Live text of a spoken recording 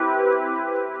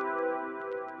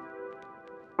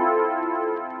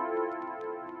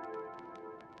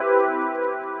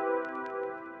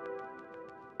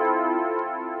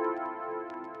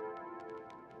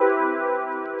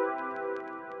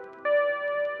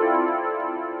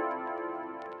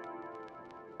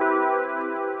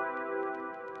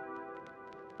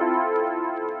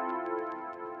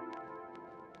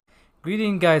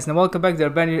Greeting, guys, and welcome back to a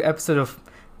brand new episode of.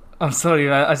 I'm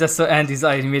sorry, I just saw Andy's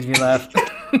eye. He made me laugh.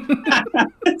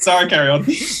 Sorry, carry on.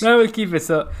 No, we'll keep it.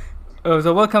 So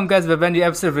welcome, guys, to a brand new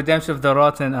episode of Redemption of the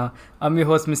Rotten. I'm your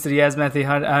host, Mr. Yasman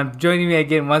Thihan. And joining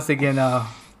me once again,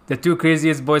 the two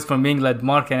craziest boys from England,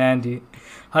 Mark and Andy.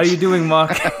 How are you doing,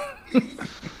 Mark?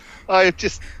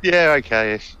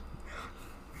 Okay-ish.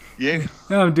 You?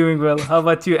 No, I'm doing well. How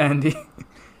about you, Andy?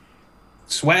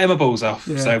 Sweating my balls off.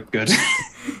 Yeah. So good.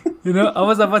 You know, I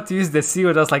was about to use the C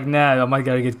word. I was like, nah, I might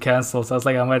gotta get cancelled. So I was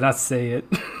like, I might not say it.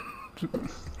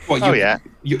 What,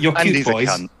 you're Andy's cute boys.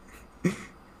 a cunt.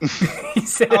 He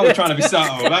said I was it. trying to be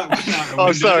subtle.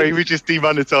 Oh, sorry, we just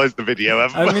demonetized the video,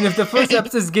 haven't I we? mean, if the first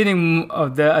episode is getting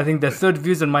I think the third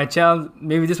views on my channel,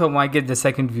 maybe this one might get the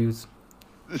second views.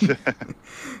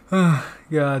 Oh,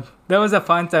 God, that was a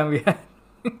fun time we had.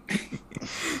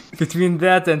 Between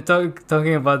that and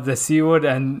talking about the C word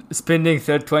and spending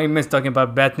 20 minutes talking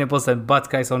about bat nipples and butt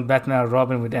cracks on Batman and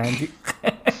Robin with Andy.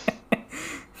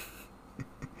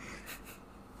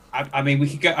 I mean,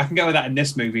 I can go with that in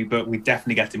this movie, but we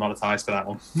definitely get demonetized for that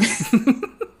one.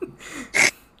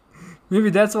 Maybe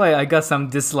that's why I got some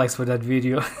dislikes for that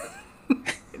video.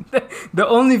 The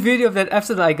only video of that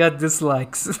episode I got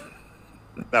dislikes.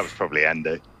 That was probably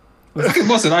Andy. It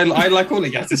wasn't. I like all the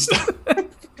guys' stuff.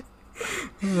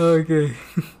 Okay.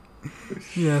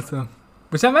 Yeah, so.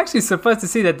 Which I'm actually surprised to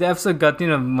see that the episode got,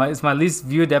 it's my least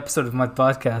viewed episode of my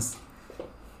podcast.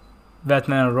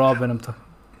 Batman and Robin, I'm talking.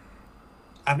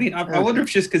 I mean, I wonder if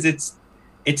it's just because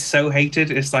it's so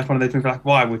hated. It's like one of those people like,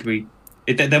 why would we?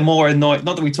 They're more annoyed.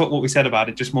 Not that we talk what we said about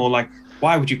it, just more like,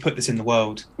 why would you put this in the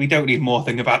world? We don't need more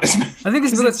thing about this. I think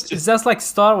it's because it's just like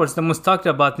Star Wars, the most talked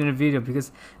about in the video.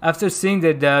 Because after seeing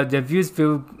that the views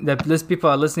that less people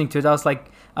are listening to it, I was like,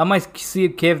 I might see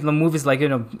give the movies like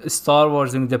Star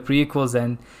Wars and the prequels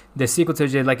and the sequel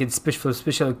trilogy like it's for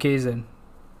special occasion.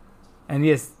 And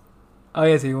yes,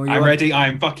 I'm ready. I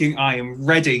am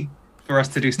ready for us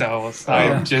to do Star Wars.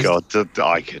 God,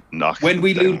 I could knock. When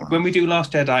we do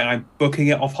Last Jedi, I'm booking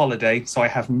it off holiday, so I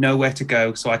have nowhere to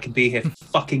go, so I can be here for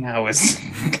fucking hours.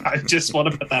 I just want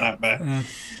to put that out there.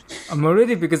 I'm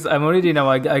already I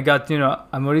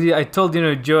told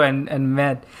Joe and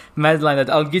Madeline that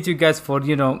I'll get you guys for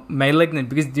Malignant,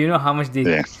 because do you know how much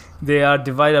they are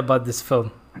divided about this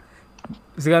film?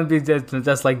 It's gonna be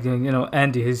just like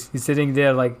Andy, he's sitting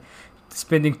there like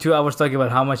spending 2 hours talking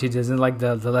about how much he doesn't like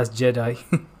the Last Jedi.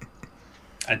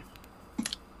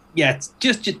 Yeah, it's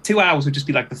just 2 hours would just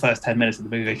be like the first 10 minutes of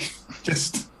the movie.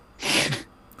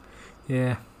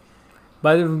 Yeah.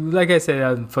 But like I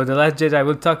said, for The Last Jedi,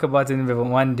 we'll talk about it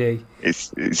one day.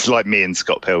 It's like me and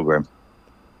Scott Pilgrim.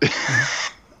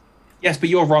 Yes, but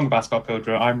you're wrong about Scott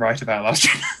Pilgrim. I'm right about Last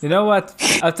Jedi. You know what?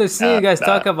 After seeing you guys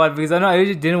talk about it, because I know I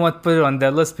really didn't want to put it on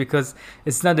that list because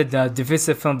it's not a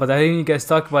divisive film, but I heard you guys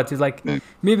talk about it. Like,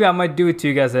 maybe I might do it to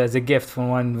you guys as a gift for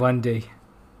one day.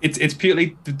 It's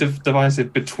purely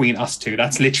divisive between us two.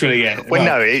 That's literally it. Well,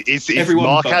 no, it's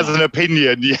Mark has an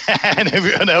opinion, and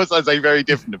everyone else has a very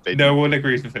different opinion. No one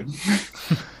agrees with him.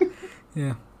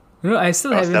 Yeah. I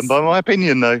still I'll stand by my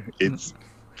opinion, though. It's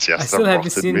just I still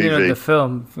haven't seen movie. The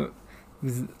film.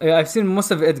 I've seen most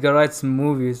of Edgar Wright's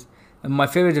movies, and my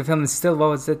favorite film is still, what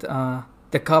was it?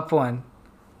 The cop one.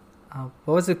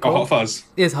 What was it called? Hot Fuzz.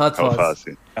 Yes, Hot Fuzz.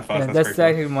 That's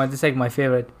actually my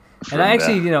favorite. And I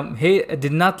actually,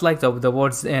 did not like the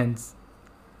words ends.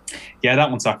 Yeah, that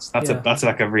one sucks. That's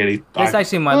like a really. That's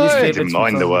actually my least favorite. I didn't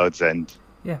mind the world's end.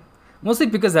 Yeah, mostly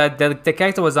because the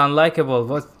character was unlikable.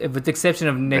 With the exception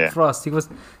of Nick Frost, he was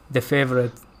the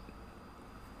favorite.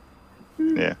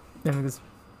 Yeah. Because,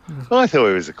 well, I thought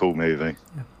it was a cool movie.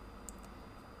 Yeah.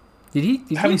 Did he?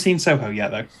 I haven't seen Soho yet,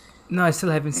 though. No, I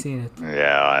still haven't seen it.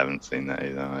 Yeah, I haven't seen that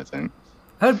either. I think.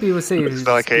 I heard people say it's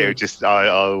like it just.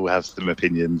 I'll have some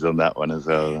opinions on that one as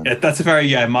well. Yeah, that's a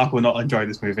very Mark will not enjoy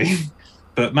this movie,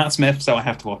 but Matt Smith, so I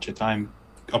have to watch it. I'm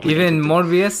obligated. Even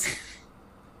Morbius.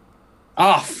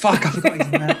 Oh fuck! I forgot he's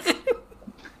in that.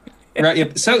 Right,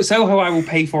 yeah. Soho I will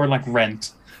pay for like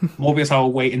rent. Morbius I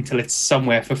will wait until it's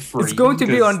somewhere for free. It's going to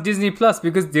be on Disney Plus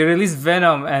because they released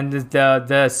Venom and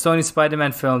the Sony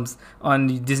Spider-Man films on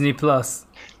Disney Plus.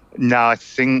 No, I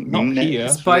think not here.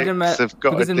 Spider-Man, have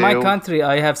got because in my country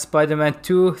I have Spider-Man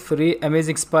 2, 3,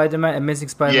 Amazing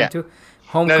Spider-Man 2,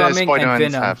 Homecoming, and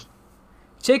Venom.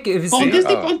 Check if it's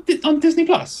on Disney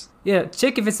Plus. Yeah,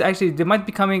 check if it's actually they might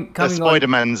be coming. The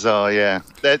Spider-Mans are,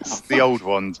 that's the old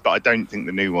ones, but I don't think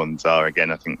the new ones are. Again,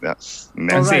 I think that's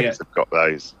Netflix have got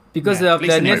those because of the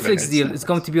Netflix deal. It's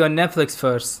going to be on Netflix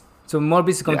first. So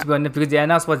Morbius is going to be on Netflix because they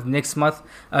announced what next month,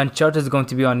 and Uncharted is going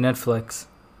to be on Netflix.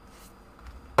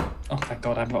 Oh, thank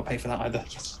God, I haven't got to pay for that either.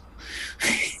 Yes.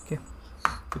 Okay.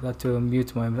 Forgot to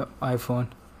mute my iPhone.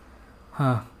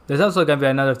 Huh. There's also gonna be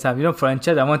another time. You know, for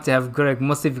Uncharted, I want to have Greg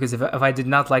mostly because if I did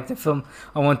not like the film,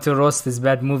 I want to roast his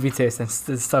bad movie taste and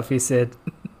the stuff he said.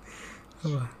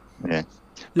 Yeah.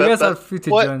 You guys are free to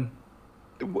join.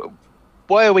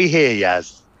 Why are we here,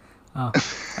 Yaz?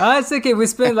 It's okay. We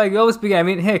spent we always begin. I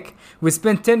mean, heck, we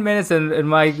spent 10 minutes in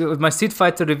my Street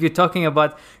Fighter review talking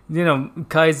about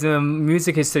Kai's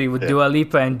music history with Dua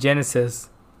Lipa and Genesis.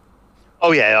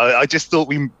 Oh yeah, I just thought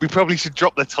we probably should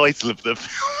drop the title of the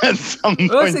film at some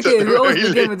point. It's okay. We always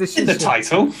begin with the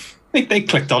title. They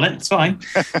clicked on it. It's fine.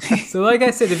 So, like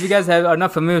I said, if you guys are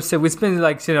not familiar, so we spend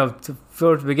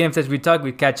for the beginning of we talk,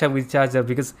 we catch up with each other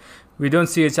because we don't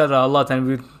see each other a lot, and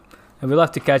we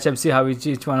love to catch up, see how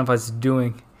each one of us is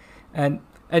doing, and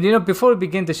before we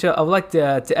begin the show, I would like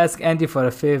to ask Andy for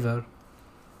a favor.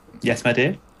 Yes, my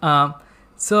dear.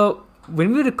 So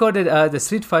when we recorded the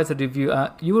Street Fighter review,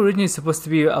 you were originally supposed to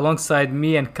be alongside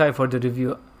me and Kai for the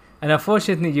review, and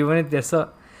unfortunately you weren't there. So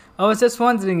I was just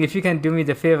wondering if you can do me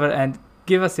the favor and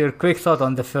give us your quick thought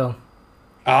on the film.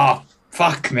 Oh,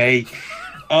 fuck me.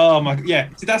 Oh my, yeah.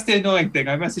 See, that's the annoying thing.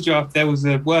 I messaged you after there was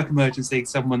a work emergency.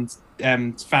 Someone's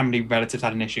family relatives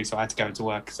had an issue, so I had to go into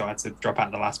work. So I had to drop out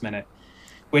at the last minute,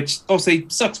 which obviously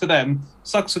sucks for them.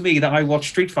 Sucks for me that I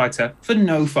watched Street Fighter for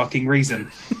no fucking reason.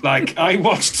 I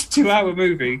watched a 2-hour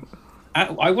movie.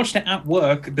 I watched it at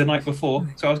work the night before,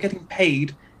 so I was getting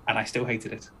paid, and I still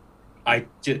hated it.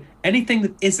 Anything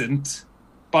that isn't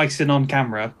Bison on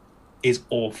camera is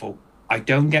awful. I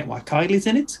don't get why Kylie's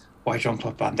in it. Why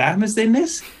Jean-Claude Van Damme is in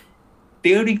this?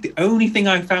 The only thing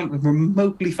I found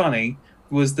remotely funny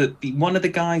was that one of the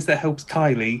guys that helps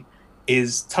Kylie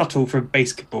is Tuttle from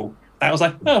Basketball. I was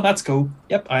like, oh, that's cool.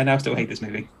 Yep, I now still hate this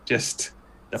movie. Just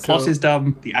the plot is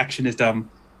dumb, the action is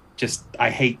dumb. Just I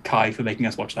hate Kai for making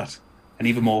us watch that, and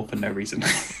even more for no reason.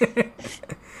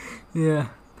 Yeah.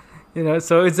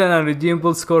 So it's an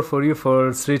unredeemable score for you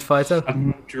for Street Fighter?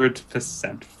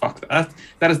 100%. Fuck that.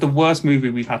 That is the worst movie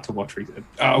we've had to watch recently.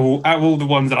 Out of all the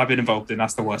ones that I've been involved in,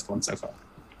 that's the worst one so far.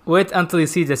 Wait until you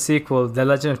see the sequel, The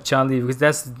Legend of Chun-Li,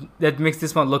 because that makes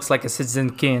this one looks like a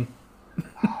Citizen Kane.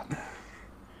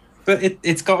 But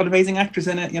it's got an amazing actress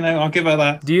in it, I'll give her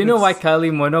that. Do you know why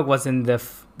Kylie Minogue was in the...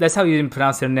 That's how you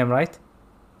pronounce her name, right?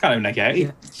 Kylie Minogue,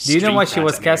 yeah. Do you know why she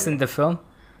was cast in the film?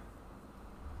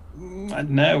 I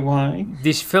don't know why.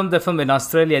 They filmed the film in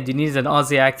Australia. They needed an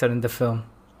Aussie actor in the film.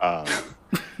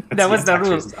 That was the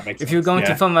rule. If you're going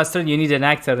to film Australia, you need an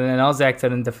actor and an Aussie actor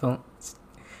in the film.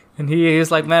 And he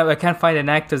was like, man, I can't find an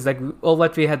actor. It's like, all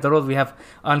what we had, the role we have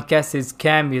uncast is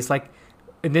Cam. He's like,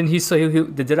 and then he saw,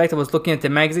 the director was looking at the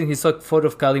magazine. He saw a photo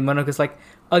of Kylie Minogue. He's like,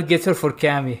 I'll get her for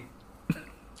Cammy.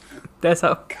 That's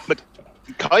how. But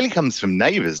Kylie comes from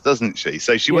Neighbours, doesn't she?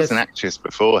 So she was an actress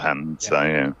beforehand. Yeah. So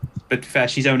yeah. But fair,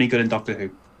 she's only good in Doctor Who.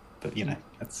 But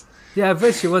that's. Yeah, I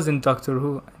bet she was in Doctor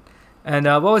Who. And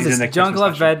what was this?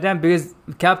 Jean-Claude Van Damme, because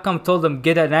Capcom told them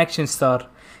get an action star.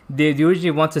 They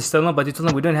originally wanted Stallone, but they told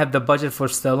them we don't have the budget for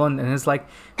Stallone. And it's like,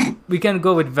 we can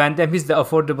go with Van Damme. He's the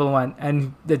affordable one.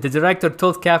 And the director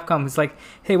told Capcom, he's like,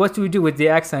 hey, what do we do with the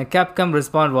accent? Capcom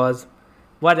response was,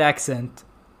 what accent?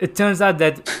 It turns out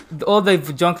that all the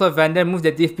Jean-Claude Van Damme movies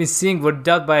that they've been seeing were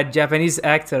dubbed by a Japanese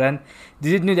actor, and they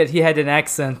didn't know that he had an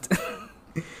accent.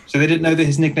 So they didn't know that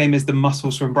his nickname is the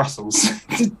Muscles from Brussels.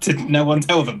 Did no one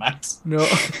tell them that? No.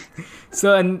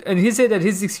 So and he said that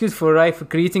his excuse for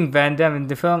creating Van Damme in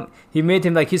the film, he made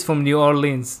him like he's from New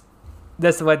Orleans.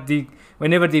 That's what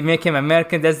whenever they make him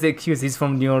American, that's the excuse. He's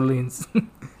from New Orleans.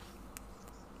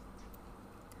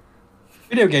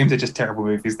 Video games are just terrible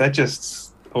movies. They're just.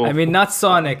 Awful. I mean, not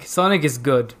Sonic. Sonic is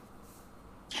good.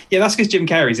 Yeah, that's because Jim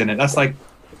Carrey's in it. That's like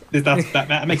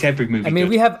that makes every movie. I mean, good.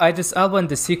 We have Idris Elba in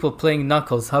the sequel playing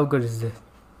Knuckles. How good is it?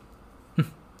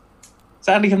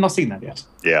 Sadly, I've not seen that yet.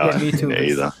 Yeah, me too.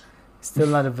 Either. Still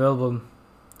not available.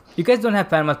 You guys don't have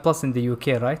Paramount Plus in the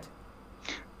UK, right?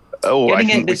 Oh,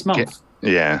 getting it this month.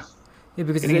 Yeah. Yeah,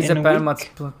 because it's a Paramount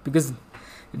Plus. Because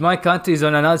in my country, is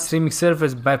on another streaming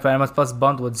service by Paramount Plus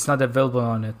bundle. It's not available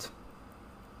on it.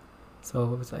 So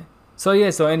what was I? So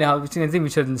anyhow, I think we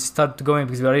should start going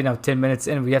because we already have 10 minutes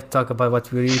in. We have to talk about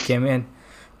what we really came in.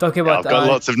 Talking about. I've got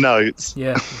lots of notes.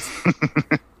 Yeah.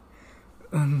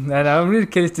 And I'm really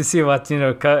curious to see what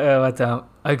I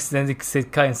accidentally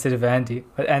said Kai instead of Andy.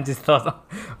 What Andy's thought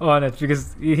on it,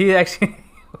 because he actually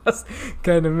was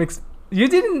kind of mixed. You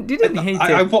didn't hate it.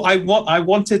 I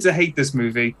wanted to hate this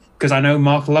movie because I know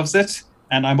Mark loves it,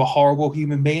 and I'm a horrible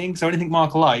human being. So anything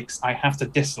Mark likes, I have to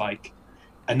dislike.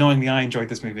 Annoyingly, I enjoyed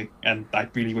this movie, and I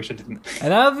really wish I didn't.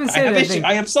 And I've been saying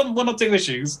I have one or two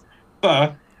issues,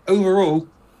 but overall,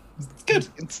 it's good.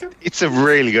 It's a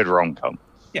really good rom-com.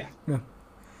 Yeah.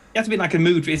 have to be in like a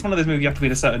mood. It's one of those movies you have to be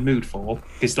in a certain mood for.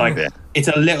 It's like it's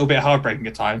a little bit heartbreaking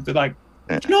at times, but like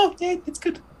it's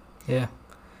good. Yeah,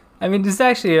 I mean, it's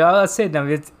actually I'll say now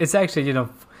it's actually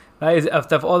right,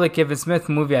 of all the Kevin Smith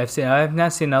movie I've seen, I have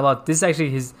not seen a lot. This is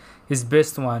actually his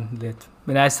best one.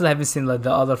 But I still haven't seen like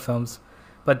the other films.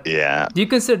 But do you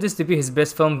consider this to be his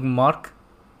best film, Mark?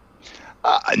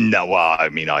 No, well, I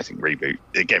mean, I think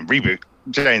Reboot.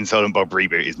 Jay and Silent Bob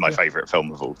Reboot is my favourite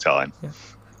film of all time.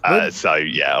 So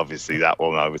obviously that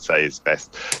one I would say is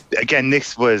best. Again,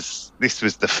 this was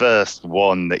the first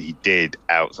one that he did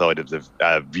outside of the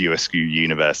View Askew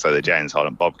universe, so the Jay and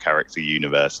Silent Bob character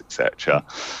universe, etc.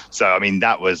 So I mean,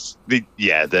 that was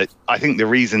I think the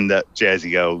reason that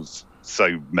Jersey Girl's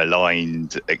so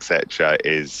maligned, etc.,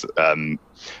 is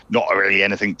not really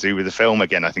anything to do with the film.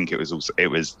 Again, I think it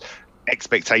was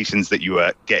expectations that you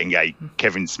were getting a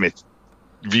Kevin Smith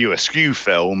View Askew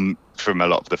film from a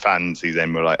lot of the fans who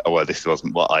then were like, oh well, this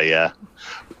wasn't what I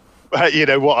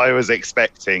what I was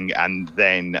expecting. And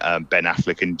then Ben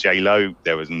Affleck and J-Lo,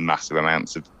 there was massive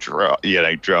amounts of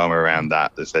drama around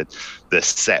that. They said the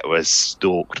set was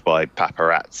stalked by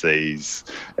paparazzis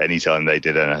anytime they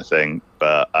did anything.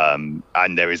 But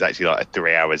and there is actually like a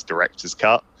 3 hours director's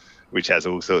cut, which has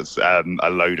all sorts a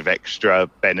load of extra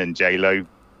Ben and J-Lo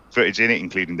footage in it,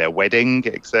 including their wedding,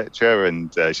 etc. And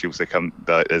she also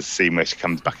there's a scene where she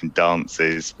comes back and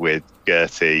dances with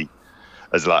Gertie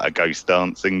as like a ghost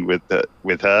dancing with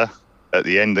her at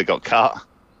the end that got cut.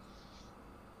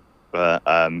 But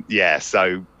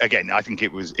so again, I think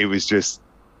it was just,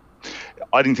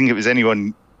 I didn't think it was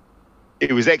anyone.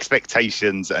 It was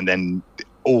expectations, and then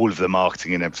all of the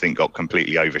marketing and everything got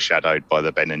completely overshadowed by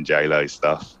the Ben and J-Lo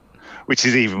stuff, which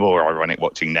is even more ironic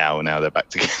watching now they're back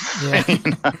together.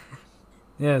 Yeah.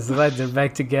 Yes, right, they're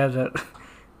back together.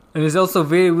 And it's also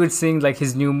very weird seeing like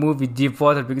his new movie Deep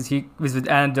Water, because he was with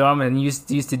Anna de Armas and used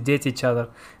to date each other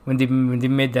when they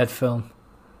made that film.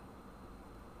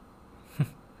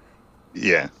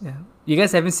 Yeah. You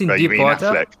guys haven't seen Deep Water?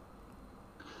 Affleck?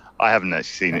 I haven't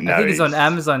actually seen it. No, I think it's on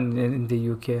Amazon in the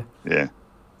UK. Yeah.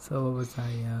 So what was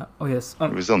I? Oh yes,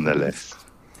 it was on the list.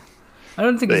 I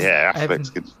don't think. Affleck's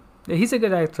good. He's a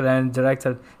good actor and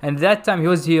director. And that time he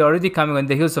was already coming on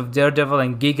the heels of Daredevil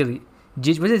and Giggly.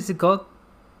 What is it called?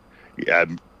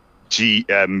 Gigi,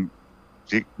 isn't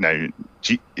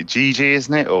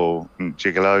it, or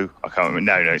Gigolo? I can't remember.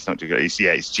 No, it's not Gigolo.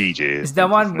 It's Gigi. It's the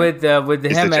one with him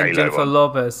and Jennifer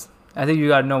Lopez. I think you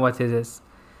gotta know what it is.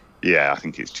 Yeah, I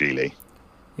think it's Geely.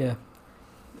 Yeah,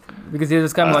 because he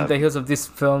was coming on the heels of these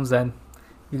films, and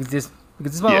because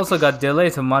this one also got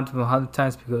delayed a multiple hundred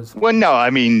times because. Well, no,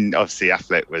 I mean, obviously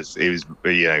Affleck it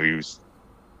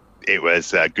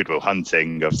was Good Will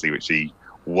Hunting, obviously, which he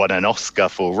won an Oscar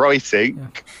for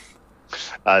writing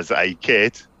as a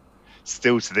kid.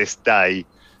 Still to this day,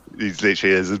 he's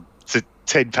literally has a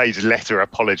 10-page letter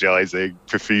apologising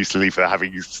profusely for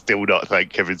having still not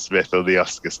thanked Kevin Smith on the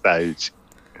Oscar stage.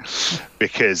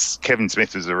 Because Kevin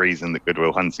Smith was the reason that Good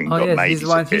Will Hunting got made. He's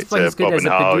good as a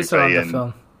producer on the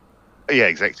film. Yeah,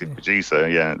 executive producer.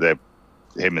 Yeah, they're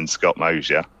him and Scott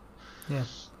Mosier. Yeah.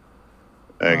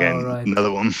 Again,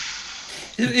 another one.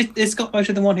 Is Scott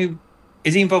Mosier the one who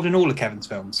is he involved in all of Kevin's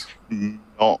films?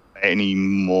 Not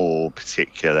anymore,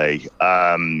 particularly.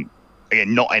 Again,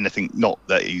 not anything. Not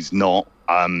that he's not.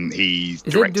 He's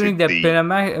directed the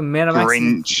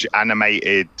Grinch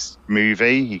animated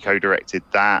movie. He co-directed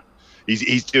that.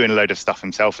 He's doing a load of stuff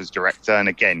himself as director. And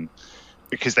again,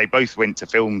 because they both went to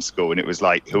film school, and it was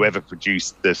like whoever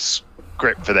produced the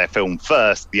script for their film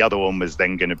first, the other one was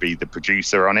then going to be the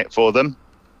producer on it for them,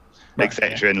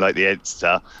 etc. And like the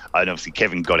editor. And obviously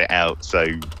Kevin got it out. So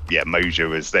Mosier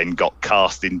was then got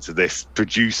cast into this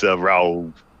producer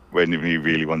role when he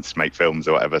really wanted to make films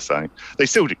or whatever. So they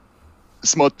still do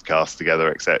Smodcast together,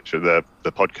 etc.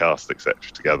 The podcast, etc.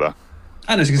 together.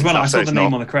 I know, because I saw the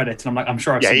name on the credits, and I'm like, I'm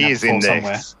sure I've seen that before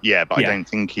somewhere. Yeah, but I don't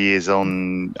think he is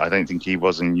on. I don't think he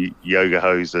was in Yoga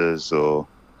Hosers or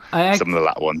some of the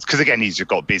latter ones. Because again, he's just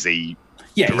got busy.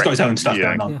 Yeah, he's got his own stuff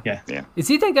going on. Yeah. Is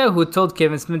he the guy who told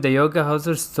Kevin Smith the Yoga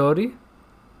Hosers story?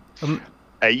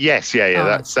 Yes,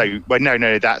 that's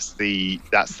no, that's the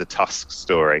Tusk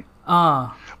story.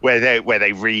 Where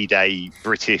they read a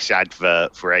British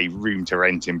advert for a room to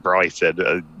rent in Brighton,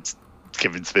 and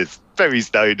Kevin Smith very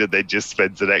stoned, and then just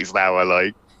spends the next hour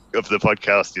of the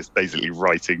podcast just basically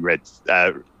writing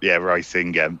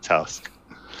Tusk,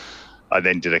 and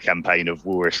then did a campaign of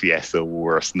Walrus yes or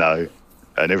Walrus no,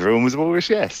 and everyone was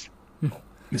Walrus yes.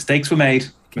 Mistakes were made.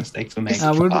 mistakes were made.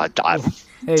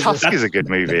 Tusk is a good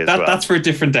movie as well. That's for a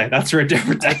different day. That's for a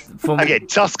different day. Again,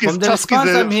 Tusk is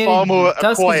far more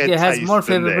acquired taste. Has more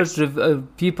favorable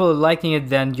people liking it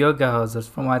than Yoga Hosers,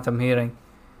 from what I'm hearing.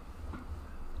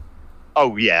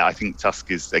 Oh yeah, I think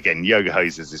Tusk is, again, Yoga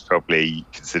Hosers is probably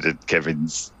considered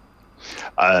Kevin's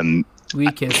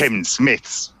weakest. Kevin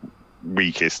Smith's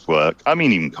weakest work. I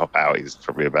mean, even Cop Out is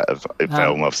probably a better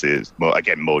film. Obviously, it's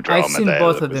more drama. I've seen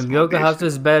both of them. Yoga Hosers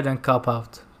is better than Cop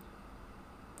Out.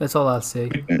 That's all I'll say.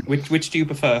 Which do you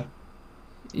prefer?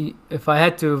 If I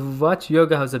had to watch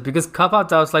Yoga Hosers, because Cop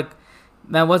Out, I was like,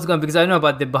 man, what's going on? Because I know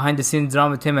about the behind the scenes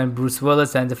drama with him and Bruce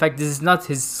Willis, and the fact this is not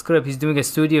his script. He's doing a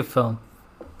studio film.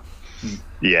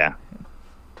 Yeah.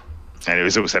 And it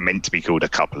was also meant to be called A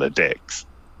Couple of Dicks.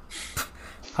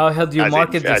 How the hell do you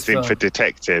market this film? As in for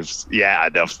detectives. Yeah,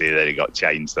 and obviously then it got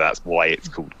changed, so that's why it's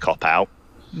called Cop Out.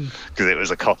 Because it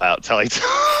was a cop out title.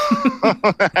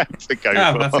 That's a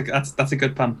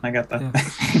good pun. I get that. Yeah.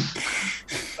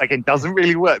 Again, doesn't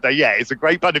really work though. Yeah, it's a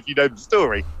great pun if you know the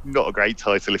story. Not a great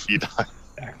title if you don't.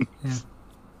 Yeah.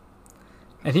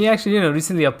 And he actually,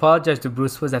 recently apologized to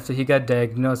Bruce Willis after he got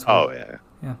diagnosed. Yeah.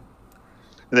 Yeah.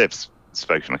 They've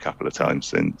spoken a couple of times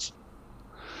since.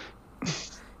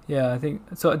 Yeah, I think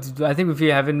so. I think if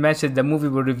you haven't mentioned, the movie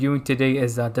we're reviewing today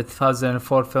is the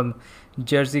 2004 film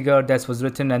Jersey Girl, that was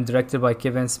written and directed by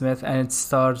Kevin Smith, and it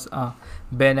stars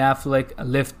Ben Affleck,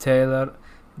 Liv Taylor,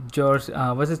 George,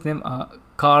 what's his name?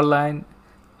 Carlin,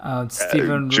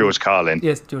 Stephen. George Carlin.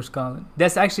 Yes, George Carlin.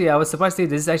 That's actually, I was surprised to see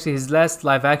this is actually his last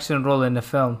live action role in the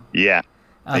film. Yeah,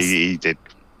 he did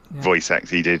voice act.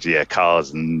 He did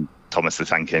Cars and Thomas the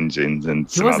Tank Engine and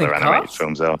some other animated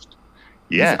films after.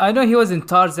 Yeah, I know he was in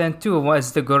Tarzan too.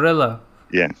 Was the gorilla?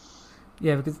 Yeah.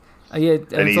 Yeah, because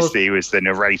and he was the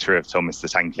narrator of Thomas the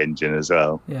Tank Engine as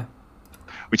well. Yeah.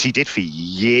 Which he did for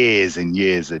years and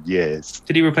years and years.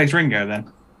 Did he replace Ringo then?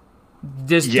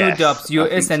 There's two jobs,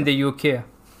 US and the UK.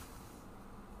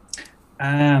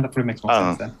 That probably makes more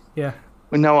sense then. Yeah.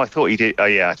 Well, no, I thought he did. Oh,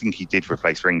 yeah, I think he did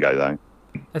replace Ringo though.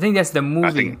 I think that's the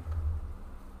movie.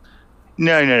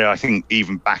 No. I think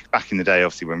even back in the day,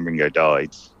 obviously when Ringo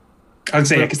died. I'd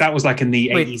say because that was like in the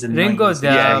 80s and Ringo, 90s. The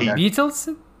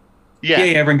Beatles.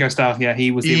 Yeah, Ringo Starr. Yeah, he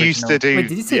was the original. Used to do. Wait,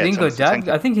 did you say Ringo died?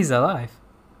 I think he's alive.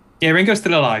 Yeah, Ringo's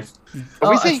still alive.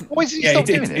 Why is he stop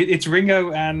doing it? It's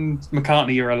Ringo and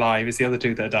McCartney are alive. It's the other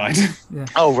two that died. Yeah.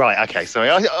 Oh right, okay.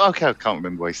 Sorry, I can't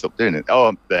remember why he stopped doing it.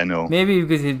 Oh, then no. Maybe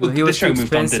because he was too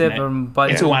expensive,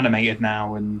 it's all animated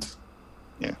now, and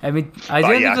yeah. I mean, I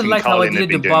don't even like how he did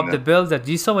to Bob the Builder.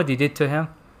 Do you saw what he did to him?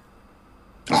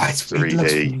 It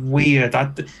looks weird.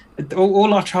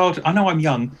 All our childhood. I know I'm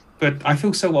young, but I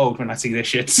feel so old when I see this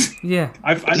shit. Yeah,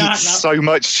 it's so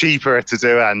much cheaper to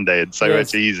do, Andy, and so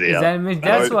much easier.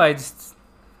 That's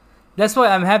why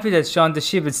I'm happy that Shaun the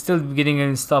Sheep is still getting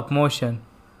in stop motion.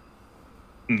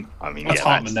 I mean, that's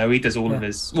Hartman though. He does all of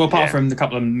his. Well, apart from the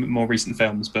couple of more recent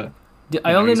films, but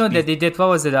I only know that they did. What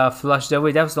was it? Flush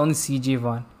Away. That was the only CG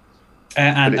one.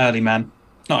 And Early Man,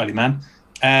 not Early Man.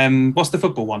 What's the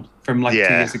football one from 2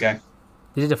 years ago?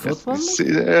 Is it a football one?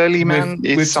 Early Man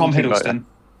with Tom Hiddleston. Like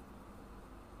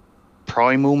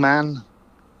Primal Man.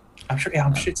 I'm sure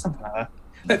it's something like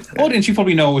that. Audience, you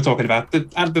probably know what we're talking about. The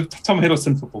Tom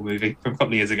Hiddleston football movie from a couple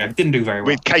of years ago. Didn't do very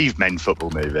well. With cavemen football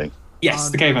movie.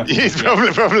 Yes, the cavemen. It's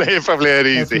probably an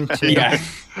easy. Yeah.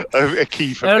 A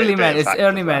key for Early Man. It's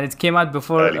Early Man. It came out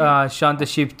before Shaun the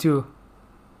Sheep 2.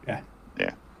 Yeah.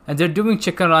 Yeah. And they're doing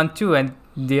Chicken Run 2, and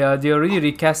they already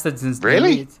recasted since.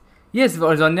 Really? Yes, it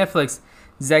was on Netflix.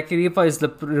 Zachary Levi is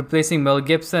replacing Mel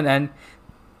Gibson, and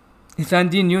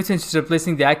Sandy Newton is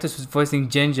replacing the actress who's voicing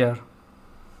Ginger.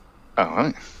 Oh,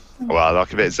 right. Well, I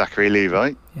like a bit of Zachary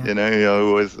Levi. Yeah. I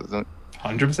always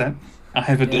 100%. I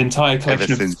have an entire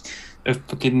collection of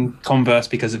fucking Converse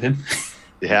because of him.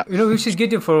 Yeah. We should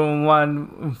get you for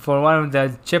one of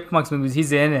the Chipmunks movies.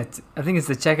 He's in it. I think it's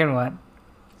the second one.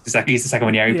 Exactly, he's the second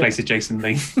one. Yeah, he plays Jason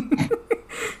Lee.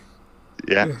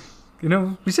 Yeah.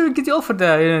 We should get you all for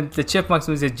the Chipmunks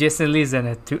movies. Jason Lee's in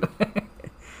it too.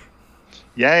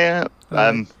 Yeah.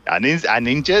 And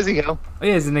in Jersey Girl. Oh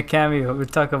yeah, it's in a cameo. We'll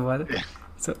talk about it. Yeah.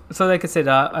 So like I said,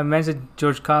 I mentioned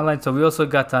George Carlin. So we also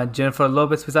got Jennifer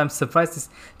Lopez, which I'm surprised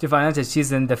to find out that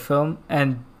she's in the film.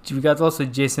 And we got also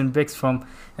Jason Biggs from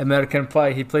American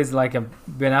Pie. He plays like a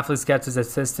Ben Affleck's character's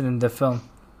assistant in the film.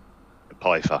 The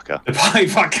pie fucker. The pie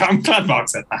fucker. I'm glad Mark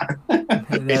said that.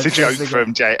 It's a joke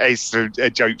from Jay. It's a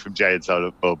joke from Jay and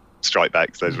Silent Bob Strike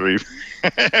Back. So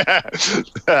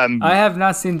I have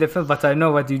not seen the film, but I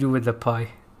know what you do with the pie.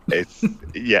 It's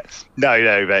but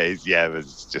it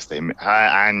was just him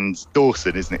and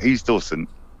Dawson, isn't it? Who's Dawson?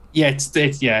 Yeah,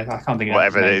 it's yeah. I can't think of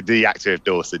whatever it. the actor of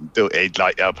Dawson,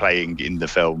 playing in the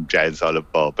film Jay and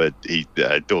Silent Bob, and he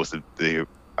Dawson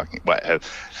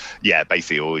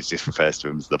basically always just refers to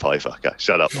him as the pie fucker.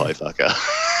 Shut up, pie fucker.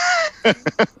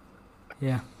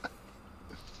 Yeah.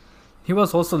 He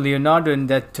was also Leonardo in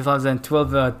that 2012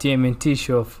 TMNT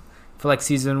show for like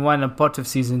season 1 and part of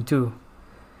season 2.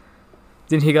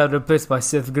 Then he got replaced by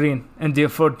Seth Green, and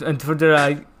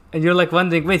and you're like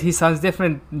wondering, wait, he sounds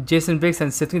different. Jason Biggs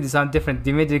and Seth Green, they sound different.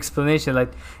 They made the explanation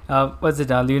like,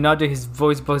 Leonardo, his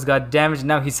voice box got damaged.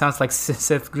 Now he sounds like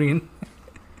Seth Green.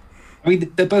 I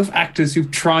mean, they're both actors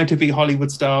who've tried to be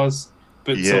Hollywood stars,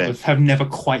 but sort of have never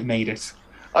quite made it.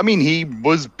 I mean, he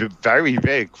was very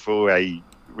big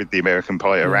with the American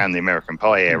Pie around the American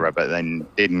Pie era, but then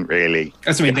didn't really.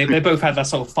 That's what I mean. They both had that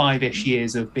sort of 5-ish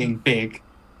years of being big,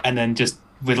 and then just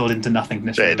whittled into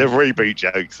nothingness. Yeah, the reboot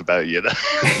jokes about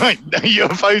like, no, your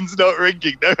phone's not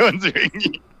ringing, no one's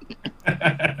ringing.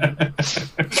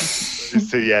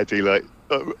 So yeah, like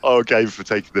game for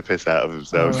taking the piss out of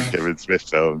himself in Kevin Smith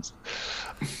films.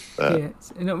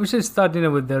 We should start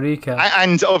with the recap.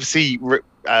 And obviously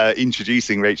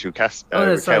introducing Raquel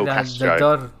Castro, the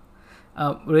daughter,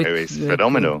 who is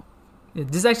phenomenal.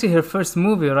 This is actually her first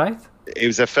movie, right? It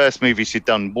was her first movie. She'd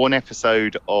done one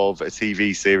episode of a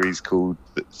TV series called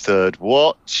Third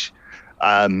Watch.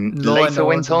 Later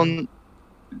went on.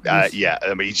 I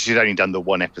mean, she'd only done the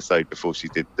one episode before she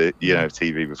did the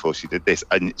TV before she did this,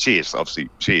 and she is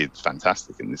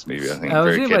fantastic in this movie. I think.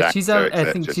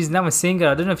 I think she's now a singer.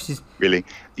 I don't know if she's really.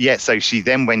 Yeah, so she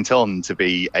then went on to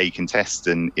be a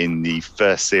contestant in the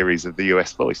first series of The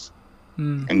US Voice,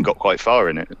 and got quite far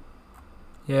in it.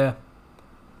 Yeah.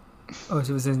 Oh,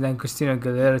 she was in the Christina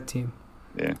Aguilera team.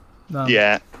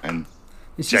 Yeah. And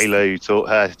J-Lo taught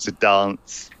her to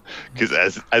dance. Because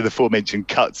as the aforementioned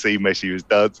cutscene where she was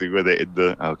dancing with it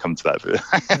I'll come to that.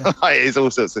 It's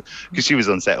also because she was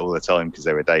on set all the time because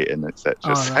they were dating,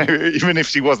 etc. So even if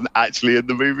she wasn't actually in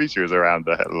the movie, she was around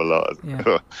a hell of a lot.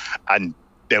 Yeah. And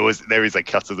there is a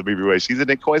cut of the movie where she's in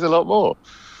it quite a lot more.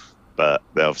 But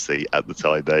obviously at the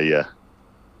time they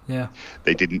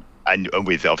didn't. And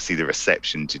with obviously the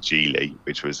reception to Geely,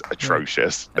 which was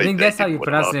atrocious. I think that's how you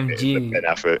pronounce him, Geely. Ben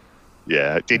Affleck.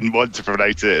 Yeah, didn't want to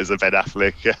promote it as a Ben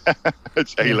Affleck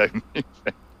J-Lo movie.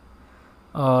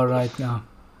 All right, now.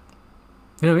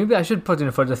 Maybe I should put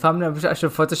for the thumbnail. I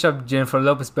should Photoshop Jennifer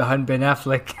Lopez behind Ben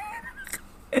Affleck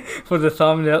for the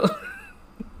thumbnail.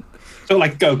 So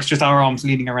like Gokes, just our arms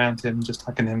leaning around him, just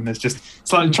hugging him. It's just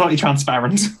slightly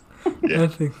transparent. Yeah.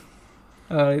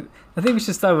 I think we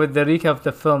should start with the recap of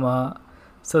the film.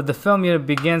 So the film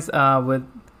begins with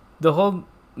the whole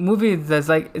movie.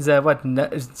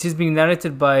 She's being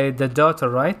narrated by the daughter,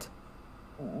 right?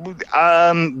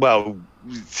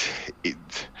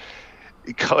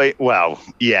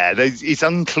 It's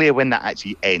unclear when that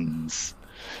actually ends.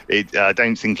 I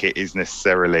don't think it is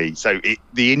necessarily. So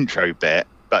the intro bit.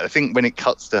 But I think when it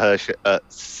cuts to her at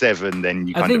 7, then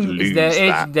you kind of lose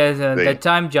that. There's the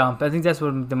time jump. I think that's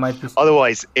what there might be.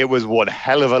 Otherwise, it was one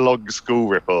hell of a long school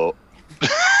report.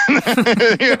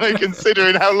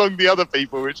 Considering how long the other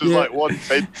people, which was like one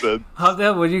sentence. How the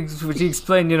hell would you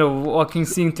explain, walking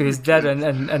scene to his dad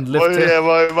and lift him?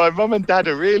 My mum and dad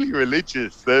are really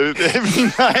religious. So every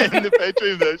night in the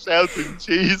bedroom they're shouting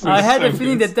Jesus. I had a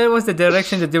feeling that was the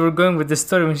direction that they were going with the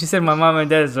story when she said my mum and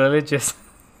dad is religious.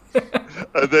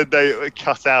 And then they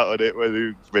cut out on it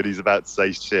when he's about to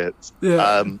say shit.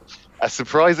 Yeah. A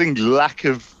surprising lack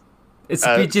of it's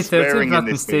PG-13, if I'm not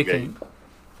mistaken.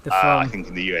 I think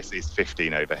in the US it's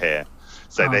 15 over here.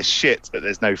 So there's shit, but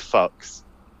there's no fucks.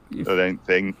 I don't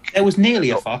think. There was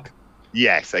nearly a fuck.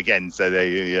 Yes, again, so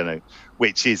they,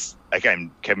 which is,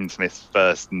 again, Kevin Smith's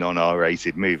first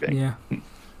non-R-rated movie. Yeah.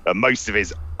 Most of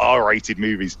his R-rated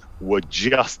movies were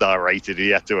just R-rated. He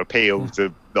had to appeal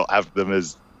to not have them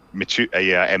as mature,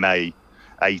 MA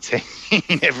 18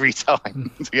 every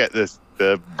time to get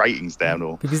the ratings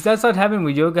down. Because that's what happened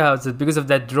with Yoga Houses. Because of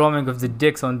that drawing of the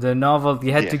dicks on the novel,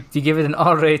 they had to give it an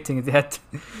R rating. They had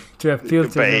to appeal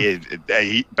to them.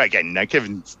 But again,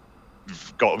 Kevin's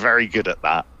got very good at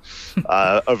that,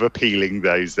 of appealing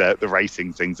those the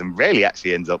rating things, and rarely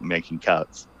actually ends up making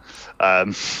cuts.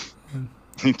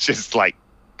 Just like,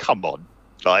 come on,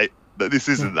 like this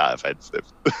isn't that offensive.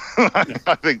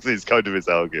 I think this is kind of his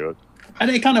argument. And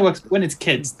it kind of works when it's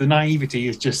kids. The naivety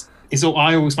is all.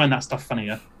 I always find that stuff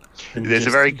funnier. There's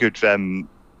a very good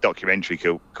documentary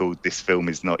called "This Film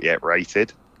Is Not Yet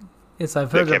Rated." Yes,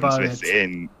 I've heard about it.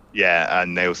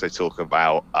 And they also talk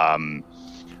about "But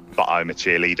I'm a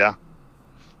Cheerleader."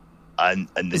 And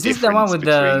the is this the one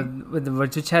with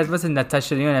which has wasn't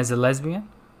Natasha Lyonne as a lesbian?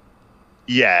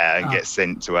 and get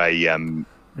sent to a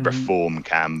reform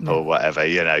camp or whatever,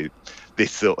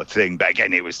 this sort of thing. But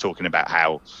again, it was talking about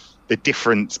how the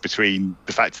difference between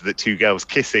the fact that two girls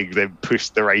kissing then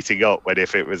pushed the rating up, when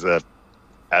if it was at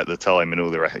the time and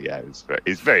all the rest.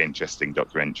 It's very interesting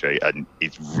documentary, and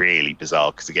it's really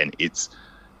bizarre because again, it's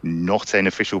not an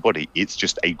official body, it's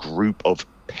just a group of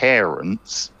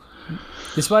parents.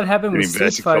 This is what happened with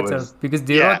Street Fighter, because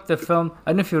they wrote the film.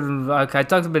 I don't know if you. I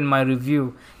talked about in my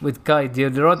review with Kai. They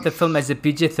wrote the film as a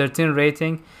PG-13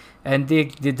 rating, and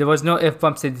there was no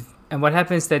F-bombs. And what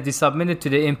happens that they submitted to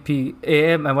the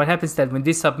MPAA, and what happens that when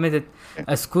they submitted,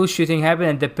 a school shooting happened,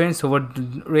 and the parents who were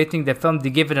rating the film, they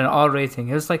gave it an R rating.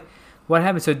 It was like, what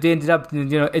happened? So they ended up,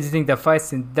 editing the fight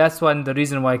scene. That's one the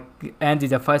reason why Andy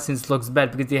the fight scenes looks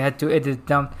bad, because they had to edit it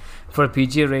down for a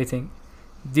PG rating.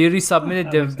 They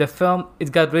resubmitted the film.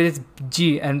 It got rated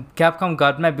G, and Capcom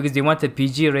got mad because they wanted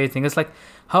PG rating. It's like,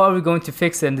 how are we going to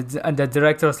fix it? And the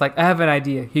director was like, I have an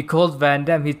idea. He called Van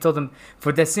Damme. He told him,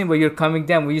 for that scene where you're coming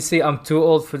down, where you say I'm too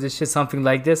old for this shit, something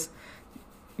like this,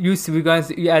 you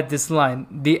add this line.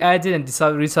 They added and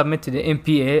resubmitted to the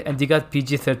MPA, and they got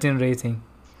PG-13 rating.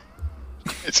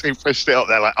 So he pushed it up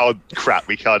there like, oh crap,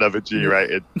 we can't have a G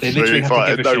rated.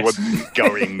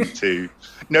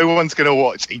 No one's going to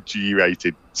watch a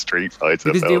G-rated Street Fighter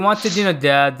because film. They wanted,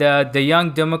 the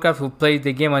young Democrats who played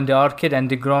the game on the arcade and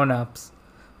the grown-ups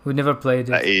who never played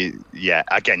it.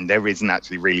 Again, there isn't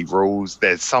actually really rules.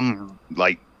 There's some,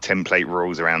 template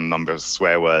rules around the number of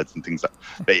swear words and things like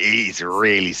that. But it is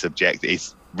really subjective.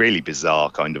 It's really bizarre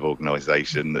kind of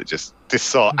organisation that just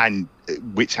and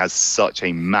which has such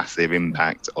a massive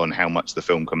impact on how much the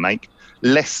film can make.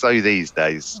 Less so these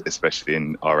days, especially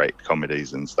in R8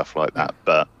 comedies and stuff like that.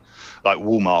 But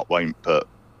Walmart won't put,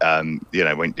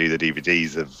 won't do the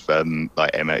DVDs of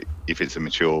M8 if it's a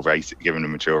mature rating, given a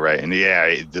mature rating.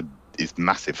 It's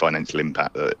massive financial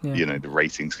impact that the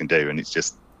ratings can do, and it's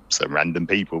just some random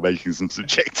people making some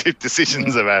subjective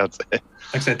decisions about it.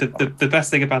 Like I said, the best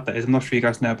thing about that is, I'm not sure you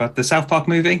guys know about the South Park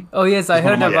movie. Oh yes, I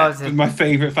heard about it. My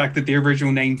favourite fact that the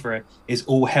original name for it is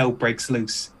All Hell Breaks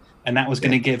Loose. And that was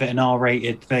going to give it an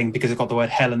R-rated thing because it got the word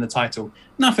hell in the title.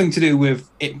 Nothing to do with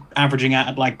it averaging out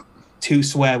at 2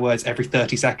 swear words every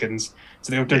 30 seconds.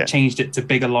 So they would have changed it to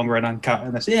bigger, longer, and uncut.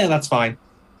 And they said, that's fine.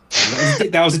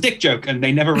 That was a dick joke, and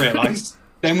they never realised.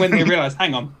 Then when they realised,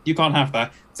 hang on, you can't have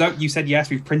that. So you said,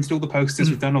 yes, we've printed all the posters,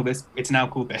 we've done all this. It's now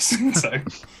called this. So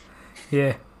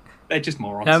yeah. They're just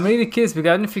morons. I'm really curious because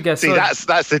I don't know if you guys see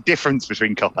that's the difference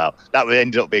between Cop Out. That would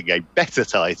end up being a better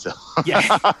title.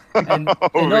 Yeah. and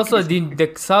also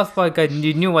the South Park guy,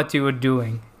 you knew what you were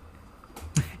doing.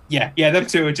 Yeah, them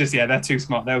two are just they're too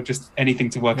smart. They'll just anything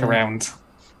to work around.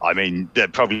 I mean,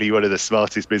 probably one of the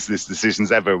smartest business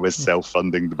decisions ever was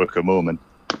self-funding the Book of Mormon.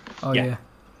 Oh yeah.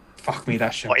 Fuck me,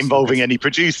 that show. Not involving any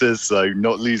producers, so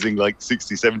not losing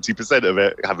 60-70% of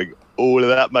it, having all of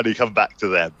that money come back to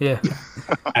them. Yeah.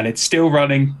 And it's still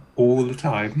running all the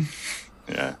time.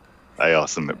 Yeah. They are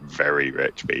some very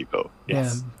rich people.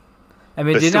 Yes. Yeah. I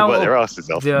mean, they still work their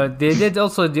asses off. They did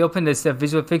also, they opened this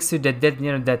visual effects studio that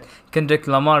did, that Kendrick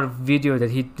Lamar video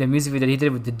the music video that he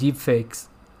did with the deep fakes.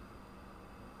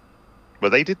 Well,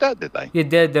 they did that, did they?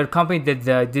 Yeah, their company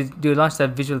they launched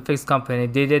that visual effects company.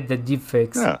 They did the deep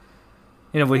fakes. Yeah.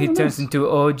 Where he turns into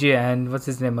OJ and what's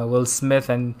his name, Will Smith,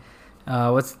 and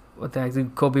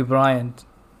Kobe Bryant.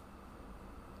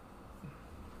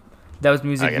 That was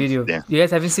music video. Yeah. You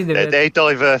guys haven't seen the? They're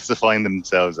diversifying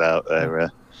themselves out there.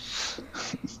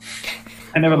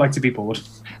 I never like to be bored.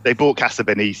 They bought Casa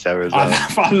Bonita as well.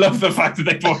 I love the fact that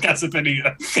they bought Casa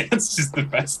Bonita. It's just the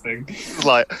best thing.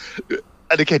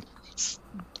 And again,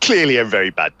 clearly a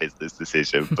very bad business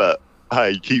decision, but.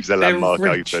 Hey, keeps a landmark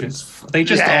open. They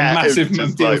just got a massive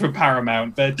deal for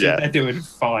Paramount. They're doing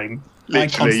fine.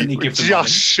 Literally,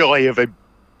 just shy of $1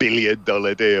 billion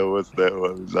deal, wasn't it?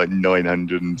 Well, it was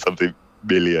 900 and something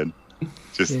million.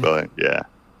 Just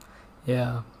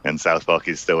yeah. And South Park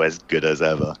is still as good as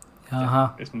ever.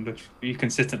 It's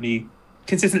consistently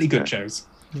good shows.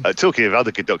 Talking of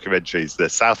other good documentaries, the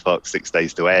South Park 6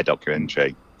 Days to Air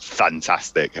documentary.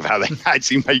 Fantastic of how they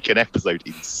actually make an episode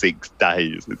in 6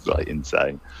 days. It's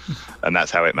insane, and that's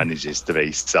how it manages to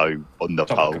be so on the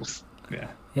pulse.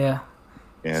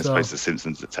 As opposed to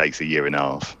Simpsons, it takes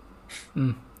 1.5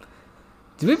 years.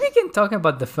 Do we begin talking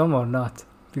about the film or not?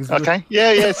 Okay.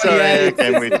 Sorry.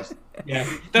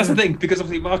 That's the thing, because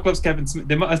obviously Mark loves Kevin Smith.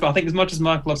 I think as much as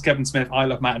Mark loves Kevin Smith, I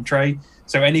love Matt and Trey.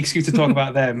 So any excuse to talk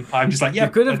about them, I'm just like, we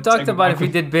could have talked about it if we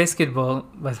did basketball,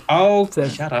 but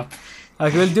shut up.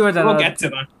 We'll do it. We'll get to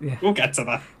that. Yeah. We'll get to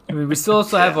that. I mean, we still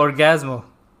also have Orgasmo.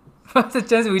 What's the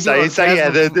chance we do? So yeah,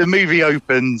 the movie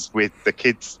opens with the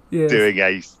kids doing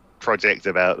a project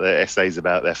about their essays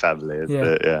about their family.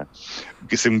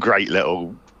 Some great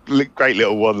little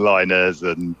one-liners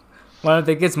and. One of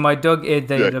the kids, my dog ate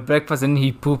the breakfast and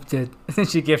he pooped it. And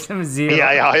she gave him a 0.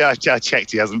 I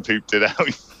checked. He hasn't pooped it out.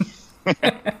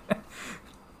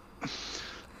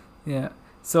 Yeah.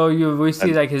 So we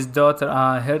see like his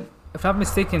daughter. If I'm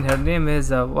mistaken, her name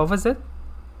is what was it?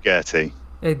 Gertie.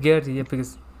 Gertie. Yeah.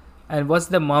 Because, and what's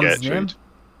the mom's name?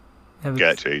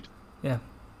 Gertrude. Yeah.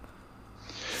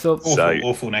 So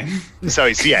awful name. So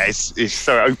it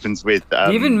opens with.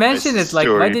 You even mentioned it. Like,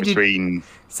 why did you?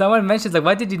 Someone mentioned like,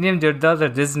 why did you name your daughter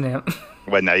this name?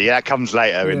 Well, no, that comes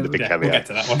later in the big cameo. We'll get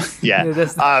to that one.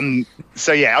 Yeah.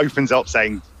 So yeah, it opens up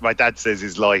saying my dad says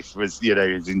his life was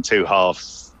is in 2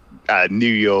 halves,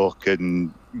 New York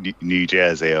and New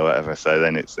Jersey or whatever. So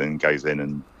then goes in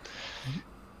and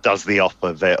does the op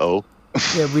of it all.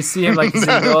 Yeah, we see him like he's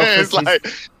in the office.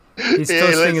 He's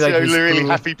let's like really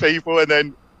happy people and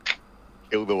then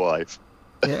kill the wife.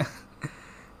 Yeah.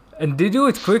 And they do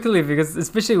it quickly because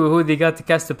especially with who they got to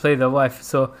cast to play the wife.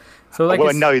 So like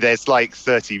no, there's like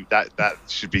 30 that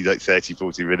should be like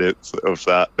 30-40 minutes of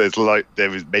that. There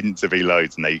was meant to be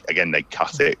loads and they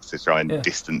cut it to try and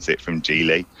distance it from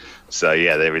Geely. So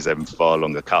yeah, there is a far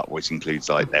longer cut which includes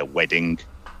like their wedding.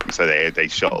 So they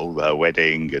shot all their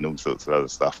wedding and all sorts of other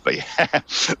stuff. But yeah,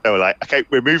 they were like, okay,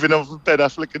 we're moving on from Ben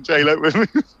Affleck and J-Lo.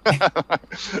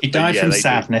 He died from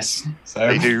sadness. So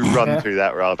they do run through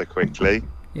that rather quickly.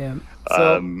 Yeah.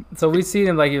 So we see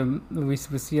him like we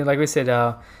see him, like we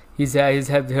said. He's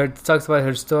happy. Talks about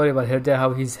her story about her dad,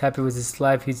 how he's happy with his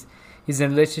life. He's in a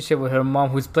relationship with her mom,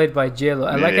 who's played by J-Lo.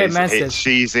 And like I mentioned,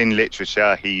 she's in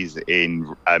literature. He's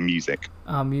in music.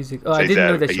 Music. Oh, I didn't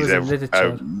know that she was in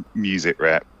literature. Music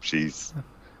rap. She's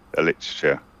a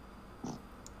literature.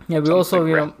 Yeah, we also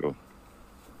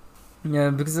Yeah,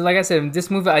 because like I said, in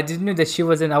this movie, I didn't know that she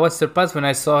was in. I was surprised when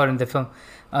I saw her in the film,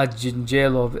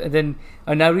 J-Lo. And then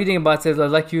now reading about it,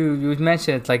 like you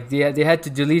mentioned, like they had to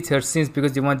delete her scenes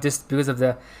because they want this because of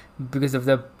the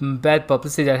bad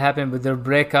publicity that happened with their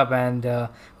breakup and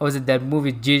what was it, that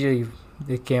movie Gigi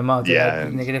that came out? Yeah,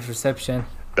 had negative reception.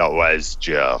 That was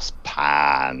just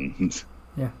panned.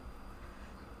 Yeah.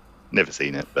 Never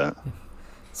seen it, but.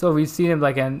 So we've seen him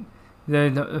like we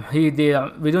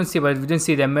don't see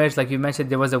their marriage, like you mentioned.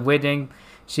 There was a wedding,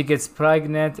 she gets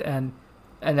pregnant, and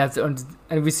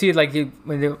we see like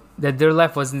that their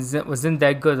life wasn't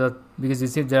that good because you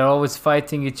see they're always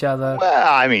fighting each other.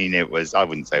 Well, I mean, I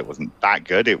wouldn't say it wasn't that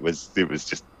good. It was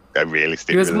just a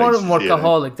realistic. He was more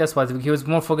workaholic. That's why he was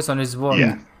more focused on his work.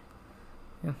 Yeah.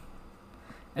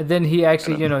 And then he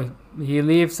actually, he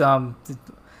leaves. The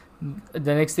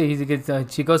next day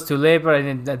she goes to labor,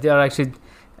 and they are actually.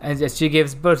 And she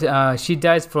gives birth. She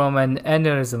dies from an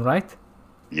aneurysm, right?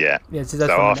 Yeah. So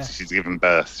after she's given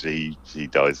birth, she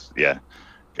dies. Yeah,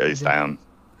 goes down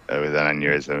with an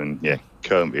aneurysm, and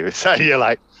can't be. So you're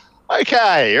like,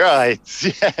 okay, right,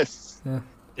 yes. Yeah.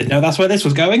 Didn't know that's where this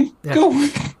was going. Yeah. Cool.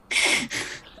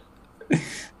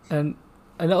 and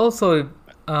also,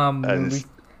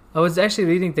 I was actually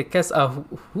reading the cast.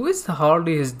 Who is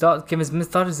Harley? His daughter, Kevin Smith's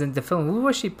daughter, is in the film. Who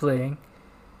was she playing?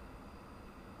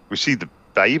 Was she the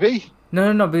baby?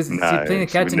 No, because she's playing a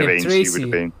character named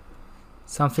Tracy.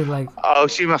 Something like. Oh,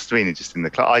 she must have been just in the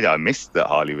class. I missed that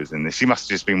Harley was in this. She must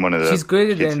have just been one of the. She's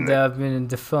greater in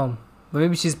the film, but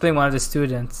maybe she's playing one of the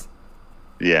students.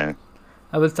 Yeah.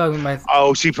 I will talk with my.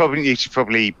 Oh, she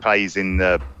probably plays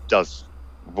does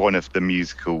one of the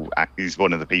musical act. He's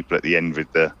one of the people at the end with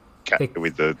the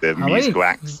musical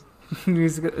acts.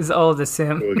 It's all the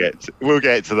same. We'll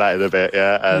get to that in a bit,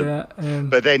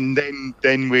 but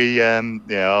then we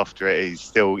after it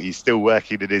he's still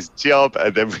working at his job,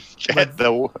 and then we get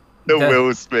the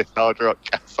Will Smith Hard Rock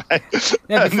Cafe.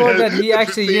 Yeah, before that he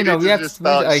actually we have to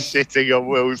start shitting on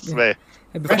Will Smith.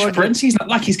 Yeah. Fresh Prince, he's not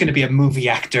like he's going to be a movie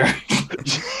actor.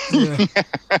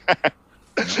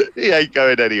 He ain't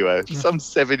going anywhere. Some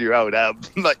 7-year-old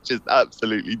like just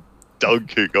absolutely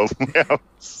dunking on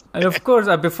Wells. And of course,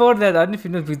 before that, I don't know if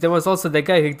you know, there was also the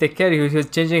guy who was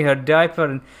changing her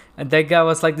diaper, and that guy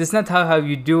was like, "This is not how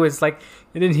you do it." It's like,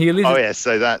 and then he leaves. Oh yeah,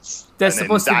 so that's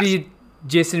supposed to be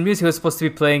Jason Mewes, who was supposed to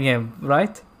be playing him,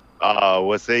 right? Oh,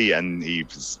 was he? And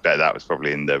that was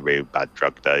probably in the real bad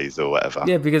drug days or whatever.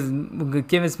 Yeah, because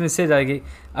Kevin Smith said like,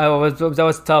 that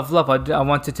was tough love. I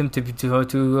wanted him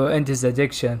to end his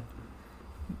addiction.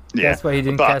 Yeah, that's why he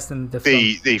didn't cast him in the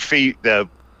film. The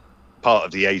part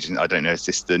of the agent, I don't know,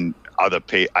 assistant, other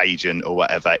agent or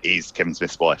whatever, is Kevin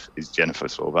Smith's wife, is Jennifer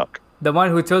Swarbuck. The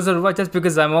one who tells her, what, just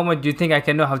because I'm a woman, do you think I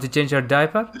can know how to change her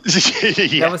diaper? Yes,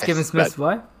 that was Kevin Smith's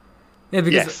wife? Yeah,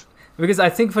 because Yes. because I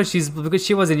think because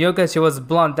she was in yoga, she was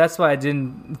blonde. That's why I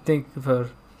didn't think of her.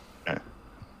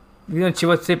 Yeah. She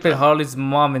was played Harley's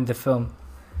mom in the film.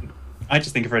 I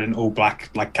just think of her in an all black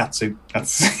like catsuit.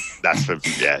 That's for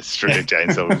Stringer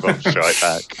Jane Silent Bob Strike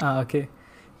Back. Okay.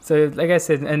 So, like I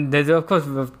said, and then, of course,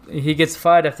 he gets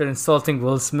fired after insulting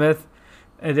Will Smith.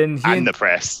 And then The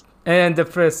press. And the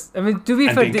press. I mean, to be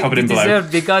And fair, being covered in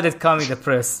blood. they got it coming, the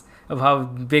press, of how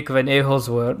big of an a-holes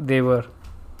they were.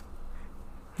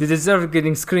 They deserve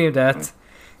getting screamed at.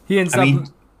 He ends up...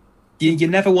 You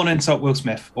never want to insult Will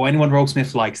Smith or anyone Will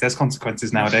Smith likes. There's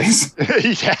consequences nowadays.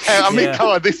 Come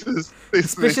on, this was...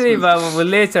 Especially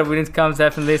later, when it comes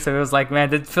happen later, it was like,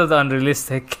 man, that felt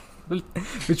unrealistic.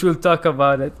 Which we'll talk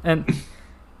about it. And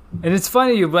it's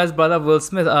funny you guys brought up Will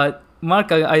Smith.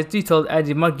 Mark, I told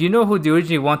Andy, Mark, do you know who they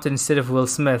originally wanted instead of Will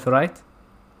Smith, right?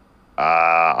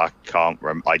 I can't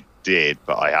remember. I did,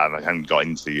 but I haven't got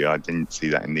into. I didn't see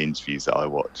that in the interviews that I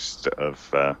watched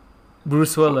of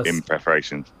Bruce Willis in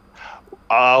preparation.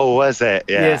 Oh, was it?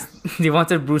 Yeah. Yes, they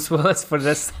wanted Bruce Willis for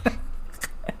this,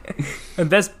 and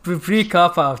that's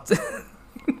pre-cop out.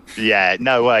 Yeah.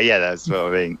 No. Well. Yeah. That's what I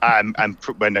mean.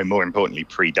 And more importantly,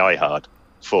 pre-Die Hard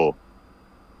 4.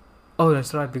 Oh,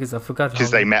 that's right. Because I forgot.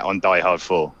 Because they met on Die Hard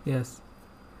 4. Yes.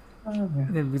 Oh, yeah.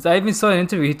 Yeah, because I even saw an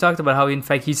interview. He talked about how, in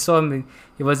fact, he saw him.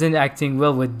 He wasn't acting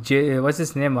well with what's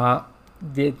his name?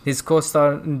 His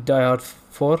co-star in Die Hard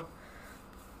 4.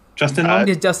 Justin Long?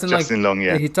 Yeah, Justin Long,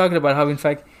 yeah. He talked about how, in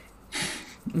fact,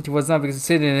 it was not because he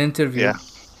said in an interview. Yeah.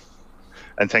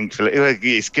 And thankfully,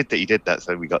 it's good that he did that,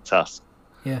 so we got Tusk.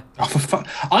 Yeah. Oh,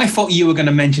 I thought you were going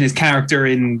to mention his character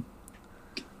in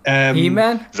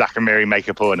He-Man? Zack and Miri Make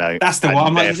a Porno. That's the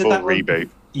one. Therefore, that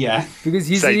reboot. Yeah. Because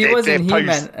he was in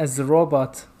He-Man as the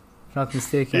robot, if not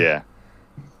mistaken. Yeah.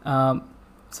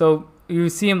 So you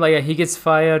see him like he gets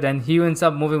fired and he ends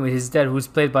up moving with his dad, who's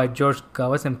played by George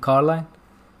Carlin.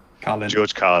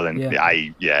 George Carlin. Yeah.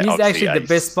 He's actually the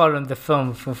best part of the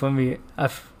film for me.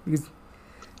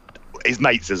 His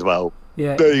mates as well.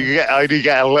 Yeah. I do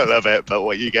get a little bit, but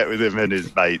what you get with him and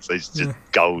his mates is just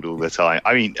gold all the time.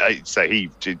 I mean, so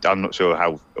I'm not sure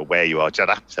how aware you are. Judd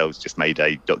Apatow's just made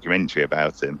a documentary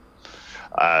about him.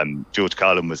 George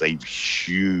Carlin was a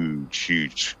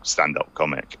huge stand-up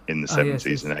comic in the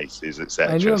 70s and 80s,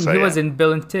 etc. I knew him. He was in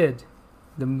Bill and Ted,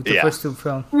 the first two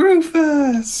films.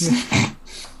 Rufus!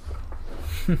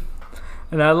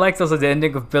 And I liked also the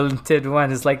ending of Bill and Ted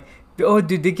 1. It's like, oh,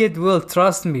 did they get Will?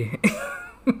 Trust me.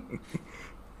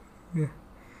 Yeah.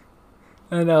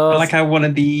 And I like how one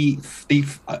of the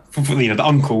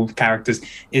uncle characters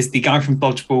is the guy from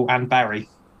Dodgeball and Barry.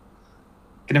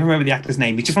 I can never remember the actor's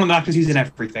name. He's just one of the actors who's in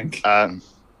everything.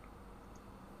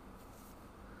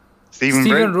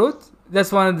 Stephen Root?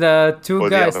 That's one of the two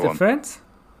guys, the friends?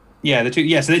 Yeah, the two.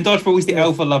 Yeah, so in Dodgeball he's the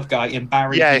Alpha Love guy. In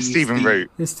Barry, he's Stephen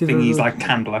Root. He's like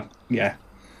handler. Yeah.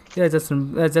 Yeah, I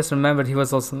just remembered he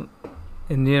was also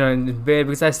in Barry,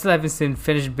 because I still haven't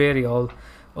finished Barry all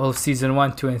of season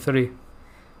 1, 2, and 3.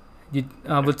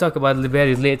 We'll talk about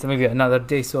Barry later, maybe another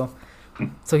day. So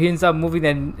he ends up moving,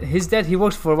 and his dad, he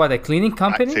works for a cleaning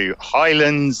company? Back to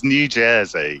Highlands, New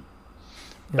Jersey,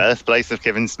 birthplace of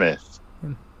Kevin Smith.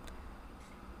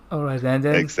 All right, and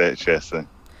then etc.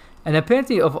 And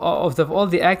apparently, of all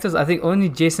the actors, I think only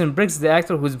Jason Briggs, the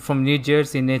actor who's from New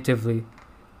Jersey natively.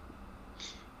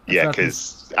 Yeah,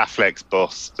 because Affleck's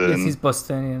Boston. Yes, he's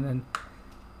Bostonian. And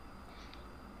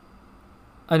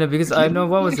I know, because I know,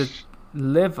 what was it?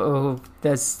 Liv,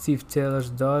 that's Steve Taylor's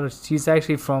daughter. She's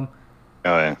actually from...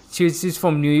 Oh, yeah. She's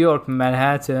from New York,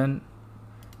 Manhattan.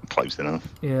 Close enough.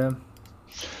 Yeah.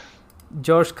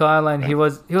 George Carlin, he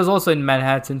was also in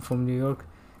Manhattan from New York.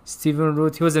 Stephen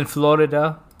Root, he was in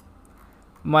Florida.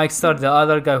 Mike Starr, the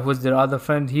other guy who was their other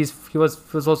friend, he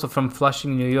was also from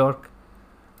Flushing, New York.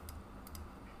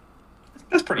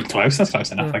 That's pretty close. That's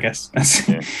close enough, I guess.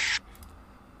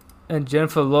 And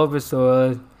Jennifer Lopez,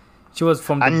 she was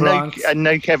from the Bronx. And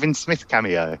no Kevin Smith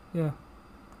cameo. Yeah.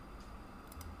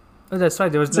 Oh, that's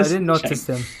right. I didn't notice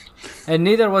him. And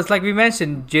neither was, like we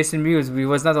mentioned, Jason Mewes. He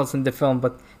was not also in the film,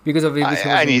 but because of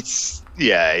it's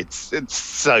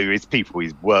people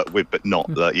he's worked with, but not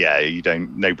that. Yeah, you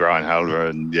don't know Brian Howler,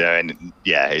 and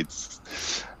it's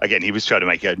again, he was trying to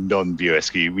make a non-viewer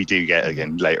skew. We do get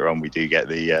later on. We do get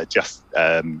the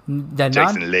Jason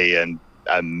Lee and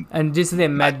Jason Lee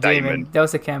and Matt Damon. That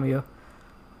was a cameo.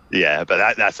 Yeah,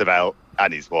 but that's about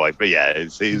and his wife. But yeah,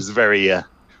 it was very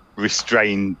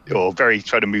restrained or very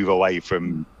trying to move away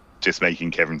from just making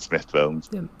Kevin Smith films.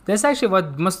 Yeah. That's actually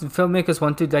what most filmmakers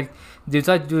want to like. They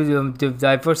try to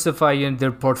diversify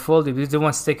their portfolio because they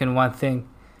want to stick in one thing.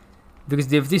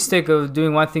 Because if they stick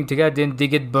doing one thing together, then they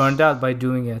get burned out by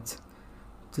doing it.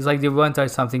 Just like they want to try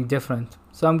something different.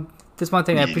 So this one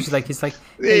thing I appreciate. Like he's like,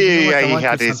 hey,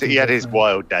 he had his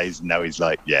wild days. And now he's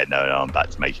like, no, I'm back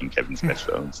to making Kevin Smith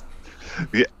films.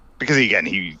 Yeah, because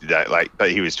again,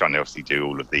 but he was trying to obviously do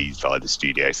all of these via the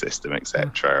studio system,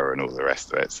 etc., and all the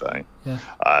rest of it. So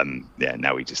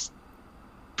now he just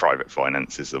private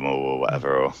finances them all or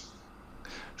whatever or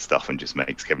stuff, and just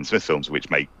makes Kevin Smith films, which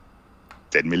make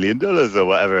 $10 million or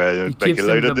whatever. Make a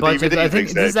load of the budget. DVD. I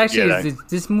think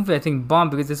this movie, I think,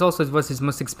 bombed because it was his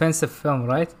most expensive film,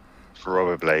 right?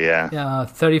 Probably, yeah. Yeah,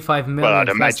 35 million. Well, I'd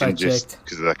imagine just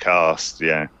because of the cast,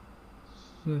 yeah.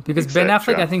 Because Ben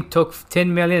Affleck, I think, took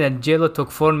 10 million and J-Lo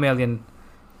took 4 million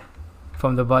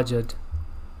from the budget.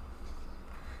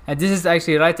 And this is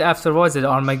actually right afterwards at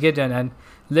Armageddon, and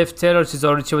Liv Taylor,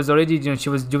 she was already, she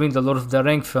was doing the Lord of the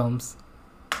Rings films.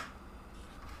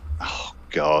 Oh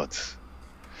God.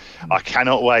 I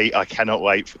cannot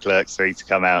wait for Clerks 3 to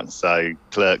come out, so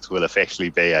Clerks will officially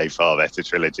be a far better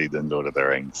trilogy than Lord of the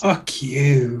Rings. Fuck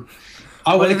you.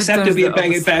 I will accept it'll be a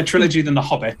better trilogy than The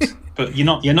Hobbit, but you're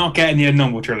not getting the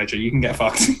normal trilogy. You can get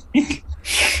fucked.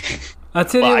 I'll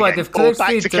tell you what, if Clerks 3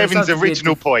 back to Kevin's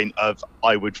original point of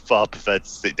I would far prefer to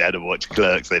sit down and watch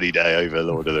Clerks any day over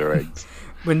Lord of the Rings.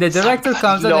 When the director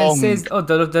comes out and says, "Oh,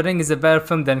 The Lord of the Rings is a better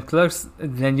film than Clerks,"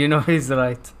 then you know he's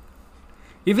right.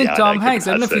 Even Tom Hanks,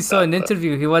 I don't know if you saw an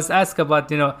interview, he was asked about,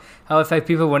 how if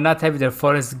people were not happy that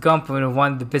Forrest Gump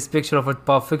won the best picture of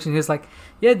Pulp Fiction. He was like,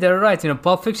 yeah, they're right.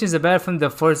 Pulp Fiction is a better film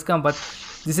than Forrest Gump, but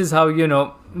this is how,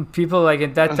 people like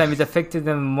at that time, it affected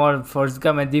them more, Forrest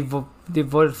Gump, and they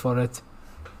voted for it.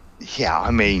 Yeah,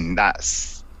 I mean,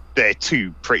 they're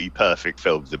two pretty perfect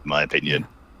films, in my opinion.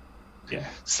 Yeah.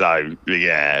 So,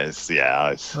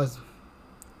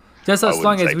 just as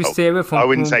long as we stay away from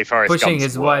pushing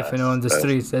his wife, on the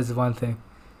streets, that's one thing.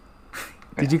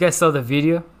 Did you guys saw the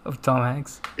video of Tom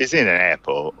Hanks? He's in an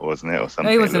airport, wasn't it, or something?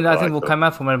 Yeah, he was in. I think we'll come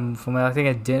out from I think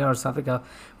a dinner or something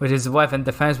with his wife, and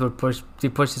the fans were pushed. He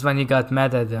pushed his one. He got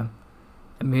mad at them.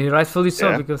 I mean, rightfully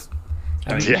so because.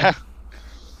 I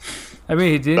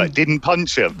mean, he didn't. But didn't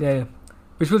punch him. Yeah,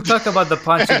 which we'll talk about the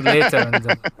punching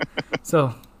later.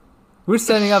 So, we're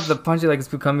setting up the punching like it's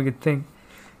becoming a thing.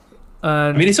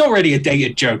 I mean, it's already a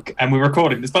dated joke, and we're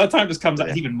recording this. By the time this comes out,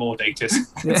 it's even more dated.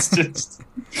 It's just.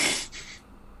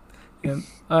 Yeah.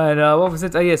 And what was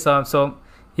it? So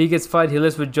he gets fired. He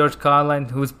lives with George Carlin,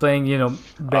 who's playing, Ben. And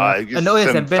Ben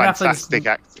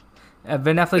Affleck.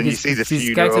 Ben Affleck. His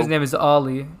character's name is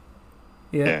Ollie.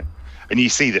 Yeah. And you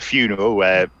see the funeral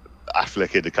where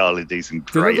Affleck and Carlin do some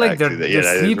great acting.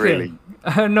 They're sleeping. Really...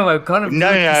 I don't know. I kind of. No.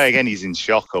 Again, he's in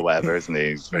shock or whatever, isn't he?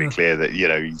 It's very clear that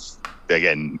he's.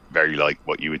 Again, very like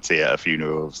what you would see at a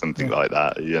funeral or something like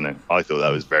that. I thought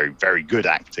that was very, very good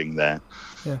acting there.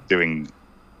 Yeah. Doing,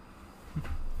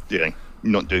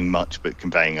 not doing much but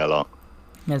conveying a lot.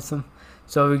 Yes.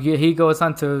 So he goes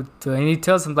on to and he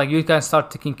tells him like you can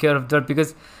start taking care of Dirt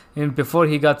because before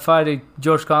he got fired,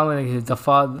 George Carlin, the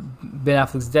father, Ben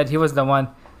Affleck's dad, he was the one,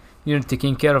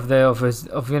 taking care of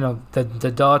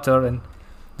the daughter, and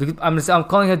I'm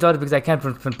calling her daughter because I can't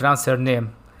pronounce her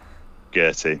name.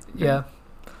 Gertie. Yeah,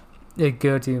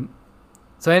 Gertie.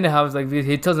 So anyhow, it's like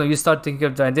he tells him you start taking care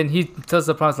of that, and then he tells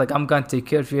the parents like I'm gonna take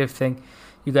care of you, everything.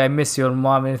 You guys miss your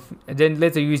mom, and then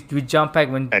later we jump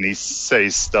back when. And he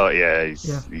starts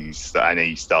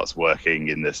working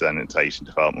in the sanitation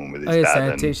department with his dad.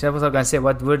 Sanitation. That was what I was gonna say.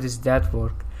 Where does that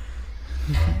work?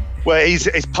 Well,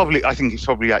 it's probably. I think it's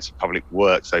probably actually public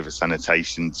works over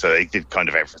sanitation. So they did kind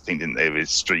of everything, didn't they? With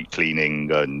street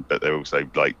cleaning, but they're also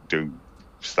like doing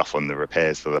stuff on the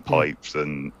repairs for the pipes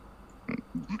and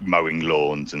mowing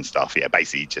lawns and stuff. Yeah,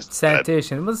 basically just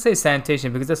sanitation. Let's say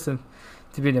sanitation because that's to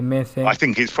be the main thing. I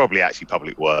think it's probably actually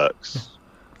public works.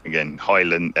 Again,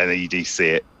 Highland, and you do see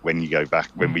it when you go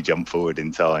back when we jump forward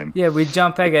in time. Yeah, we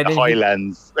jump back at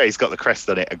Highlands. He's got the crest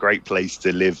on it. A great place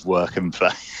to live, work, and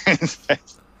play.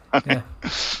 Yeah,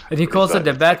 and he calls it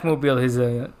the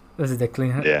Batmobile. This is the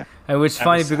cleaner. Yeah, and which is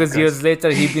funny because years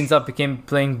later he became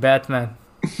playing Batman.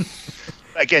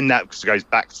 Again, that goes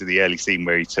back to the early scene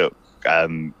where he took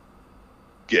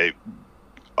J-Lo's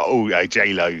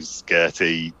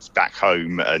Gertie back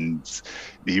home, and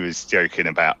he was joking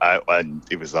about and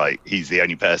it was like he's the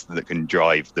only person that can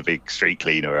drive the big street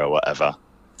cleaner or whatever.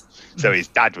 So his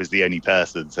dad was the only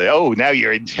person. So now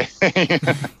you're in jail.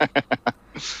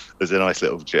 There's a nice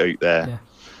little joke there. Yeah.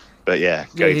 But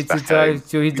goes back home.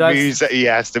 He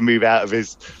has to move out of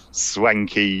his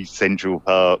swanky Central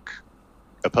Park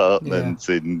apartment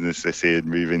in the city and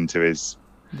move into his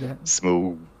dad's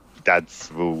small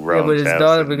ranch with his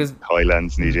daughter, because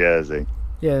Highlands, New Jersey.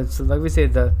 Yeah, so like we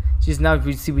said, she's now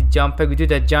we see with jump back. We do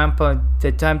that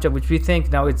the time jump, which we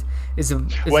think now it's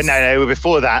well, no.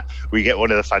 Before that, we get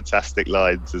one of the fantastic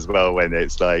lines as well when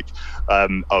it's like,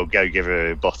 "I'll go give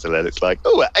her a bottle," and it's like,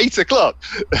 "Oh, at 8 o'clock,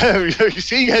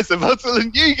 she gets a bottle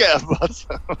and you get a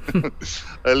bottle,"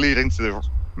 alluding to the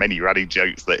many running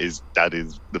jokes that his dad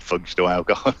is the functional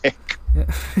alcoholic. Yeah,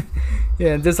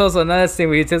 yeah. And there's also another thing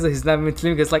where he tells her he's not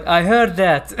mentally. It's like, I heard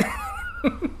that.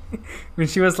 When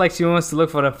she was like, she wants to look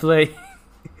for a play.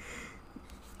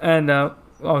 And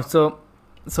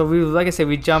so we, like I said,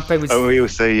 we jump back. We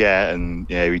also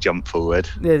we jump forward.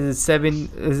 Yeah, 7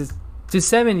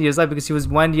 years, like, because she was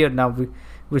 1 year now.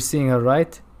 We're seeing her,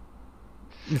 right?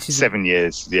 7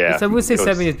 years, yeah. So we'll say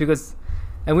 7 years because,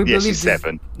 and we believe she's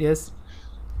 7. Yes,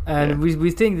 and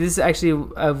we think this is actually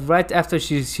right after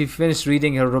she finished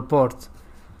reading her report.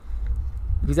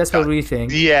 Because that's what we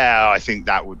think. Yeah, I think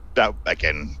that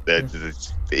again,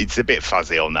 it's a bit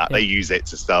fuzzy on that. Yeah. They use it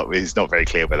to start with. It's not very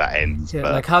clear where that ends. Yeah,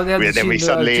 but like how did then we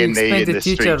suddenly in the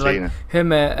teacher, street, like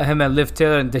him and Liv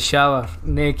Taylor in the shower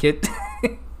naked.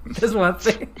 That's one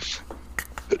thing.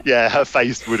 Yeah, her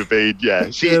face would have been. Yeah,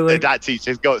 that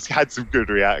teacher's had some good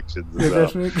reactions as well.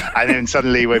 Definitely. And then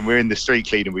suddenly, when we're in the street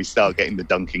cleaning, we start getting the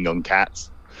dunking on cats.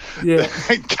 Yeah,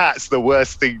 Cats, the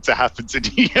worst thing to happen to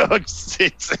New York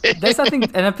City. that's something.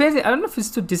 And apparently, I don't know if it's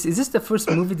true. Is this the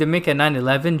first movie to make a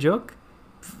 9/11 joke?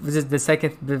 Was it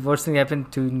the worst thing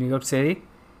happened to New York City?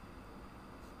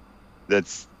 That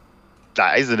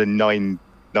isn't a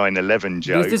 9/11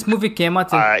 joke. Because this movie came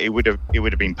out. It would have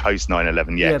been post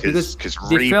 9/11. Yeah, because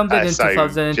they filmed it in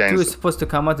 2002. It's supposed to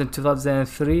come out in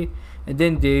 2003, and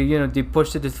then they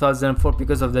pushed it to 2004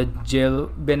 because of the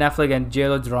Ben Affleck and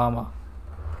JLo drama.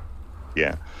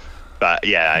 Yeah, but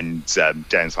and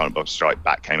Jay & Silent Bob Strike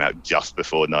Back came out just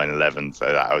before 9/11, so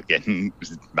that again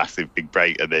was a massive big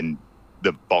break, and then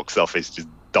the box office just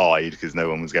died because no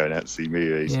one was going out to see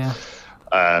movies. Yeah.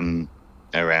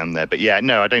 Around there, but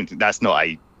no, I don't think that's not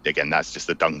that's just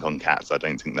a dunk on cats. I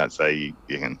don't think that's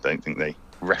don't think they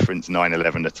reference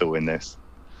 9/11 at all in this.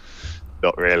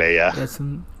 Not really,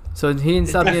 so he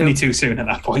ends up definitely too soon at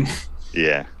that point.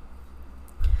 Yeah.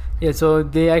 Yeah, so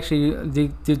they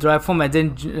drive home, and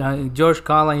then George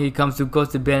Carlin, he goes to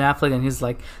Ben Affleck, and he's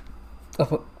like,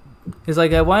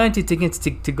 why aren't you taking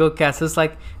to go cast? It's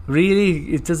like,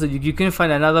 really, it doesn't. You couldn't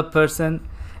find another person.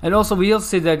 And also, we also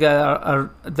see that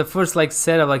the first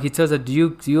setup, like he tells her,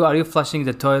 are you flushing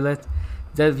the toilet?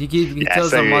 That he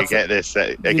tells them we get this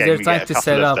again. They're trying to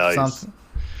set up something.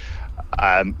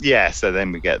 So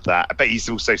then we get that, but he's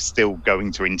also still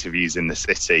going to interviews in the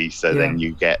city. So then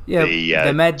you get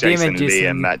the Matt Jason Damon, Lee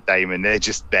and Matt Damon. They're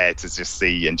just there to just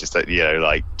see and just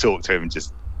talk to him and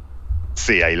just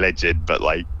see a legend, but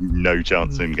no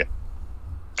chance of him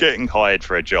getting hired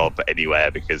for a job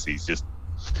anywhere because he's just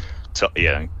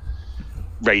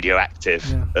radioactive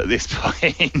at this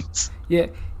point. Yeah,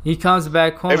 he comes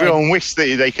back home. Everyone wished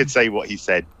that they could say what he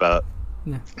said, but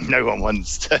no one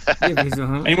wants to.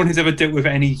 Anyone who's ever dealt with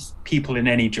any people in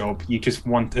any job, you just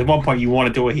want, at one point you want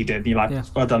to do what he did, and you're like,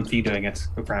 well done for you doing it,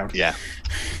 we're proud. Yeah,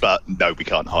 but no, we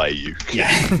can't hire you.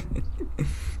 Yeah.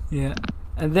 Yeah,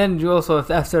 and then you also,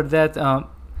 after that,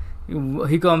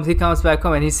 he comes back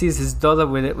home and he sees his daughter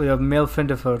with a male friend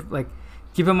of her. Like,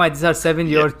 keep in mind, these are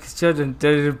 7-year-old children.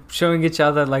 They're showing each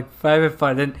other 5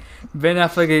 apart. And Ben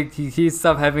Affleck, he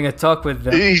stopped having a talk with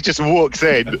them. He just walks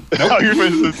in, opens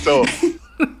the door,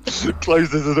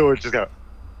 closes the door, and just go.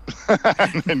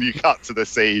 And then you cut to the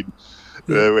scene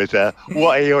with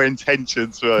what are your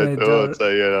intentions for my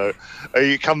daughter?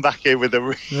 You come back in with a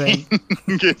ring.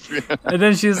 And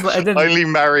then she's like, only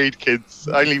married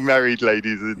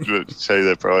ladies show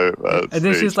their private parts. And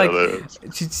then she's like,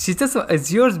 she doesn't.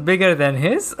 Is yours bigger than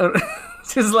his? Or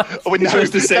she's like,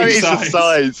 it's the same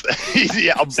size.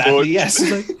 Yeah, I'm sadly, yes.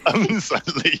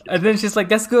 Sadly. And then she's like,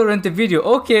 let's go rent a video.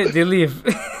 Okay, they leave.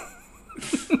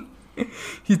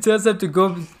 He tells her to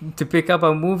go to pick up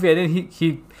a movie, and then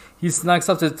he snugs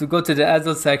up to go to the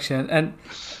adult section. And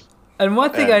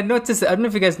one thing I noticed, I don't know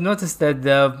if you guys noticed that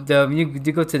you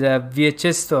go to the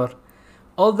VHS store,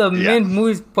 all the main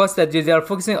movies posts that they are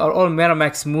focusing are all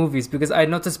Miramax movies, because I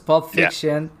noticed Pulp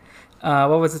Fiction.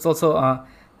 What was it also?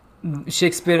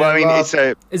 Shakespeare. Well, I mean,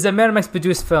 it's a Miramax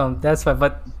produced film. That's why.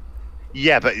 But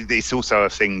it's also a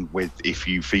thing with, if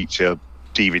you feature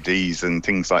DVDs and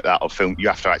things like that of film, you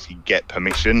have to actually get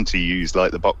permission to use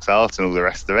the box art and all the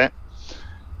rest of it.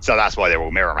 So that's why they're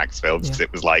all Miramax films, because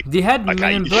it was they had Men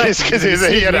in Black.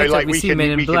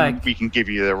 We can give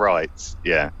you the rights.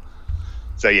 Yeah.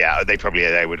 So they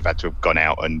would have had to have gone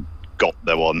out and got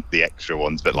the extra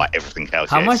ones, but everything else.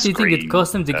 How much do you think it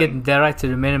cost them to get the right to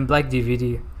the Men in Black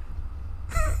DVD?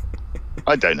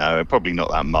 I don't know, probably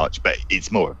not that much, but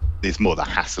it's more the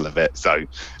hassle of it. So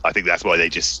I think that's why they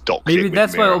just stocked it. Maybe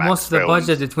that's why Miramax most of the films.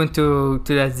 budget it went to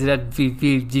that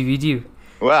DVD.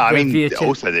 Well, I the mean, VHS.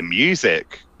 also the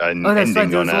music and Oh, that's right. ending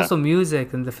There on was a. also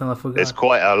music in the film. I forgot. There's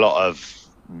quite a lot of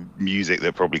music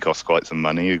that probably costs quite some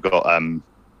money. You've got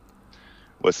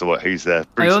what's the what? Who's there?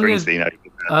 Bruce only- Springsteen.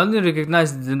 I only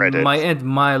recognize Credits. My End,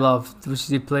 My Love, which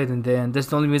they played in the end. That's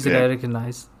the only music Yeah. I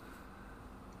recognize.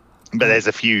 But there's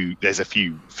a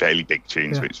few fairly big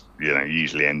tunes Yeah. which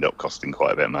usually end up costing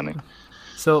quite a bit of money.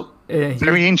 So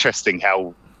Very interesting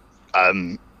how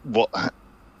what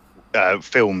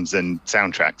films and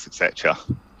soundtracks etc.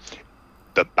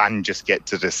 The band just get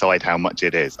to decide how much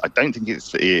it is. I don't think it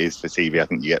is for TV. I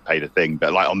think you get paid a thing,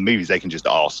 but like on movies, they can just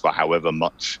ask for however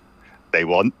much they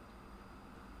want,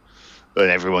 and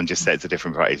everyone just sets a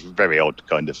different price. It's a very odd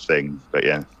kind of thing, but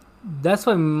yeah. that's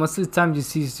why most of the time you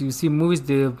see movies.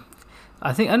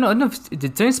 I don't know if the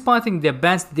Trainspotting, the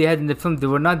bands they had in the film, they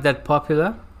were not that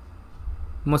popular.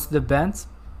 Most of the bands.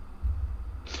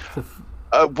 So,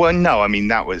 Well, no, I mean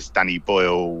that was Danny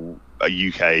Boyle, a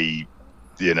UK,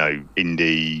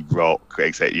 indie rock,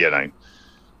 etc.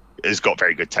 Has got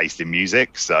very good taste in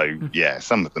music. So yeah,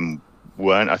 some of them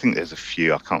weren't. I think there's a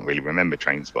few. I can't really remember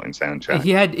Trainspotting soundtrack. he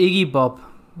had Iggy Pop.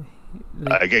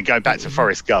 Again, going back to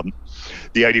Forrest Gump,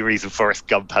 the only reason Forrest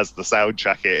Gump has the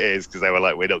soundtrack it is because they were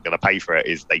like, we're not going to pay for it.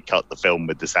 Is they cut the film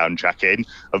with the soundtrack in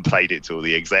and played it to all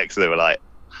the execs. So they were like,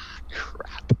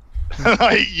 crap.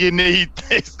 Like, you need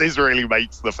this. This really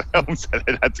makes the film. So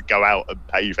they had to go out and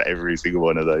pay for every single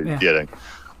one of those. Yeah.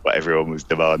 What everyone was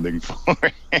demanding for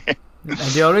it. And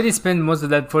they already spent most of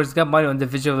that Forrest Gump money on the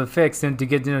visual effects and to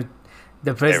get the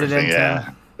president. Everything,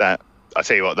 yeah. That I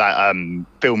tell you what, that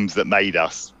films that made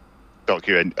us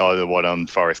document. Oh, the one on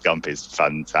Forrest Gump is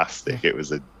fantastic. It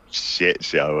was a shit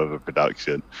show of a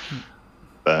production,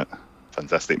 but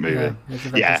fantastic movie.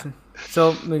 Yeah.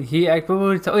 So so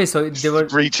they were.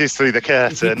 Reaches through the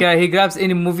curtain He grabs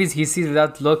any movies he sees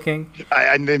without looking.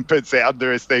 and then puts it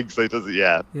under his thing so he doesn't.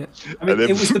 Yeah. I mean, it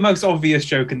was the most obvious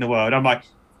joke in the world. I'm like,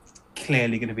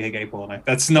 clearly going to be a gay porno.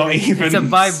 That's not even. It's a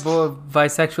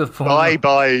bisexual porno.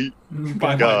 Bye,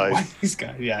 guy. This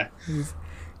guy, yeah.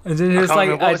 And then he was like,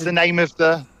 what was the name of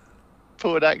the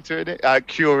porn actor in it?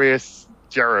 Curious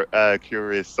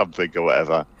something or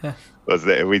whatever. Yeah. Was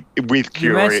it with You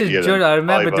Curious? mentioned George. I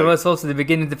remember there was also the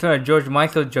beginning of the film, a George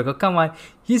Michael joke. Oh, come on,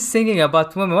 he's singing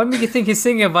about women. What makes you think he's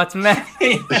singing about men?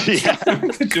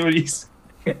 Georgie's.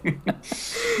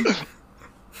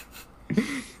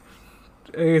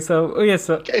 So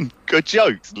Again, good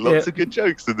jokes. Lots of good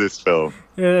jokes in this film.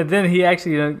 then he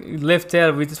actually left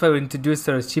her. This is why we introduced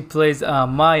her. She plays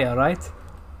Maya, right?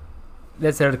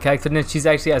 That's her character. And she's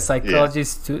actually a psychology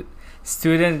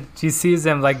student. She sees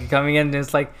them like coming in, and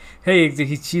it's like, hey,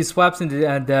 she swaps in the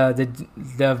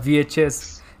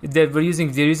VHS. They're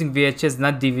using VHS,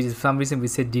 not DVD. For some reason, we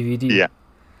said DVD. Yeah.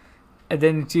 And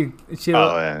then she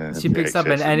picks up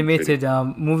an animated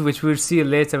movie, which we'll see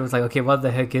later. It was like, okay, what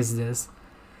the heck is this?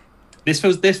 This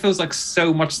feels like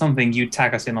so much something you'd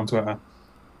tag us in on Twitter.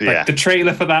 Yeah. The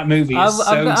trailer for that movie is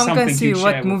I'm something gonna see you'd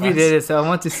what share movie with that us. is. I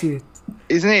want to see it.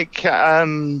 Isn't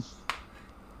it?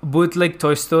 Bootleg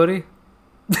Toy Story.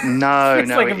 No, It's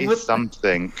like it a is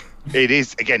something. It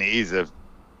is a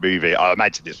movie. I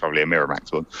imagine it's probably a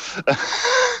Miramax one.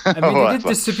 I mean, they did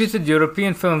distributed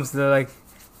European films. They're like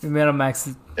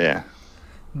Miramax. Yeah.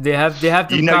 They have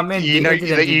them come in. You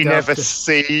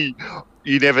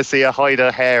never see a hide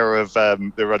hair of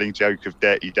the running joke of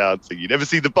Dirty Dancing. You never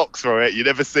see the box for it. You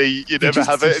never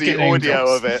have any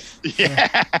audio of it.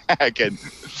 Yeah. Again,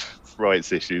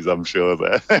 rights issues, I'm sure.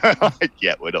 There.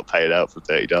 Yeah, we're not paying out for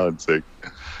Dirty Dancing.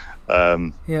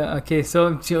 Yeah. Okay.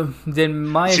 So then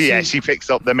Maya. She picks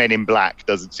up the Men in Black,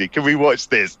 doesn't she? Can we watch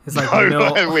this? It's like,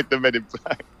 no. With the Men in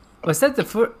Black. Was that the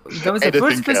first? That was the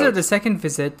first visit or the second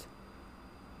visit?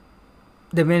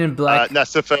 The Men in Black.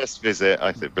 That's the first visit,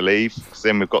 I believe.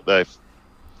 Then we've got the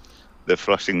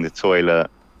flushing the toilet.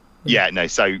 Yeah, no.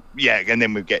 So and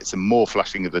then we get some more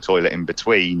flushing of the toilet in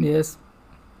between. Yes.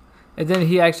 And then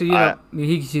he actually,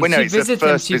 she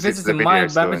visits him. Maya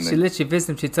Babbage, she literally visits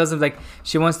him. She tells him like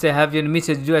she wants to have meet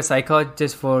to do a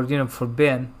psychologist for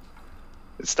Ben.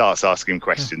 Starts asking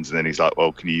questions, and then he's like,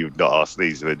 "Well, can you not ask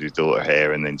these with your daughter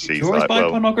here?" And then she's you always like, buy "Well,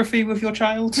 pornography with your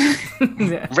child."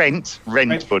 rent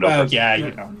pornography." Well, yeah,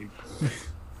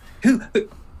 Who?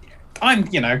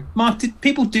 Mark. Did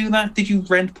people do that? Did you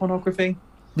rent pornography?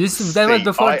 That was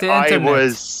before the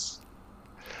internet.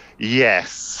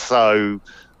 Yes. So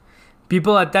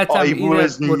people at that time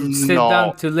would sit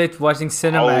down too late watching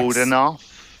Cinemax. Old enough.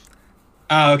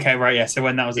 Oh, okay, right, yeah. So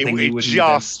when that was a thing, you wouldn't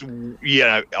just,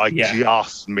 I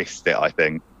just missed it. I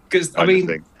think because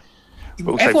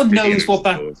everyone knows what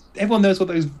those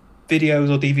videos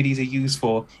or DVDs are used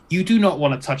for. You do not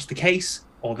want to touch the case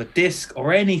or the disc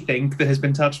or anything that has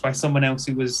been touched by someone else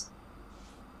who was.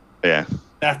 Yeah.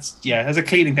 As a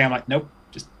cleaning thing, I'm like, nope,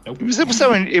 just nope. It was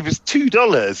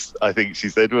 $2. I think she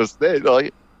said, wasn't it?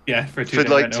 Like, yeah, for a 2-day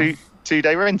rental.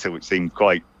 two-day rental, which seemed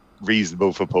quite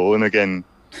reasonable for Paul. And again,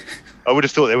 I would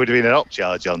have thought there would have been an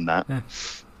upcharge on that. Yeah.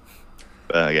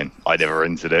 But again, I never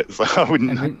rented it, so I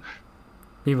wouldn't. I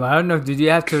don't know. Did you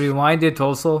have to rewind it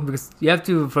also? Because you have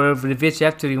to for the pitch, you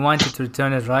have to rewind it to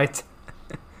return it right.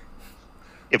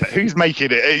 Yeah, but who's making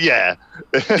it? Yeah.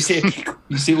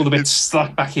 you see all the bits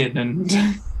stuck back in,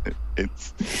 and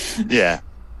it's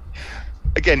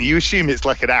Again, you assume it's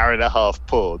like an hour and a half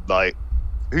porn. Like,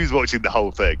 who's watching the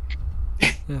whole thing?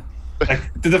 Yeah.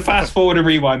 Like, the fast forward and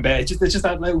rewind bit. There's just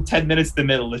that little 10 minutes in the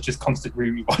middle that's just constant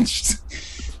rewatched.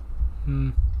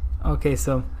 Okay,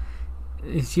 so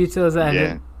she tells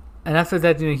and after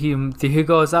that, he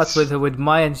goes out with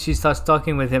Maya, and she starts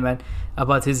talking with him and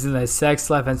about his sex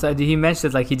life, and so he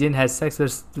mentioned like he didn't have sex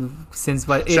since.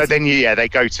 So then they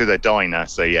go to the diner.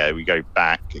 So we go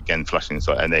back again, Flushing,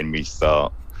 and then we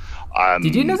start.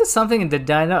 Did you notice something in the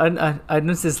diner? I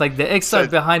noticed like the extra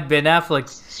behind Ben Affleck.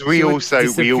 So we also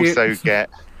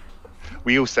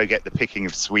get the picking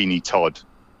of Sweeney Todd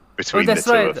between the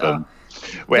two of them.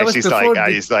 Where she's like,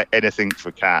 it's like anything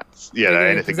for cats,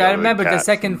 anything. Because I remember the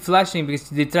second Flushing, because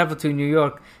they travel to New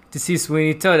York to see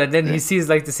Sweeney Todd, and then he sees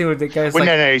like the scene where the guy's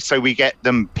no. So we get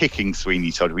them picking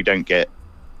Sweeney Todd. We don't get.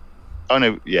 Oh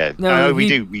no, yeah. No, we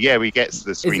do. Yeah, we get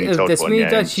the Sweeney Todd the one. Sweeney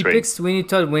Todd, she picks Sweeney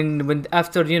Todd when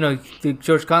after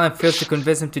George Carlin fails to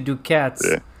convince him to do Cats.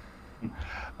 Yeah.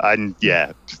 And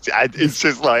it's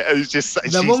just like she's just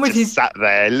sat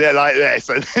there like this,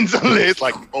 and then suddenly it's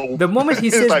like, oh. The moment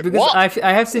he says, like, because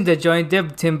I have seen the Johnny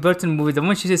Depp Tim Burton movie. The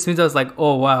moment she says Sweeney Todd, I was like,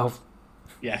 oh wow.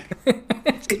 Yeah.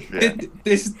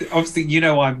 This obviously,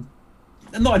 I'm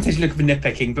not intentionally looking for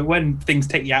nitpicking, but when things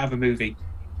take you out of a movie,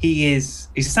 he's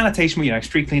a sanitation,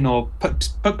 street cleaner or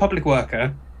public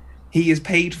worker. He is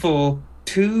paid for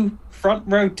 2 front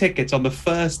row tickets on the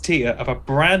first tier of a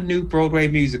brand new Broadway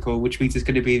musical, which means it's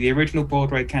going to be the original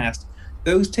Broadway cast.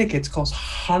 Those tickets cost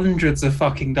hundreds of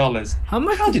fucking dollars.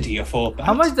 How did he afford that?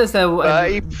 How much does that?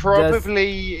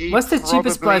 What's the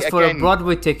cheapest price for a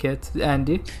Broadway ticket,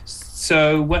 Andy?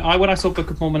 So when I saw Book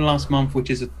of Mormon last month,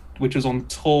 which was on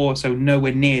tour, so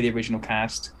nowhere near the original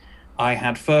cast, I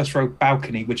had first row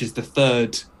balcony, which is the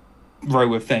third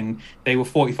row of thing. They were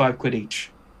 £45 each.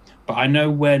 But I know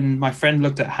when my friend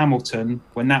looked at Hamilton,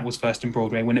 when that was first in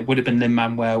Broadway, when it would have been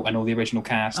Lin-Manuel and all the original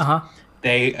cast,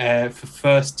 they for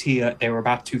first tier they were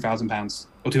about £2,000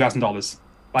 or $2,000.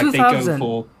 Like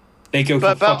they go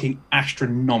for fucking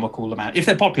astronomical amount if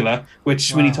they're popular,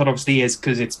 which Sweeney Todd obviously is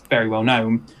because it's very well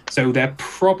known. So they're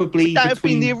probably that have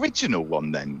been the original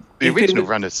one then. The original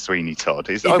run of Sweeney Todd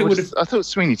is. I thought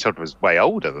Sweeney Todd was way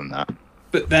older than that.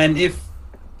 But then if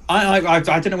I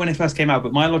don't know when it first came out,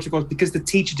 but my logic was because the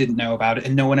teacher didn't know about it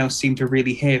and no one else seemed to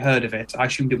really heard of it. I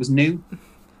assumed it was new.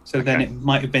 So then it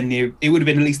might have been it would have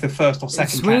been at least the first or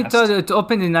second Sweeney cast. Todd, it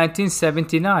opened in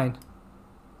 1979.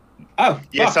 Oh,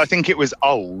 yes, I think it was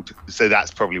old, so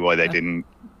that's probably why they didn't.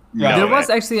 Know there was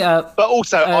actually but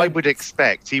also I would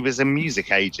expect he was a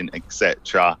music agent,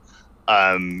 etc.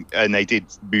 And they did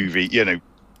movie.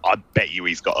 I bet you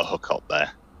he's got a hook up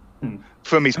there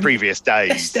from his previous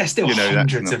days. They're still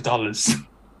hundreds of dollars.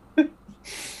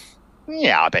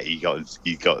 Yeah, I bet he got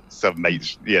some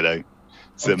mates.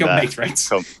 Some mate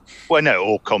rates. Or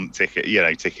comp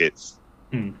tickets.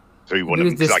 Through one of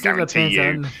them, because I guarantee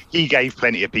you, he gave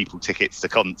plenty of people tickets to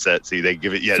concerts. So they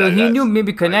give it. So he knew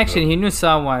maybe connection. He knew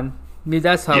someone. Maybe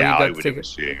that's how he got I would have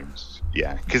assumed.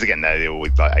 Yeah, because again, they're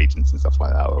always like agents and stuff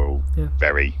like that are all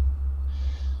very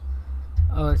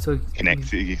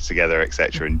connected together,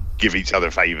 etc., and give each other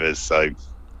favors. So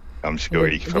I'm sure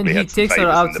he probably had some favors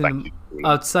her in the back.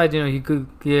 Outside, he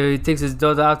takes his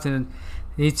daughter out and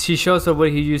she shows her where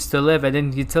he used to live, and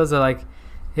then he tells her like,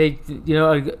 hey,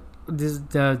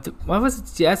 what was it?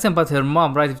 She asked him about her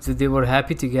mom, right? If they were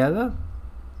happy together.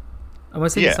 I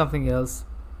was saying something else.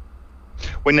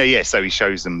 Well, no, so he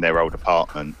shows them their old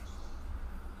apartment.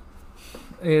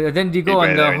 Then they go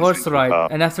on the horse ride,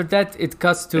 and after that, it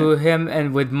cuts to him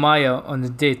and with Maya on the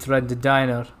date, right? The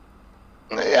diner.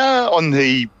 Yeah, on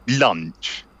the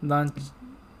lunch.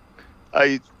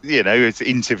 It's an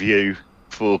interview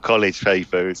for college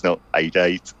paper. It's not a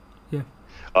date. Yeah.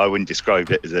 I wouldn't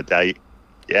describe it as a date.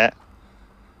 Yeah.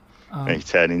 he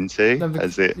turned into?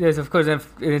 As it? Yes, of course. And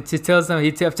he tells him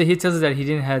after he tells her that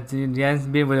he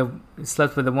hasn't been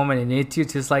slept with a woman in 8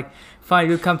 years. He's like, fine,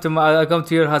 you come to I'll come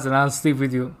to your house and I'll sleep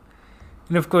with you.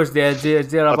 And of course they're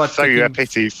about. I'll throw you a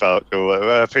pity fuck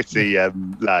or a pity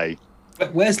lay.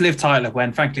 But where's Liv Tyler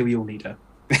when, frankly, we all need her?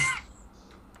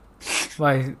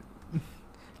 Why?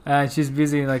 She's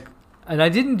busy and I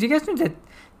didn't. Do you guys know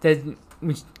that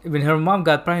when her mom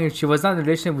got pregnant, she was not in a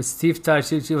relationship with Steve Tyler.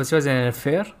 She was in an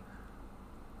affair.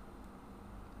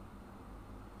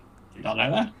 Did not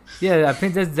know that? Yeah, I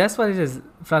think that's what it is.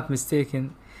 If not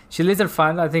mistaken, she later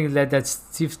found out, I think that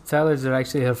Steve Tyler is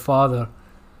actually her father.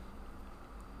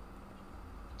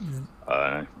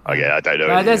 I don't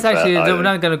know. That's actually we're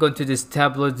not gonna go into this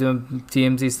tabloid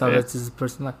TMZ stuff. That's just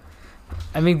personal.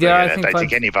 I mean, there are. I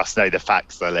think any of us know the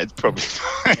facts, so let's probably.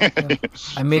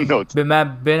 I mean, what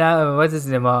is his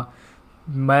name?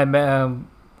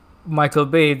 Michael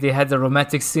Bay. They had the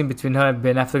romantic scene between her and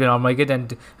Ben Affleck and Armageddon,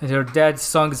 and her dad's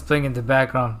song is playing in the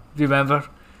background. Do you remember?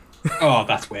 Oh,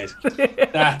 that's weird.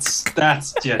 That's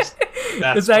just.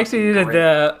 It's actually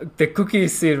the cookie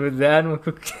scene with the animal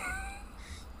cookie.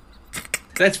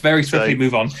 Let's very swiftly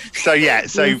move on. So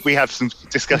we have some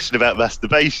discussion about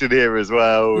masturbation here as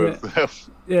well.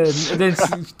 Yeah, and then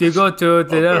they go to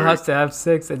their house to have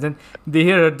sex, and then they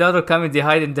hear her daughter coming. They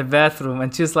hide in the bathroom,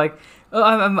 and she's like, "Oh,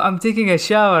 I'm taking a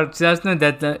shower." She doesn't know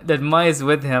that Maya is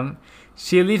with him.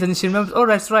 She leaves and she remembers. Oh,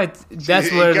 that's right. That's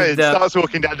where starts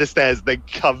walking down the stairs, then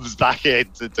comes back in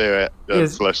to do it.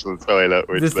 Yes. Flush the toilet.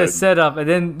 This is the setup, and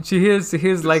then she hears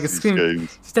like a scream.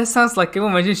 Screams. That sounds like a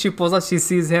woman. Imagine she pulls out, she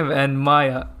sees him and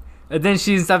Maya, and then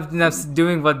she starts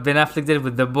doing what Ben Affleck did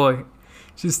with the boy.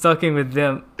 She's talking with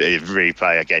them.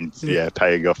 Replay again. Yeah,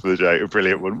 paying off the joke. A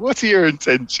brilliant one. What are your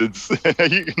intentions? Are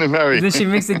you going to marry him? Then she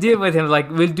makes a deal with him,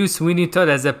 like, we'll do Sweeney Todd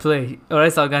as a play, or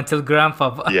else I'm going to tell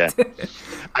Grandpa. Yeah.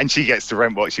 And she gets to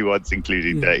rent what she wants,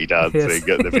 including Dirty Dancing,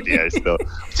 got the video store.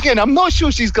 Again, I'm not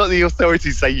sure she's got the authority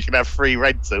to say you can have free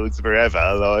rentals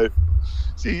forever. Like,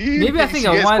 maybe I think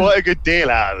she gets quite a good deal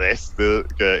out of this,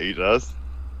 Gertie does.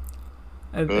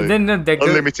 And then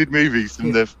unlimited movies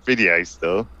from the video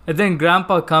store. And then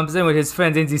Grandpa comes in with his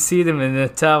friends and you see them in a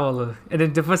towel. And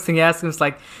then the first thing he asks him is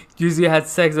like, "Usually had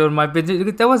sex over my bed."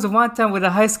 That was one time with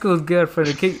a high school girlfriend.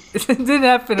 Okay? It didn't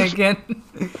happen again.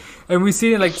 And we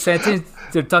see like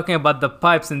they're talking about the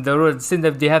pipes in the road, saying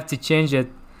that they have to change it.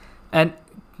 And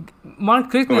Mark,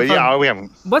 correct me we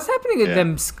haven't. What's happening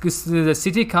in the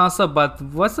city council? But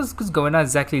what's going on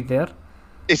exactly there?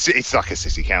 It's like a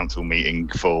city council meeting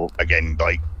for, again,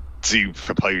 like, to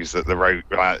propose that the road,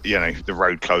 the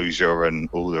road closure and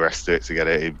all the rest of it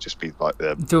together. It would just be like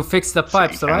to fix the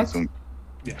pipes, right?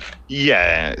 Yeah.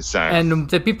 Yeah. So. And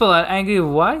the people are angry.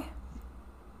 Why?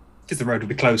 Because the road will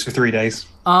be closed for 3 days.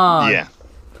 Yeah.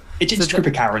 It's just group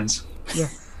of Karens. Yeah.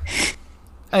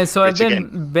 And so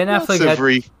then Ben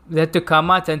Affleck had to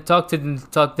come out and talk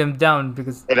them down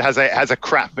because it has a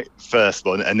crap first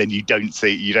one, and then you don't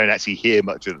actually hear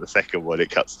much of the second one. It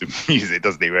cuts to music,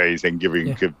 doesn't it? Where he's then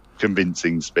giving a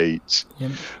convincing speech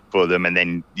for them, and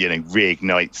then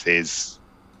reignites his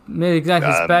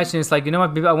passion. It's like, you know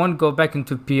what, I want to go back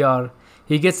into PR.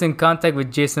 He gets in contact with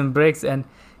Jason Briggs and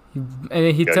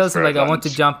he tells him like, I want to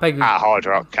jump back at Hard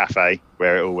Rock Cafe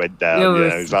where it all went down.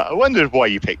 He's like, I wondered why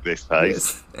you picked this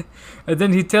place. Yes. And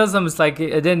then he tells him, it's like,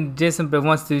 and then Jason Briggs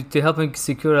wants to help him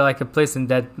secure like a place in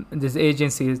this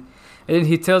agency. And then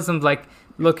he tells him like,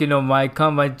 look, my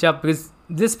job, because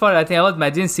this part I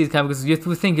didn't see it coming because you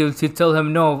think he'll tell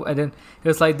him no, and then he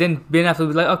was like, then Ben Affleck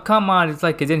was like, oh come on, it's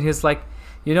like, and then he's like,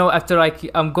 after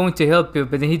I'm going to help you,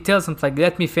 but then he tells him like,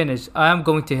 let me finish, I am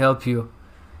going to help you.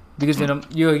 Because you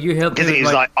help me. Because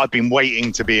it's like I've been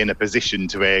waiting to be in a position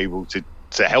to be able to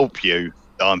help you.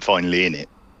 I'm finally in it.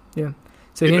 Yeah.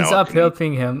 So he ends up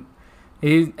helping him.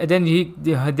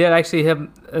 They're actually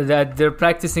they're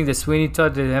practicing the Sweeney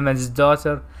Todd, him and his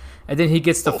daughter, and then he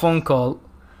gets the phone call.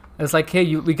 It's like,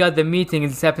 hey, we got the meeting.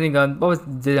 It's happening on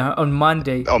on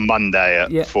Monday. On Monday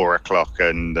at 4:00,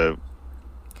 and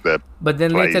But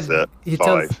then later he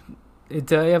tells. It's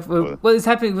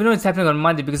happening. We know it's happening on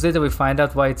Monday because later we find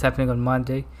out why it's happening on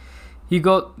Monday. He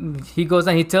goes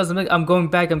and he tells them, I'm going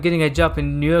back. I'm getting a job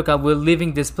in New York. We're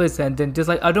leaving this place. And then just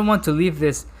like, I don't want to leave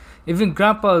this. Even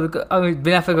Grandpa, Ben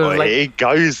Affleck was like, it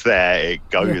goes there. It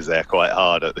goes there quite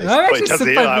hard at this point. Doesn't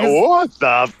it? Like, what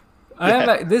the?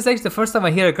 This is actually the first time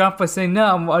I hear a grandpa saying,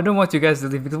 no, I don't want you guys to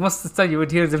leave. Because most of the time you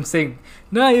would hear them saying,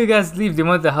 no, you guys leave. They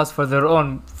want the house for their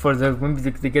own,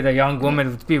 maybe they get a young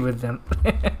woman to be with them.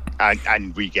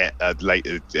 and we get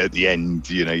later at the end,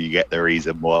 you get the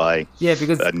reason why. Yeah,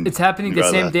 because it's happening the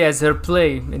same day as her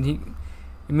play. And it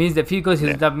means that if he goes, he'll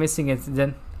end up missing it.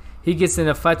 Then he gets in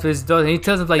a fight with his daughter. And he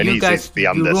tells him like, And "You he's guys, just the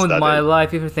you ruined my understudy.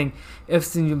 life, everything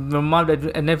your mom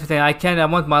and everything. I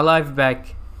want my life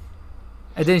back."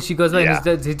 And then she goes back.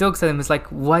 Yeah. And he looks at him. It's like,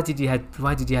 why did you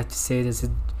have to say this?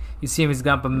 And you see his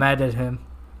grandpa mad at him.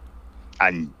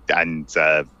 And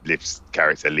Liv's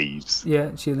character leaves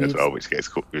Yeah, she leaves. as well, which gets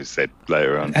said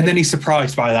later on. And then he's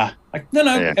surprised by that. Like, no.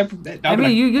 Yeah. I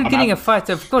mean, you're I'm getting out. a fight.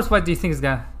 Of course, what do you think is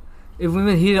gonna? If we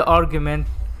will hear an argument,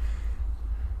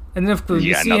 and then of course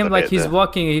you Yeah, see him another like bit he's there.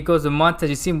 walking. He goes to montage.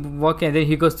 You see him walking, and then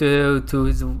he goes to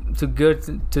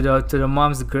the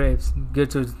mom's graves.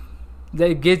 Gertrude,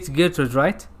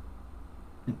 right?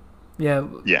 Yeah.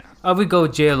 Yeah. I would go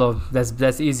J-Lo.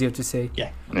 That's easier to say.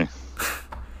 Yeah. And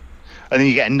then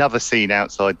you get another scene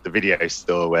outside the video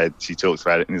store where she talks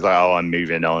about it and he's like, "Oh, I'm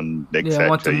moving on, etc." I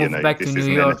want to move back to this New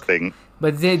isn't York. anything.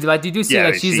 But you do see Yeah,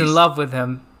 like she's in she's- love with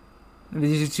him. She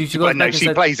goes But no, back she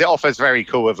and plays it off as very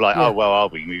cool of like, Yeah. "Oh, well, I'll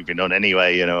be moving on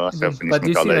anyway, I still finished But my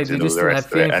you see, like, college they and do all the still rest have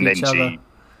of it." feeling And for then each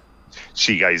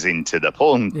she goes into the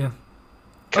porn Yeah.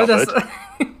 cupboard.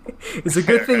 It's a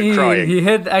good thing Crying. he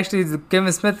had actually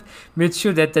Kevin Smith made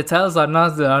sure that the titles are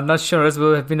not sure, as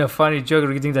would have been a funny joke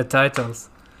reading the titles.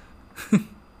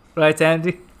 Right,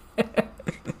 Andy?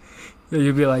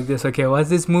 You'll be like this. Okay, what's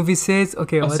this movie says?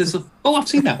 Okay, What's what's this? Oh, I've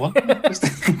seen that one.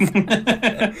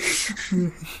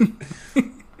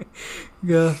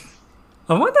 Yeah.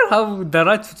 I wonder how the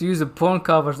rights to use the porn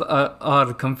covers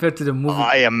are compared to the movie.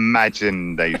 I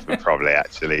imagine they were probably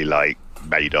actually like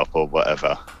made up or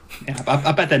whatever. Yeah,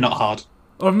 I bet they're not hard.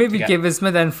 Or maybe Yeah. Kevin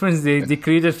Smith and friends they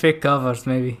created fake covers.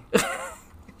 Maybe.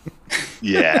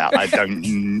 Yeah, I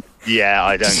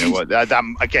don't know what that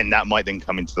again. That might then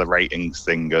come into the ratings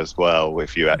thing as well.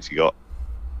 If you actually got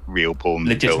real porn,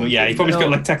 Legitimate. films Yeah, in he probably there.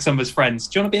 got like text some of his friends.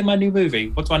 Do you want to be in my new movie?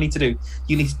 What do I need to do?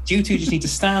 You two just need to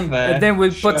stand there. And then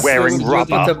we'll put Wearing we'll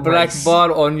put rubber. a black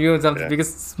bar on you and something Yeah.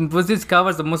 because these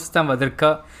covers the most of the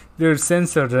time they're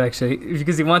censored actually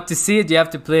because you want to see it you have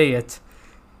to play it.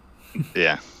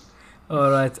 Yeah,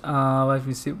 All right. Let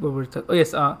me see what we're talking. Oh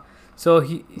yes. So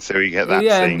he. so we get that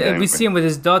Yeah, scene. and don't we see him with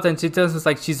his daughter, and she tells us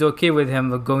like she's okay with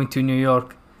him going to New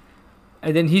York.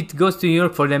 And then he goes to New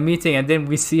York for the meeting, and then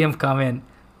we see him come in,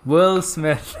 Will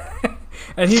Smith,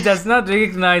 and he does not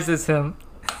recognizes him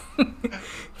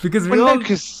because we Well, all no,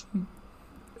 because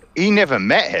he never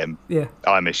met him. yeah.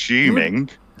 I'm assuming.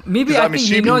 Maybe 'Cause I I'm think he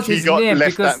assuming knows he his got name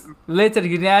left because that- later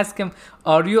he ask him,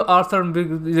 "Are you Arthur?"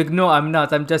 Like, no, I'm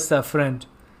not. I'm just a friend.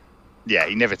 Yeah,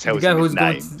 he never tells guy him his who's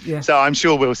going name. to- yeah. So I'm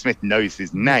sure Will Smith knows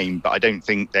his name, but I don't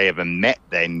think they ever met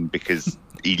then because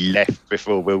he left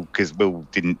before Will, because Will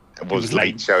was was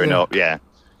late late. showing Yeah. up. Yeah.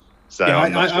 So Yeah,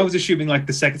 I'm not I sure. was assuming like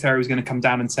the secretary was going to come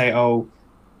down and say, "Oh,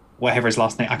 whatever his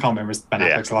last name, I can't remember his Ben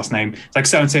Yeah. Affleck's last name." It's like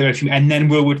so and so, and then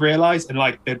Will would realize, and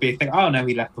like there'd be a thing. Oh no,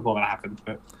 he left before that happened.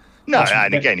 But No, That's-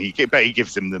 and again, he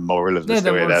gives him the moral of the Yeah, the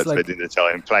story moral's about like- spending the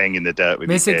time playing in the dirt with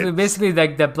his kids. Basically,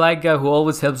 like the black guy who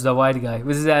always helps the white guy,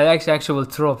 which is actual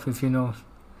trope, if you know.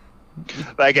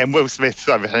 But again, Will Smith,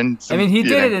 I mean, he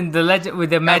did it in the legend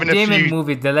with the Matt having a Damon few-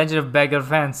 movie, The Legend of Bagger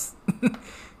Vance.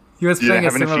 He was playing a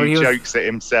having a similar. few He was, jokes at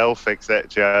himself,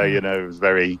 etc. It was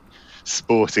very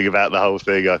sporting about the whole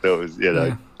thing. I thought it was,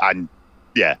 and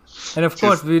yeah, and of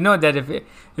course, we know that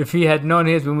if he had known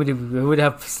his, we would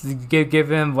have give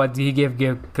him what he gave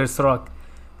Chris Rock.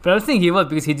 But I don't think he would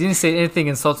because he didn't say anything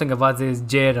insulting about his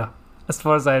Jada, as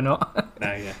far as I know.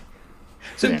 no, yeah.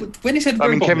 So Yeah. when he said I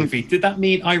mean, robot Kevin- movie, did that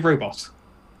mean iRobot?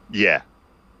 yeah.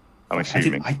 I'm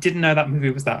assuming. I didn't know that movie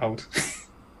was that old.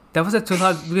 That was a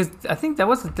 2000 because I think that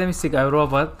was a domestic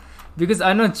iRobot because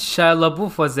I know Shia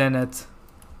LaBeouf was in it.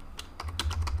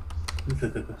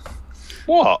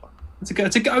 What?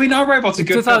 I mean, iRobot's a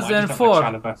good film. I just don't 2004.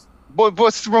 like Shia LaBeouf.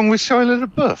 What's wrong with Shia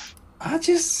LaBeouf?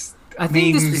 I think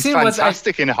mean, this He's scene was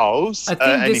fantastic in Holes. I think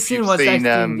and this if scene you've was seen,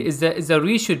 actually is a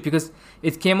reshoot because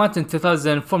it came out in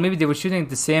 2004. Maybe they were shooting at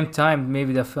the same time.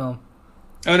 Maybe the film.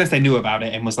 Unless they knew about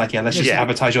it and was like, yeah, let's just Yeah.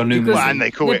 advertise your new Because- movie. well, and they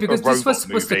call Yeah, it a because robot this was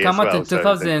supposed to movie come as out well, in so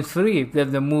 2003,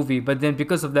 the movie, but then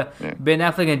because of the Yeah. Ben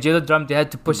Affleck and J.Lo drum, they had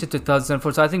to push it to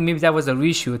 2004. So I think maybe that was a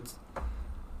reshoot.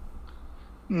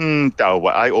 well,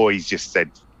 I always just said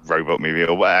robot movie.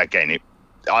 Or again,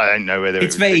 I don't know whether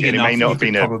It's vague again, enough. It may not you have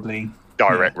could been probably. a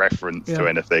direct reference to Yeah.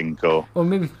 anything, or Or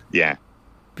maybe yeah.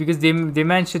 because they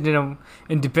mentioned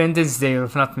Independence Day,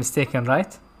 if not mistaken,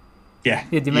 right? Yeah.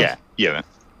 Yeah, they Yeah, mentioned, yeah.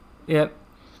 yeah.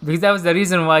 Because that was the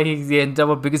reason why he ended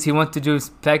up because he wanted to do his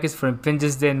package for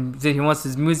Independence Day and he wants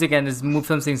his music and his move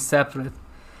something separate.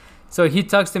 So he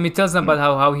talks to him. He tells them about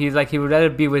how he would rather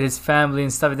be with his family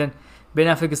and stuff. And then Ben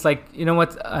Affleck is like, you know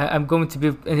what, I'm going to be,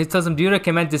 and he tells him, do you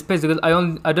recommend this place? Because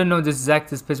I don't know this exact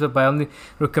place, but I only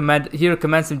he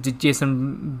recommends him to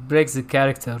Jason Briggs, the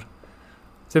character.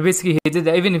 So basically, he did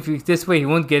that. Even if this way, he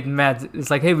won't get mad.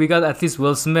 It's like, hey, we got at least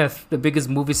Will Smith, the biggest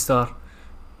movie star.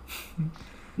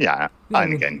 Yeah,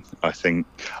 and again, I think,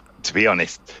 to be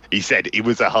honest, he said it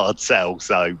was a hard sell,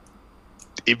 so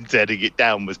him turning it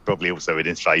down was probably also in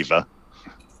his favour.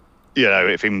 You know,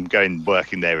 if him going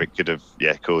working there, it could have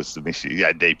caused some issues.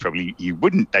 Yeah, they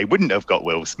wouldn't have got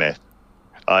Will Smith.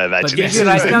 I imagine. But maybe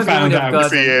right now they would have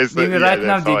got him. Maybe right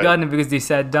now they got him because they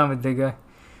sat down with the guy.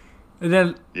 And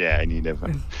then, and you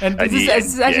never. And this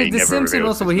is actually the Simpsons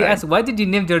also. Where he asked, "Why did you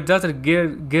name their daughter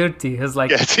Gertie?" He's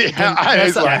like, I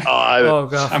was like, "Oh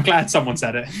god." I'm glad someone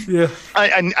said it. Yeah.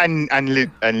 And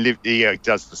Liv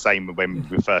does the same when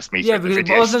we first meet. Yeah,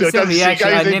 because also the same reaction.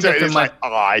 I named it it's like,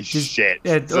 shit.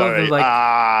 Yeah,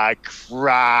 like,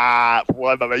 crap.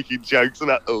 Why am I making jokes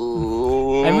about?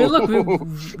 Oh. I mean, look,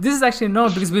 this is actually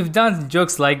known because we've done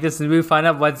jokes like this, and we find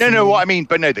out what's. No, what I mean,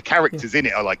 but no, the characters in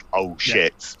it are like, oh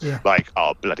shit. Yeah. Like,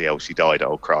 oh bloody hell, she died.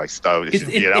 Oh Christ! Oh, I've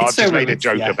so just made a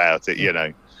joke about it. You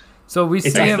know. So we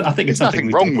see him. I think there's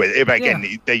nothing wrong with it. But again,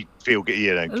 they feel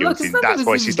guilty. Look, that's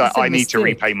why she's like, I need to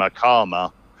repay my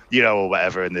karma, or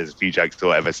whatever. And there's a few jokes or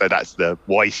whatever. So that's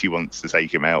why she wants to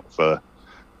take him out for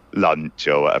lunch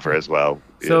or whatever as well.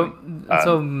 So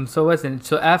what's it?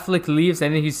 So Affleck leaves,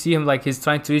 and then you see him like he's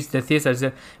trying to reach the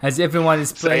theater as everyone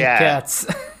is playing cats.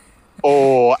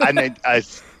 And then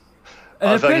as.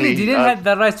 And apparently they didn't have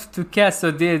the rights to cats, so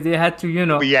they had to,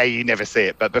 Well, yeah, you never see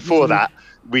it. But before that,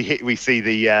 we see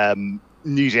the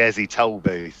New Jersey toll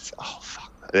booths. Oh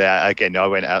fuck! Yeah, again, I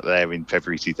went out there in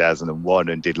February 2001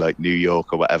 and did like New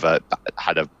York or whatever.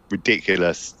 Had a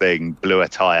ridiculous thing, blew a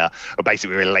tire. Or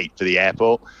basically, we were late for the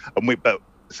airport.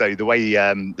 So the way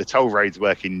the toll roads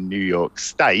work in New York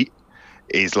State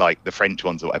is like the French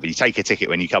ones or whatever. You take a ticket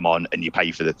when you come on, and you pay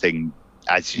for the thing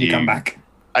as you come back.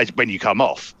 When you come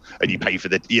off, and you pay for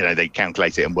the, they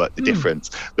calculate it and work the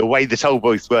difference. The way the toll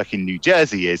booths work in New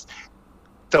Jersey is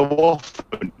so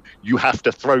often you have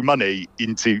to throw money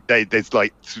into, there's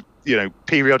like,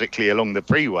 periodically along the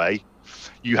freeway,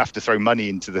 you have to throw money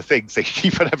into the thing. So you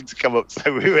keep on having to come up.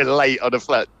 So we were late on a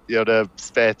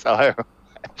spare tire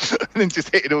and then just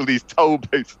hitting all these toll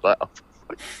booths.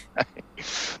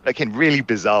 Again, really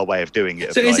bizarre way of doing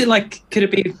it. So is it like, could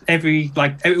it be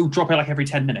it will drop it like every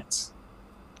 10 minutes?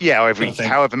 Yeah, or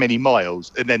however many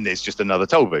miles, and then there's just another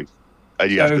toll booth,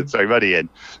 and you have to throw money in.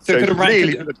 So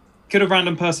could a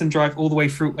random person drive all the way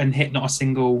through and hit not a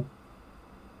single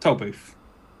toll booth?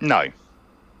 No,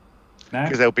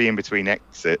 because they'll be in between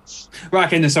exits. Right,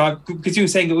 okay, so because you were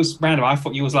saying it was random, I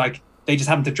thought you was like they just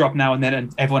happen to drop now and then,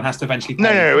 and everyone has to eventually pay.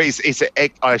 No,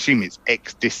 I assume it's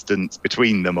X distance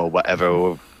between them or whatever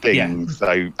or thing. Yeah.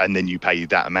 So and then you pay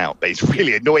that amount, but it's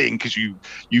really annoying because you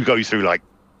go through like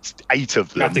 8 of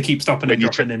them. You have to keep stopping and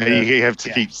dropping. You have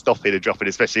to keep stopping and dropping,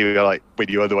 especially when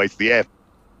you're on the way to the airport.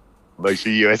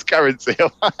 Mostly US currency.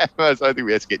 So I think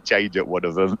we had to get change at one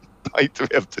of them to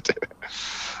be able to do it.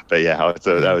 But yeah, I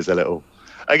thought that was a little.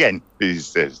 Again,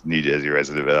 he's a New Jersey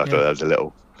resident, but I thought that was a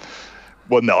little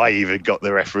one that I even got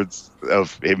the reference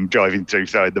of him driving through,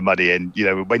 throwing the money in.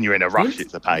 When you're in a rush,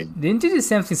 it's a pain. Didn't you do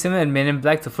something similar in Men in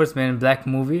Black, the first Men in Black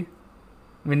movie?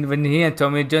 When he and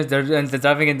Tommy Jones they're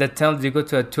driving in the tunnel, they go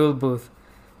to a toll booth.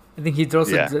 I think he does.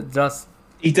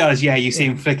 He does, yeah. You see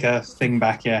him flick a thing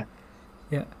back, yeah.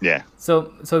 Yeah.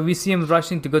 So we see him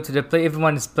rushing to go to the play.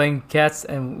 Everyone is playing cats,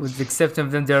 and with the exception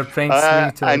of them, they're playing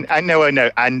Swing. I know.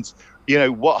 And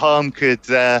what harm could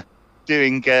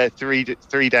doing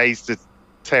 3 days to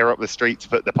tear up the street to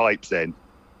put the pipes in?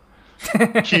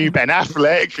 Cue Ben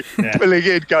Affleck pulling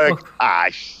in, going,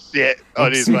 shit,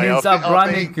 on his way off.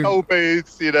 Running toll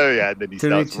booths, and then he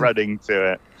starts running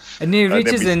to it. And he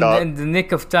reaches in the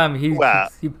nick of time. He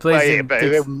plays it. But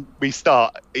then we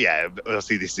start,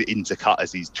 obviously this is intercut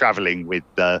as he's travelling with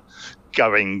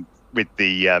going with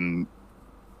the,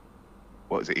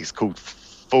 what is it? It's called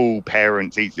full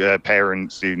parent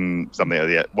student something or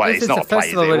the other. Well, it's not a play,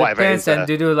 is it? Whatever it is. And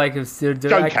they do like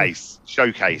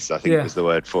showcase, I think was the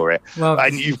word for it. Well,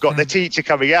 and you've got the teacher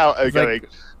coming out and going,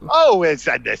 oh, and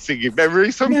they're singing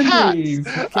memories from cats.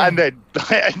 Okay. And then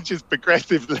and just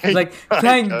progressively. Like,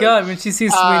 thank God when she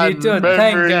sees Sweeney Todd, thank God.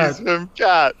 Memories from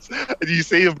cats. And you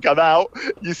see him come out,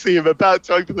 you see him about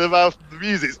to open their mouth, the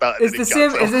music starts. It's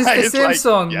the same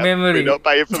song, Memory. We're not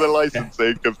paying for the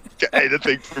licensing of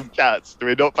anything from cats.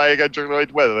 We're not paying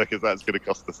Android Weather because that's going to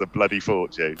cost us a bloody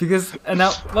fortune. Because,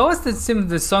 now, what was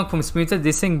the song from Sweeney Todd?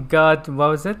 They sing God, what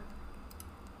was it?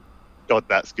 God,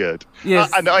 that's good.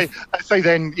 Yes. And so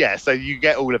then, so you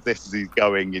get all of this as he's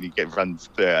going, and he runs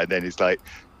through it, and then it's like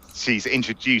she's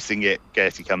introducing it.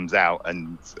 Gertie comes out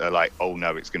and like, oh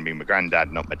no, it's going to be my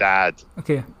granddad, not my dad.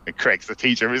 Okay. And Craig's the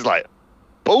teacher is like,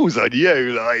 balls on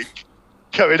you, like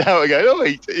coming out and going, oh,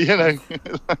 you know,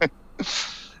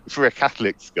 for a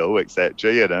Catholic school,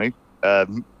 etc. You know.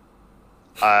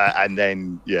 And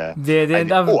then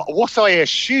what I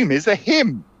assume is a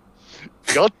hymn.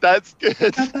 God, that's good.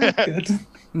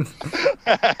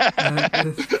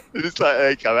 It's like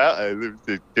they come out and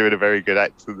they're doing a very good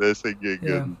accent. They're singing.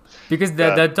 Yeah. And, because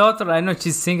the daughter, I know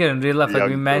she's singing in real life, like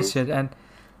we mentioned, and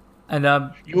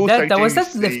was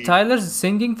that Liv Tyler's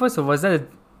singing voice, or was that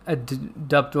a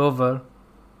dubbed over?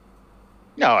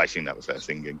 No, I think that was her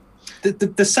singing.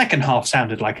 The second half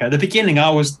sounded like her. The beginning, I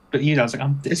was like, is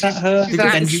that her?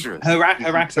 She's her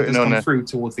accent has come through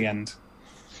towards the end.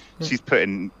 She's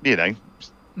putting, you know,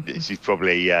 she's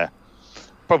probably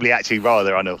actually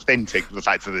rather unauthentic. The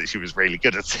fact that she was really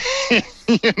good at it,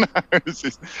 you know, it's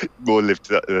just more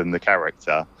lived up than the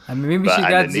character. I mean, maybe she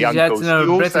got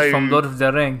British from Lord of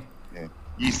the Ring. Yeah.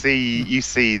 You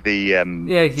see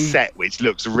the set, which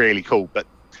looks really cool, but.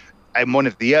 And one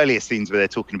of the earliest scenes where they're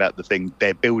talking about the thing,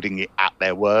 they're building it at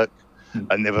their work,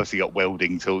 and they've obviously got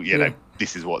welding tools. You know,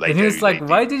 this is what they do. And he's like,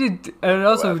 "Why did you?" And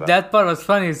also, that part was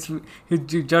funny.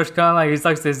 George Carlin, he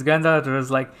talks to his granddaughter,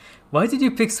 was like, "Why did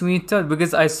you pick Sweeney Todd?"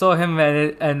 Because I saw him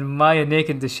and Maya naked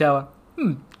in the shower.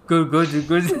 Good.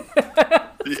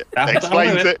 That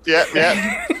explains it.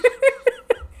 Yeah.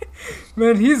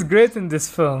 Man, he's great in this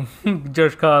film,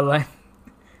 George Carlin.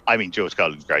 I mean, George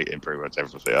Carlin's great in pretty much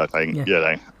everything, I think. You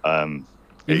know,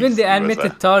 even the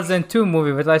animated Tarzan 2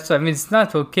 movie, but I mean, it's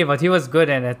not okay, but he was good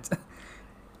in it.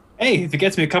 Hey, if it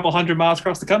gets me a couple 100 miles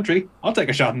across the country, I'll take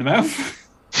a shot in the mouth.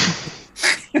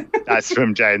 That's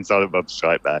from Jay and Silent Bob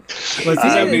Strike Back. Was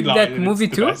he in that movie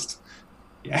too?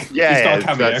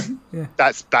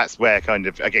 That's where kind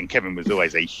of, again, Kevin was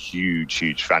always a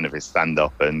huge fan of his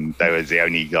stand-up, and there was the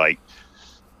only, like,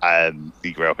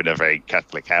 he grew up in a very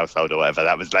Catholic household or whatever.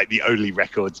 That was like the only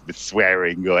records with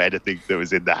swearing or anything that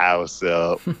was in the house,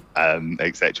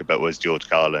 etc. But was George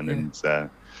Carlin, and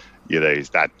you know, his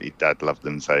dad loved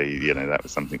them, so you know that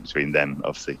was something between them.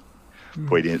 Obviously,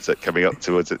 poignant coming up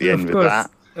towards at the end with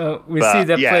that. We see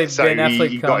that play Ben Affleck.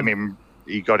 He got him in.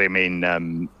 He got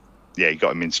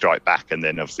him in Strike Back, and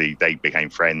then obviously they became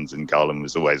friends, and Carlin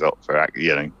was always up for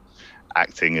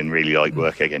acting and really like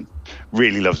working again.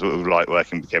 Really loves like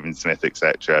working with Kevin Smith,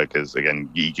 etc. Because again,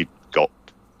 you got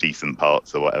decent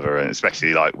parts or whatever, and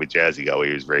especially like with Jersey Girl,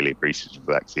 he was really appreciative of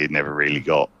that because he had never really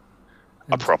got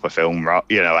a proper film,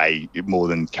 you know, more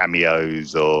than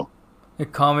cameos or a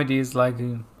comedy is like.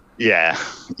 Yeah,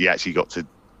 he actually got to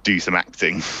do some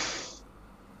acting.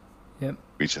 Yep.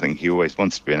 Which I think he always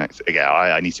wanted to be an actor. Again,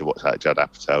 I need to watch that Judd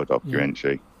Apatow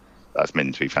documentary. Yeah. That's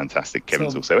meant to be fantastic.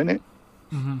 Kevin's also in it.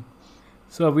 Mm-hmm.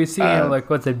 So we see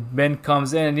Ben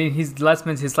comes in, and in his last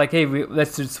minute he's like, "Hey,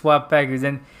 let's just swap packages."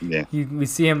 And we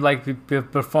see him like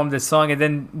perform the song, and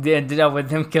then they ended up with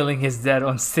him killing his dad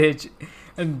on stage,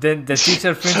 and then the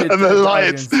teacher printed and the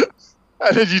lights, and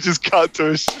then you just cut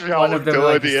to a one of them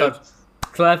audience.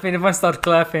 Clapping. Everyone start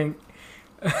clapping.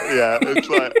 Yeah, it's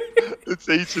like the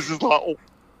teacher's just like, oh,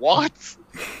 what?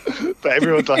 But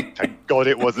everyone's like, thank God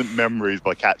it wasn't Memories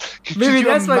by Cat. Maybe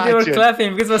that's why they were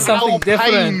clapping, because it was something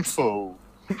different.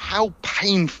 How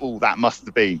painful that must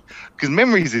have been. Because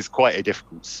Memories is quite a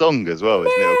difficult song as well,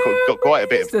 isn't it? Got quite a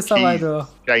bit of key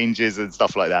changes and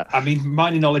stuff like that. I mean, my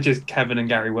knowledge is Kevin and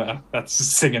Gary Witter. That's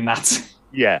singing that.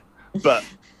 Yeah, but...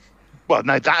 Well,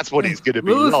 no, that's what it's going to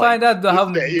be. We'll find out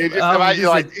how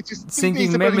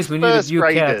singing Memories when you review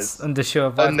Cats on the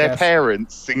show. And their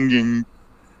parents singing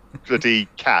bloody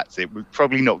Cats. It was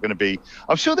probably not going to be.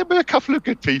 I'm sure there were a couple of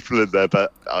good people in there,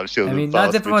 but I'm sure. I mean,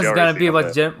 not everyone's going to be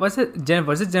what was it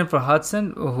Jennifer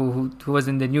Hudson who was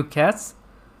in the new Cats?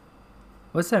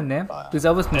 What's her name? Because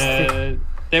I was mistaken.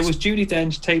 There was Judi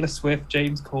Dench, Taylor Swift,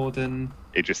 James Corden,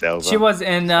 Idris Elba. She was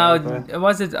in.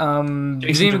 Was it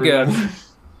Dreamgirl?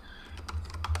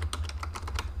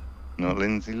 Not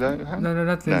Lindsay Lohan? No,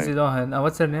 not Lindsay Lohan.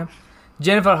 What's her name?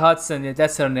 Jennifer Hudson. Yeah,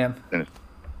 that's her name.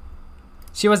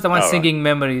 She was the one singing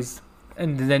Memories,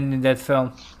 and then in that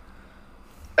film.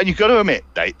 And you got to admit,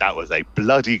 that was a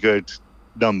bloody good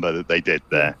number that they did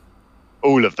there.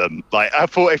 All of them. Like I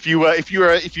thought, if you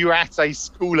were at a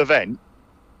school event,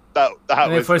 that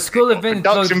was for a school event.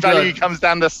 Production value comes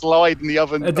down the slide in the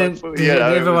oven. And then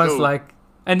everyone's like,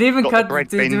 and they even cut to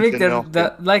make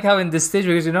the like how in the stage,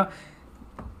 because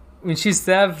when he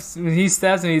stabs and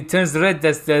he turns red,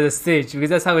 that's the stage,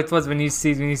 because that's how it was when he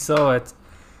saw it.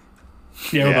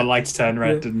 Yeah, all the lights turn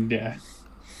red, and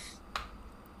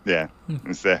yeah,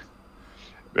 it's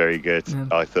very good.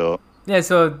 I thought. Yeah,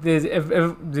 so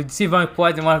you see one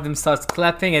quiet and one of them starts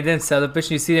clapping, and then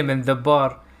celebration. You see them in the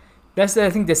bar. That's I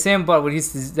think the same bar where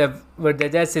where the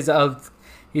dad says,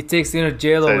 he takes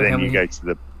J-Lo so with then him. You go to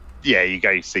the you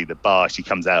go see the bar. She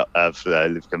comes out of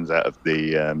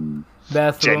the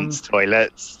bathroom, gents'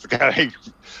 toilets, going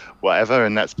whatever,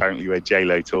 and that's apparently where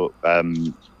J-Lo taught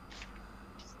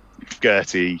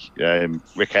Gertie,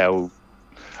 Raquel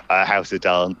how to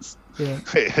dance. Yeah.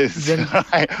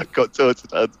 I got taught to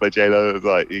dance by J-Lo.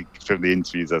 Like from the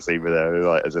interviews I've seen with her,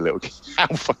 like as a little kid, how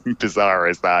fucking bizarre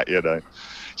is that?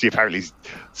 She apparently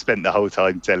spent the whole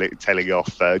time telling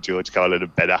off George Carlin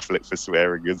and Ben Affleck for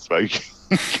swearing and smoking.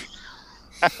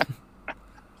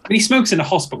 But he smokes in a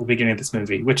hospital beginning of this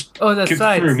movie, which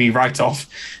threw me right off.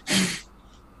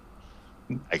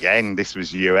 Again, this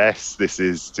was US. This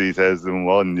is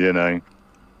 2001.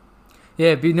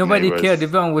 Yeah, but nobody cared.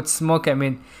 Everyone would smoke. I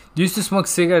mean, they used to smoke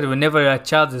cigarettes whenever a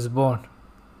child is born.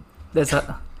 That's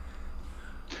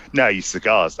No,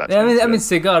 cigars. That's I mean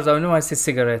cigars. I don't want to say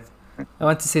cigarette. I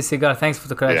want to say cigar. Thanks for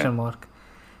the correction, Mark.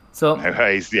 So, no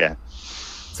worries, yeah.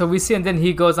 So we see, and then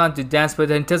he goes on to dance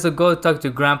with her and tells her, go talk to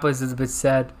Grandpa. It's a bit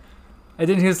sad. And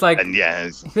then he's like,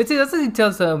 doesn't he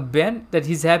tell Ben that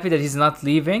he's happy that he's not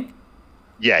leaving?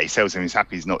 Yeah, he tells him he's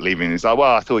happy he's not leaving. He's like,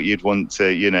 well, I thought you'd want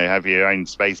to, have your own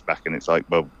space back. And it's like,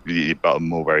 well, but I'm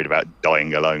more worried about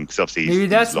dying alone. Because obviously maybe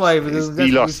that's why.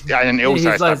 He lost, and it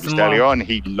also established earlier on,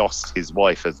 he lost his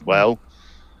wife as well.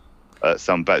 But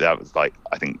that was like,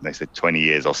 I think they said 20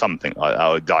 years or something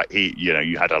like that.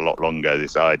 You had a lot longer.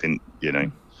 This I didn't,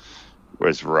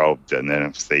 was robbed. And then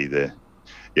obviously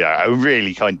a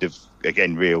really kind of,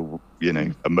 again, real,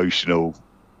 emotional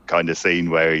kind of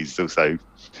scene where he's also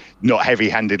not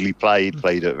heavy-handedly played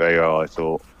it very well, I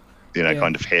thought.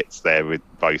 Kind of hits there with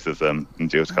both of them. And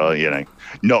George Carlin,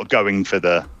 not going for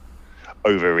the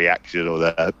overreaction or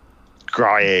the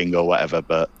crying or whatever,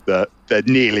 but they're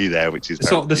nearly there, which is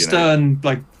sort of the stern,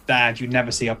 like, dad you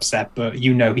never see upset, but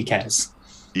he cares.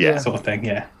 Yeah. Sort of thing,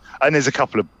 yeah. And there's a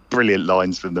couple of brilliant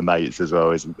lines from the mates as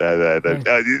well, isn't there?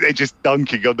 They're just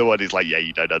dunking on the one. It's like, yeah,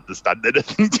 you don't understand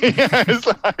anything. It's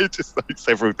like just like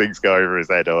several things go over his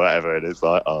head or whatever, and it's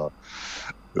like,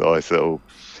 nice little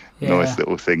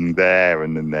thing there,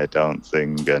 and then they're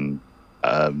dancing and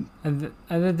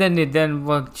then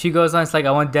when she goes on, it's like,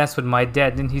 I want to dance with my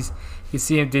dad. Then you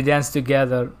see him, they dance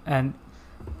together, and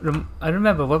I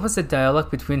remember what was the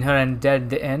dialogue between her and dad at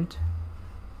the end.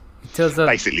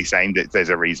 Basically saying that there's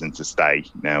a reason to stay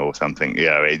now or something.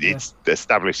 It's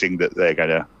establishing that they're going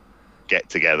to get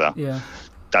together. Yeah.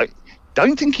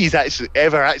 Don't think he's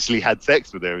ever had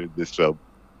sex with her in this film.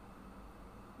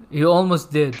 He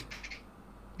almost did.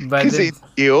 Because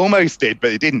he almost did,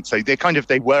 but he didn't. So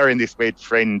they were in this weird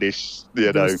friendish,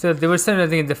 They were still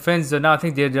in the friend zone. Now I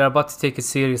think they're about to take it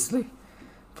seriously.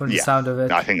 From the sound of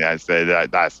it, I think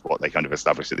that's what they kind of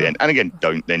established at the end. And again,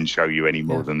 don't then show you any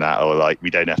more than that, or like we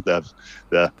don't have to have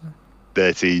the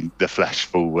flash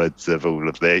forwards of all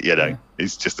of the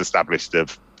It's just established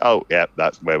of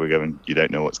that's where we're going. You don't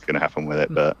know what's going to happen with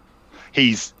it, but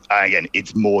it's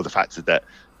more the fact that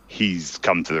he's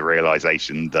come to the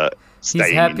realization that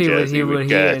staying in Jersey with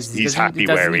Gertie, he's happy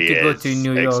where he is,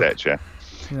 etc.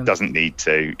 Doesn't need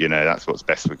to, that's what's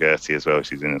best for Gertie as well.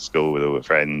 She's in a school with all her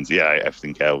friends.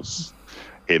 Everything else,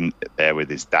 him there with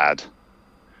his dad.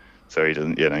 So he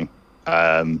doesn't,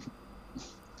 and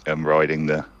riding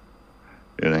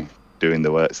doing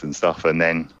the works and stuff. And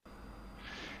then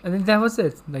that was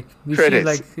it. Like, we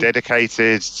credits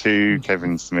dedicated to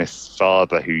Kevin Smith's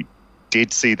father, who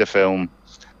did see the film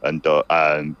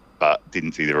but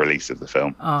didn't see the release of the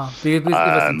film. Because it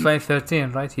was in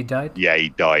 2013, right? He died? Yeah, he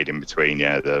died in between,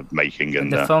 the making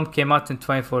and the film came out in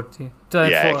 2014.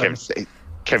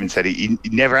 Kevin said he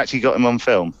never actually got him on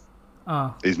film.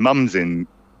 His mum's in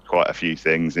quite a few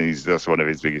things, and that's one of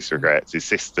his biggest regrets. His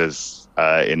sister's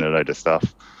in a load of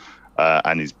stuff,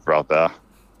 and his brother.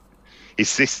 His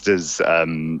sister's...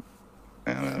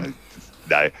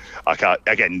 no, I can't.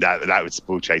 Again, that would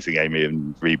spoil Chasing Amy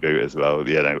and Reboot as well.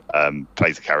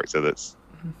 Plays a character that's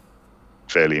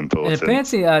fairly important. And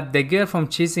apparently, the girl from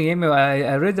Chasing Amy,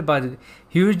 I read about it.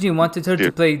 He originally wanted her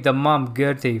to play the mom,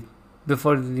 Gertie,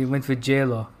 before he went with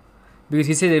J-Lo, because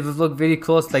he said it would look very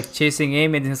close, like Chasing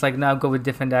Amy, and he's like, "Now go with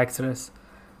different actress."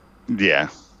 Yeah.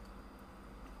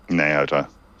 No, I don't.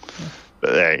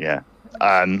 But there,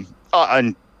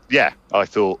 I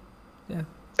thought. Yeah.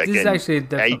 Again, this is actually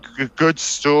a good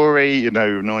story,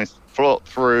 nice plot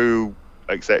through,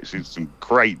 actually some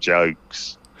great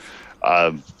jokes.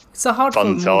 It's a hard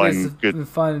fun time, good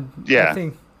fun. Yeah. I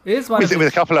think It is one with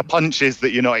a couple of punches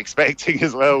that you're not expecting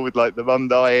as well, with like the mum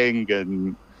dying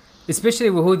and especially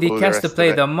who they cast to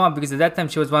play the mom, because at that time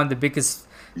she was one of the biggest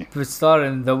star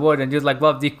in the world, and you're like,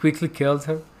 wow, they quickly killed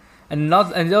her, and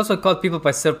they also caught people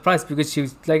by surprise because she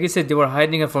was, like you said, they were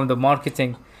hiding her from the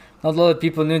marketing. Not a lot of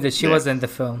people knew that she was in the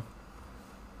film.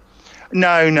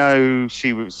 No,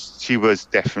 she was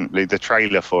definitely, the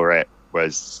trailer for it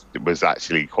was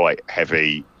actually quite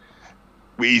heavy.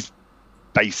 He's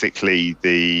basically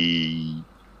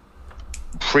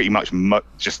pretty much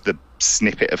just the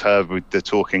snippet of her with the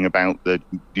talking about the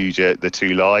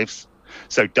two lives.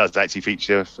 So it does actually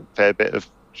feature a fair bit of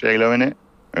J-Lo in it.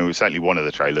 And it was certainly one of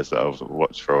the trailers that I've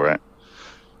watched for it,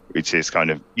 which is kind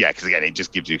of, because again, it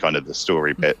just gives you kind of the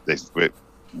story bit,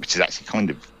 which is actually kind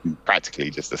of practically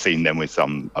just a scene then with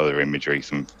some other imagery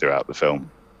throughout the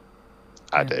film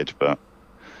added. But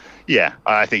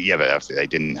I think, but obviously they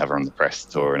didn't have her on the press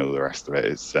tour and all the rest of it.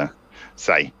 It's,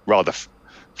 rather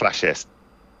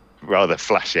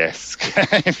flash-esque,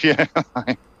 if you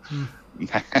like,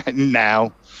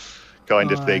 now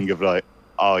kind of thing of like,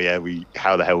 how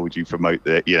the hell would you promote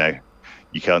that?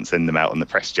 You can't send them out on the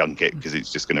press junket because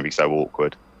it's just going to be so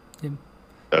awkward.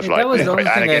 That was the only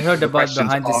thing I heard about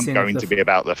behind the scenes. Aren't going to be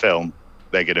about the film;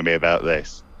 they're going to be about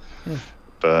this.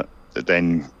 But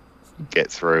then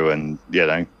get through, and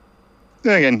again,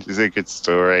 it's a good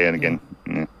story, and again,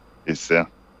 it's.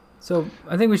 So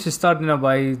I think we should start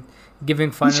by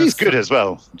giving final. She's good as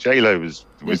well. J-Lo was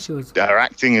her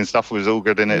acting and stuff was all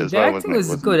good in it as well. The acting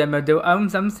was good. I mean, I'm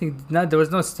thinking there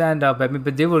was no stand up. I mean,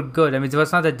 but they were good. I mean, it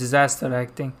was not a disaster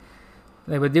acting.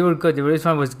 But they were good. Each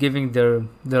one was giving their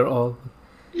all.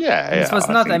 This was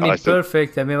not,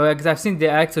 perfect. I mean, I've seen the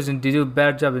actors and they do a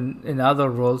bad job in other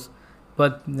roles,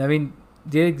 but I mean,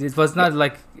 it was not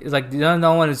like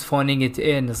no one is phoning it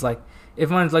in. It's like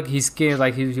everyone's like he's scared,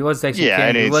 like he was actually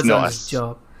scared. He was on his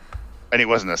job. And it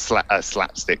wasn't a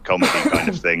slapstick comedy kind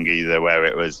of thing either, where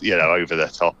it was over the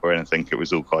top or anything. It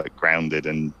was all quite grounded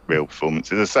and real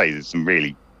performances. As I say, there's some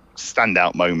really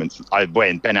standout moments.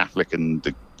 When Ben Affleck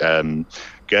and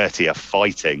Gertie are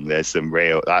fighting, there's some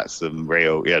real, some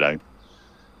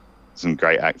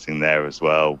great acting there as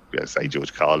well. Say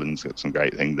George Carlin's got some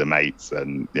great things, The Mates,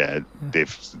 and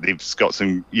they've got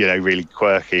some really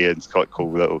quirky and quite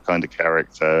cool little kind of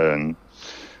character, and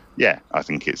I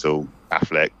think it's all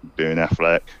Affleck doing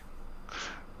Affleck.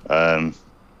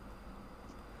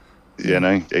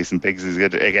 Jason Biggs is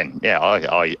good again.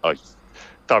 I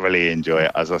thoroughly enjoy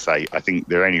it. As I say, I think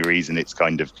the only reason it's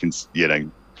kind of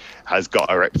has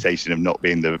got a reputation of not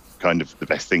being the kind of the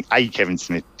best thing. Kevin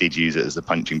Smith did use it as a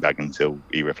punching bag until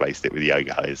he replaced it with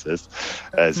Yoga Hosers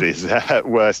as his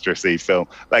worst received film.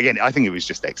 But again, I think it was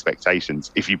just expectations.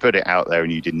 If you put it out there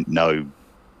and you didn't know,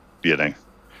 it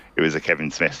was a Kevin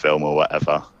Smith film or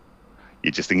whatever, you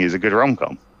just think it was a good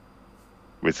rom-com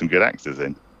with some good actors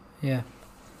in. Yeah.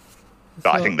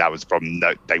 But I think that was the problem.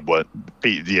 No, they weren't.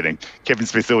 Kevin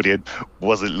Smith's audience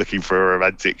wasn't looking for a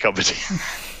romantic comedy.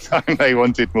 They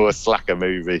wanted more slacker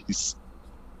movies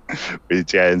with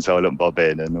Jay and Silent Bob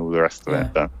in and all the rest of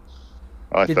it. But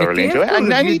I thoroughly enjoyed it.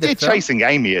 And he did Chasing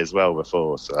Amy as well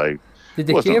before. So did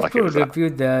the KF Crew review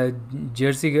the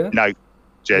Jersey Girl? No,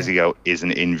 Jersey Girl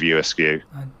isn't in View Askew.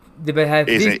 Have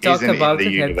we talked about in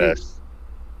the universe?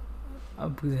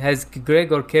 Has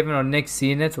Greg or Kevin or Nick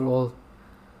seen it or all?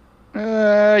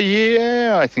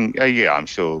 I think. I'm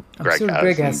sure Greg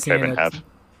has and Kevin have.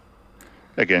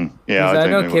 Again, I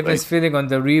know Kevin's feeling on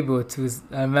the reboot.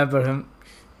 I remember him.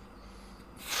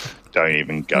 Don't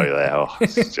even go there.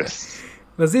 It's just.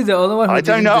 Was he the only one? I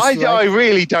don't know. I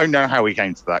really don't know how he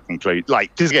came to that conclusion.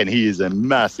 Because again, he is a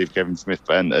massive Kevin Smith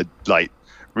fan.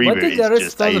 Reboot is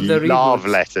just a love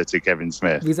letter to Kevin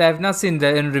Smith. Because I have not seen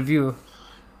the in review.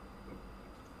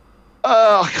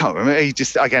 I can't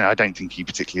remember. I don't think he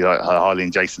particularly liked Harley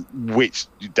and Jason, which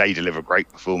they deliver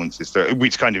great performances to,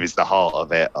 which kind of is the heart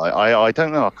of it. I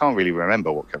don't know. I can't really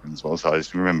remember what Kevin's was. I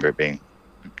just remember it being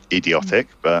idiotic,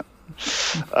 but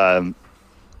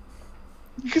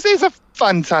because it's a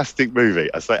fantastic movie.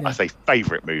 I say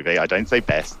favourite movie. I don't say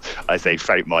best. I say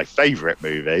my favourite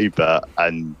movie, I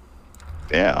think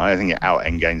it out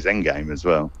Endgame's Endgame as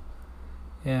well.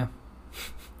 Yeah.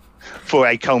 For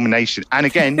a culmination, and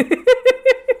again,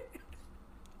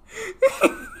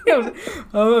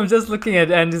 I'm just looking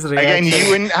at Andy's reaction. Again, you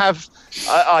wouldn't have.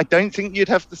 I don't think you'd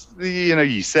have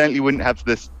you certainly wouldn't have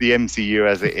the MCU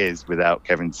as it is without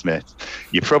Kevin Smith.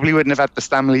 You probably wouldn't have had the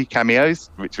Stan Lee cameos,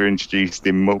 which were introduced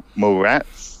in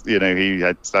Mallrats. He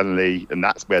had Stan Lee, and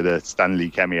that's where the Stan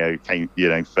Lee cameo came.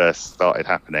 First started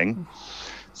happening.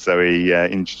 So he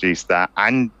introduced that,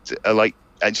 and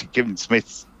actually Kevin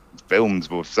Smith's films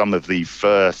were some of the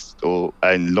first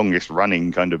and longest running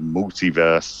kind of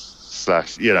multiverse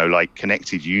 / like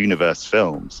connected universe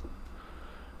films,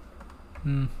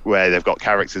 where they've got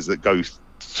characters that go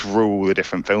through all the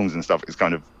different films and stuff. It's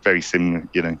kind of very similar,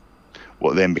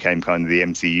 what then became kind of the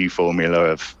MCU formula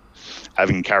of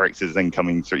having characters then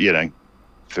coming through,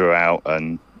 throughout,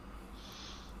 and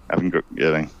having,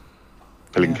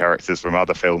 pulling characters from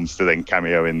other films to then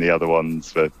cameo in the other ones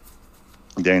for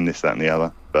doing this, that, and the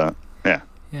other. But yeah.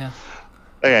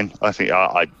 Again, I think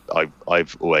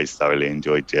I've always thoroughly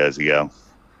enjoyed Jersey Girl.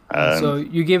 So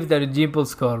you give it a redeemable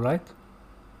score, right?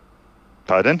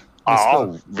 Pardon?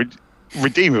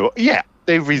 Redeemable. Yeah,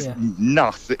 there is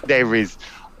nothing. There is,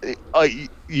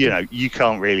 you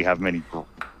can't really have many.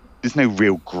 There's no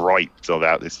real gripes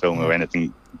about this film or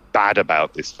anything bad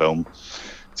about this film.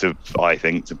 I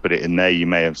think to put it in there, you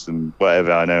may have some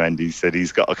whatever. I know Andy said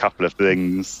he's got a couple of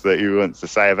things that he wants to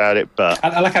say about it, but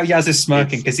I like how Yaz is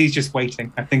smirking because he's just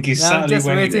waiting. I think he's certainly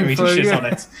waiting for shit on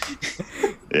it.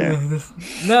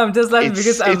 No, I'm just laughing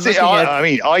because I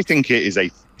think it is a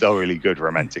thoroughly good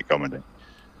romantic comedy.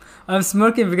 I'm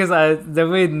smirking because the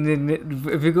way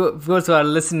if you go to our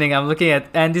listening, I'm looking at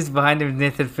Andy's behind him,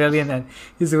 Nathan Fillion, and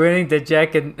he's wearing the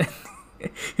jacket.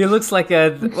 He looks like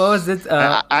what was it?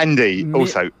 Andy,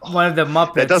 also one of the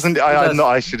Muppets. That doesn't.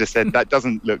 I should have said that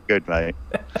doesn't look good, mate.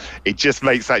 It just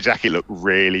makes that jacket look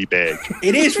really big.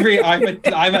 It is really.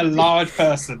 I'm a large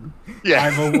person. Yeah,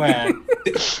 I'm aware.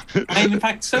 I'm in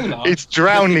fact so large. It's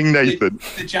drowning Nathan.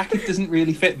 The jacket doesn't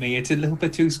really fit me. It's a little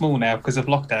bit too small now because of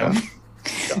lockdown.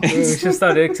 We should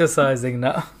start exercising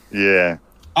now. Yeah.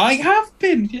 I have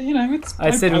been,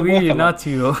 I said we, not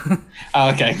you. Oh,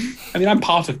 okay. I mean, I'm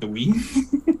part of the we.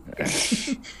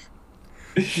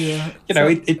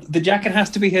 The jacket has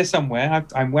to be here somewhere.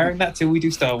 I'm wearing that till we do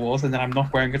Star Wars, and then I'm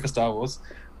not wearing it for Star Wars.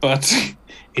 But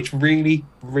it's really,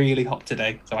 really hot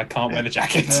today, so I can't wear the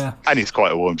jacket. Yeah. And it's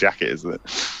quite a warm jacket, isn't it?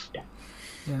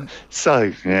 Yeah.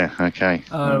 So, okay.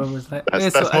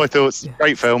 That's my thoughts. Yeah.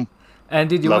 Great film. And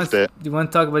do you want to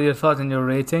talk about your thoughts and your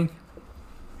rating?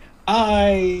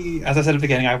 As I said at the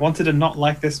beginning, I wanted to not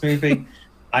like this movie.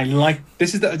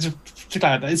 It's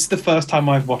the first time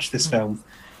I've watched this film.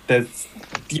 There's,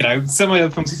 some of the other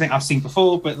films I've seen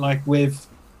before, but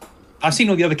I've seen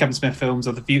all the other Kevin Smith films,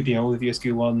 or all the View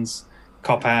Askew ones,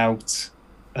 Cop Out,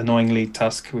 annoyingly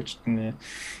Tusk, which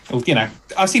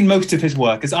I've seen most of his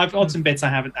work. Because I've odds and bits I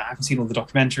haven't seen all the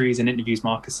documentaries and interviews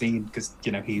Mark has seen, because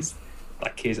he's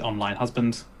like his online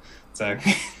husband. So.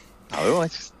 I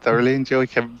just thoroughly enjoy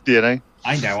Kevin,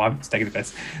 I know, I'm taking the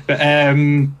piss. But,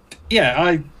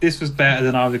 this was better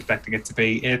than I was expecting it to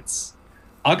be.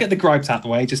 I'll get the gripes out of the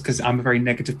way just because I'm a very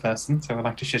negative person, so I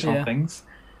like to shit on things.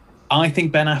 I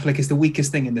think Ben Affleck is the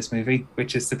weakest thing in this movie,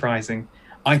 which is surprising.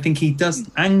 I think he does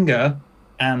anger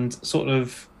and sort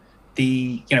of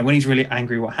when he's really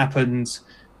angry what happens,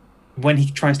 when he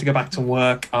tries to go back to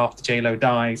work after J-Lo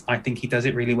dies, I think he does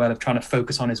it really well of trying to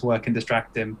focus on his work and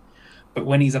distract him. But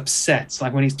when he's upset,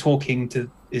 like when he's talking to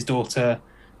his daughter,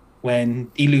 when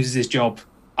he loses his job,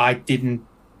 I didn't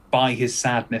buy his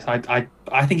sadness. I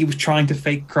think he was trying to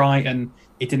fake cry, and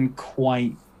it didn't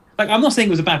quite. I'm not saying it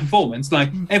was a bad performance.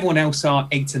 Everyone else are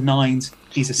 8s and 9s.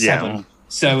 He's a 7,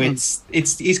 so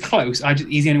it's close.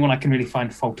 He's the only one I can really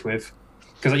find fault with,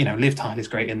 because Liv Tyler's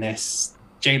great in this.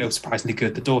 J-Lo's surprisingly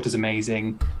good. The daughter's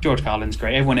amazing. George Carlin's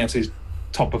great. Everyone else is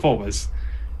top performers.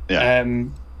 Yeah.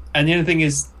 And the other thing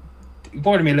is. It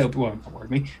worried me a little bit. Well, not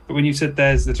worried me, but when you said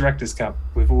there's the director's cut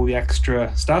with all the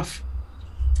extra stuff,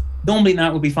 normally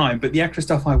that would be fine. But the extra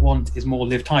stuff I want is more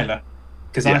Liv Tyler,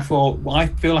 because I feel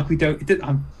like we don't.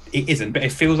 It isn't, but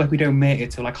it feels like we don't make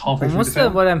it till halfway through the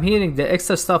film. What I'm hearing, the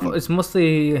extra stuff is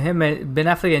mostly him and Ben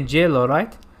Affleck and J-Lo,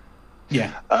 right?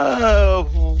 Yeah.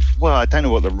 Well, I don't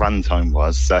know what the runtime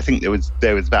was. So I think there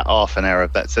was about half an hour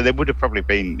of that. So there would have probably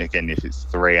been, again, if it's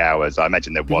 3 hours, I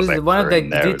imagine there was one of the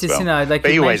greatest scenes, like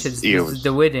you mentioned, is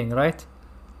the wedding, right?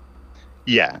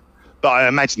 Yeah. But I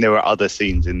imagine there were other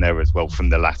scenes in there as well from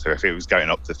the latter, if it was going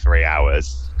up to 3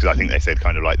 hours. Because I think they said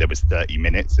kind of there was 30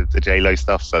 minutes of the J-Lo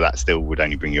stuff. So that still would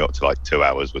only bring you up to 2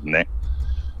 hours, wouldn't it?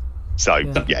 So,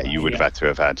 you would have had to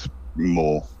have had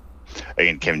more.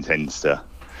 Again, Kevin tends to...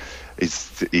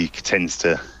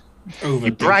 he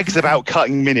brags about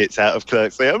cutting minutes out of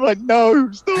Clerks. I'm like,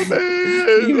 no, stop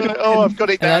it. I've got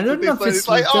it down. I don't know if it's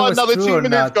another 2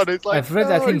 minutes gone. It's I've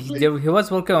read, I think he was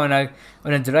working on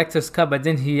a director's cut, but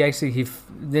then he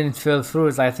didn't fill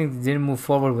through. I think they didn't move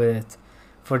forward with it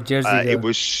for Jersey Girl. It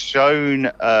was shown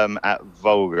at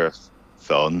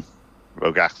Volgathon,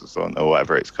 or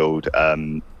whatever it's called,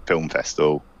 film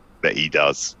festival that he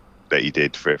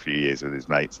did for a few years with his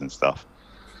mates and stuff.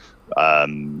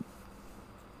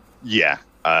 Yeah,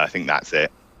 I think that's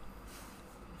it.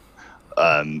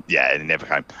 Yeah, it never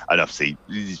came. And obviously,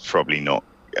 he's probably not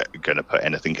going to put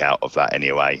anything out of that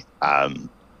anyway.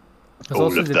 It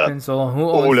also depends on who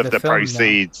owns all of the the film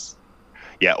proceeds.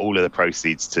 Yeah, all of the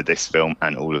proceeds to this film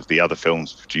and all of the other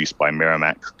films produced by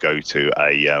Miramax go to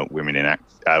a Women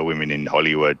in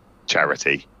Hollywood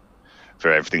charity.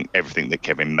 For everything that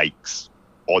Kevin makes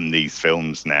on these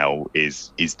films now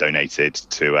is donated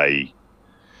to a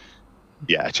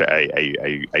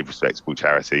respectable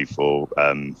charity for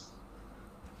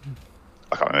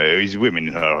I can't remember, it's Women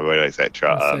in Hollywood,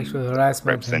 etc. Sexual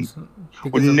harassment.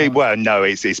 Well, no,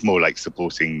 it's more like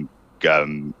supporting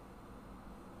women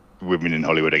in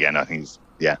Hollywood again. I think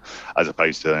as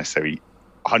opposed to necessarily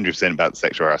 100% about the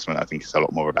sexual harassment. I think it's a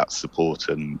lot more about support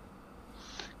and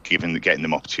getting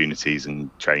them opportunities and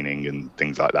training and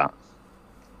things like that.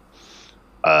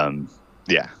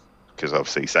 Because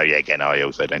obviously, again, I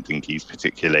also don't think he's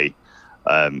particularly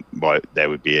there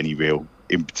would be any real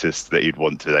impetus that you'd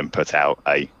want to then put out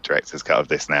a director's cut of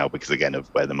this now, because again of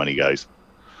where the money goes.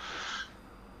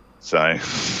 So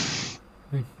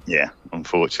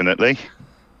unfortunately.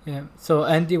 Yeah. So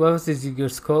Andy, what was your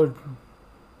score?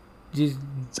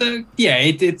 So yeah,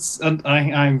 it's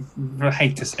I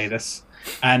hate to say this,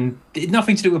 and it had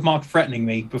nothing to do with Mark threatening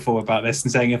me before about this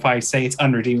and saying if I say it's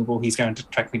unredeemable, he's going to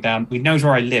track me down. He knows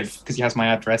where I live because he has my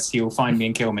address. He will find me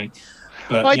and kill me.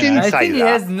 But, I didn't say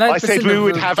that. I said we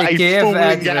would have a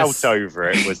falling out over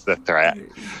it. Was the threat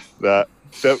that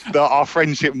our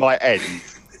friendship might end?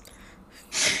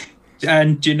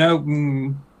 And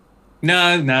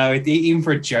no, even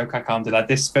for a joke, I can't do that.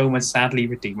 This film is sadly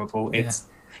redeemable. It's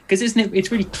because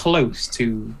it's really close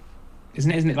to,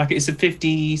 isn't it? Like it's a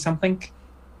 50 something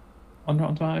on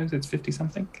Rotten Tomatoes. It's 50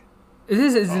 something.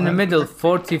 It's in the middle,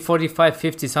 40, 45,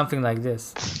 50, something like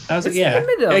this. In the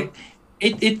middle.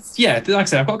 It's like I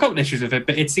said, I've got a couple of issues with it,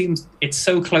 but it seems it's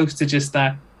so close to just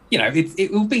that.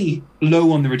 It will be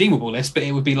low on the redeemable list, but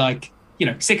it would be like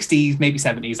 60s, maybe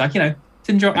 70s. Like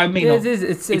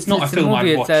it's not a film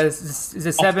I'd watch. It's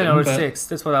a 7 or 6.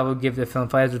 That's what I would give the film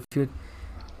if I had to reviewed.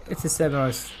 It's a 7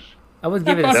 or. I would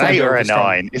give it a 7 8 or a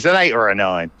 9. It's an 8 or a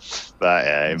 9. But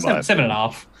yeah,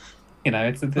 7.5.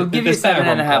 We'll give you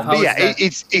 7.5. But yeah,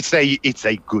 it's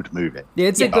a good movie. Yeah,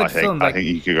 it's a good film. I think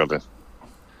you could go there.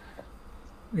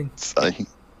 So,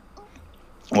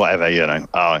 whatever,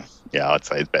 I'd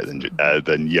say it's better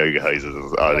than Yoga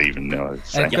Hosers. I'd even know.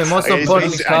 So. And most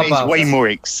importantly, it's way more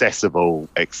accessible,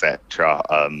 etc.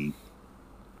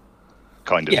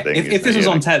 Kind of thing. If this was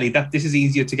on telly, this is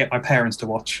easier to get my parents to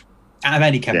watch. Out of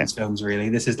any Kevin's films, really,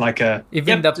 this is like a the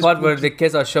part where the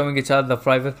kids are showing each other the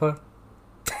private part.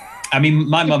 I mean,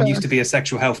 my mum used to be a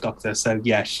sexual health doctor, so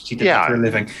she did that for a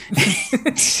living.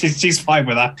 she's fine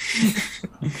with that.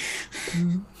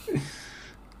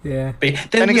 Yeah.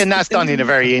 And again, that's done in a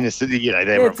very innocent,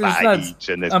 they were that age.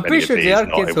 And I'm pretty sure there are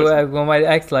kids who might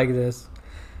act like this.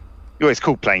 It's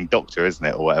called Playing Doctor, isn't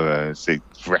it? Or whatever. It's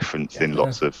referenced in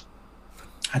lots of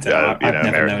I don't know. I've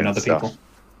never known other people.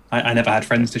 I never had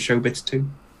friends to show bits to.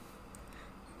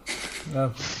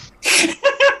 No.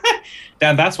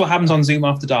 Dan, that's what happens on Zoom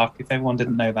After Dark, if everyone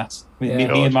didn't know that. Me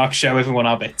and Mark show everyone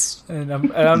our bits. No,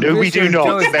 we do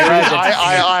not.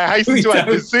 I hasten to add,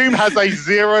 the Zoom has a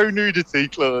 0 nudity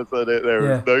clause on it.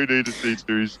 There is no nudity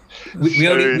to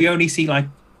we only see like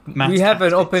we have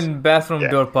an open bathroom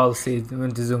door policy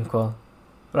when the Zoom call,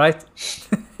 right?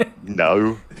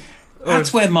 No.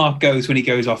 That's where Mark goes when he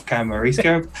goes off camera. He's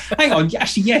going, hang on,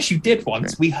 actually, yes, you did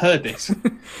once. We heard this.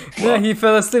 Yeah, he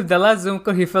fell asleep. The last Zoom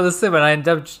call, he fell asleep, and I ended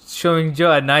up showing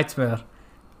Joe a nightmare.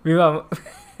 Man,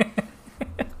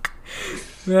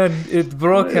 it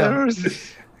broke him.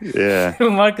 Yeah.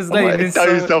 Marcus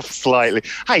dozed off slightly.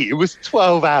 Hey, it was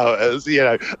 12 hours,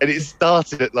 and it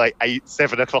started at like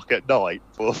 7 o'clock at night.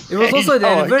 It was also the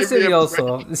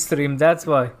anniversary stream, that's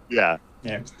why. Yeah.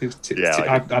 Yeah,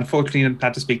 I've unfortunately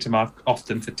had to speak to Mark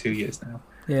often for 2 years now.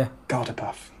 Yeah. God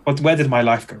above. Where did my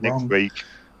life go wrong? Next week.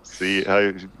 See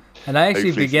and I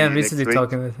actually began recently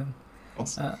talking with him.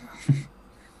 Awesome.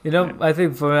 I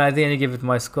think I didn't give it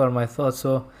my score, my thoughts.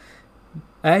 So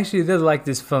I actually did like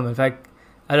this film. In fact,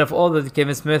 out of all the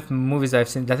Kevin Smith movies I've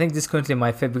seen, I think this is currently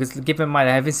my favorite. Because keep in mind,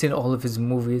 I haven't seen all of his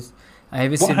movies.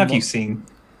 What have you seen?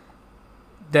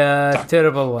 The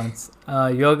terrible ones.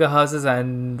 Yoga Houses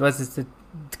and what's the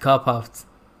Cop Out.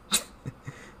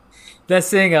 That's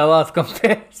saying a lot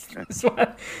compared to this one.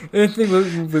 I don't think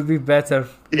will be better.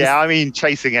 Yeah, I mean,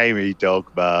 Chasing Amy,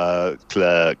 Dogma,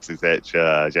 Clerks,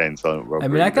 etc. James Silent Robbery. I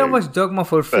mean, I can watch Dogma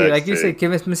for free. Like you said,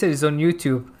 Kevin Smith is on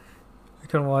YouTube. I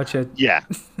can watch it. Yeah.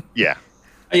 Yeah,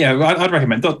 I'd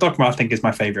recommend Dogma. I think is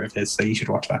my favorite of his, so you should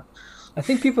watch that. I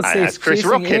think people And say it has Chris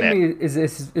Rock in Amy is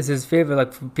his favorite.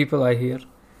 Like from people I hear.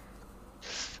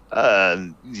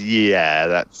 Yeah,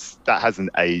 that hasn't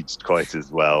aged quite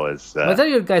as well as. What are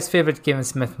your guys' favorite Kevin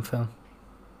Smith film?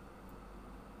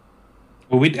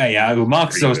 Well,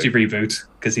 Mark's obviously Reboot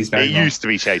because he's very. It used to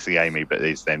be Chasing Amy, but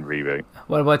it's then Reboot.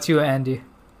 What about you, Andy?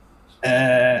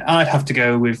 I'd have to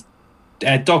go with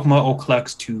Dogma or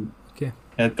Clerks 2. Okay.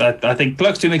 I think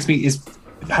Clerks 2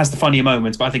 has the funnier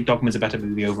moments, but I think Dogma's a better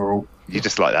movie overall. You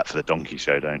just like that for the donkey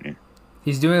show, don't you?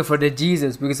 He's doing it for the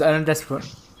Jesus because I'm desperate.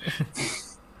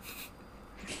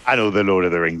 And all the Lord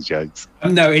of the Rings jokes.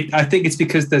 No, I think it's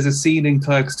because there's a scene in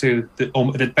Clerks 2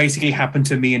 that basically happened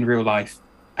to me in real life,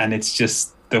 and it's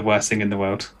just the worst thing in the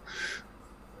world.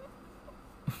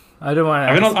 I don't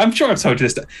want to. I'm sure I've told you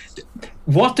this.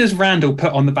 What does Randall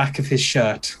put on the back of his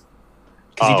shirt?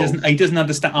 Because he doesn't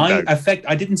understand.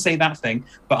 I didn't say that thing,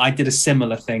 but I did a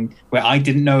similar thing where I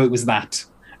didn't know it was that,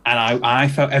 and I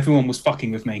felt everyone was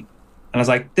fucking with me, and I was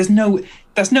like, "There's no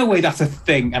way that's a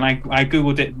thing." And I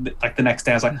googled it like the next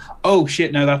day. I was like, "Oh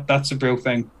shit, no, that's a real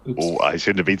thing." Oops. Oh, I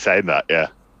shouldn't have been saying that. Yeah.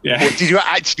 Yeah. What, did you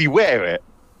actually wear it?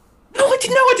 No, I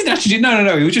didn't actually.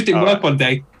 No. It was just in work one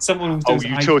day. Someone was doing. Oh,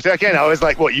 you taught it again. I was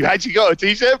like, "What? You actually got a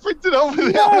T-shirt printed on with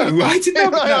it?" No, I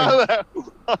didn't know. No.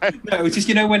 No, it's just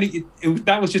when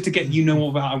that was just to get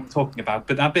what I'm talking about.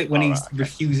 But that bit when he's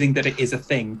refusing that it is a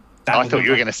thing. I thought you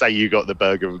were going to say you got the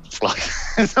burger with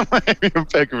slice.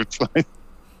 Burger with slice.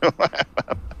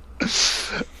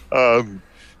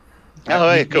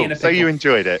 Cool. So you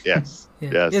enjoyed it, yes.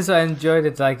 Yeah. Yes, I enjoyed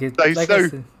it. Like it.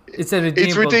 It's a redeemable.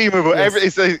 It's redeemable. Yes.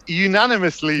 It's a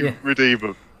unanimously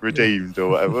redeemed or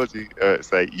whatever. What do you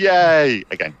say? Yay!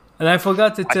 Again. And I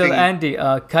forgot to tell Andy,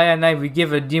 Kai and I, we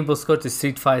give a redeemable score to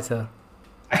Street Fighter.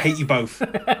 I hate you both.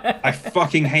 I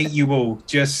fucking hate you all.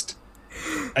 Just,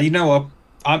 and you know what?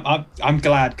 I'm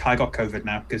glad Kai got COVID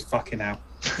now because fucking hell.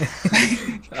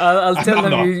 I'll tell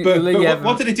them.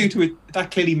 What did it do to it? That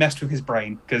clearly messed with his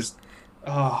brain because.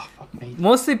 Oh, fuck me.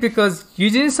 Mostly because you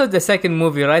didn't saw the second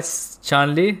movie, right,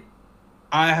 Chanli?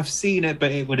 I have seen it,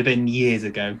 but it would have been years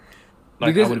ago.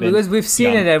 Because we've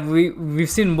seen it, and we've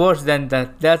seen worse than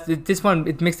that. This one,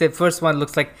 it makes the first one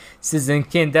looks like Citizen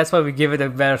Kane. That's why we give it a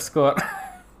better score.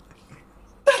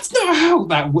 That's not how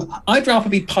that works. I'd rather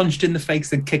be punched in the face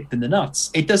than kicked in the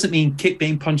nuts. It doesn't mean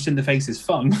being punched in the face is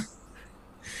fun.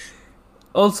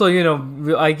 Also,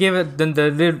 I gave it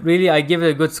I gave it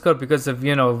a good score because of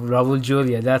Raul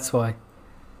Julia. That's why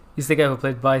he's the guy who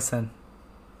played Bison.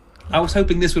 I was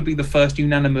hoping this would be the first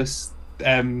unanimous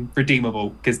redeemable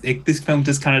because this film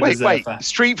does kind of deserve that.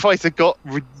 Street Fighter got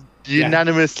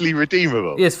unanimously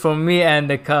redeemable. Yes, from me and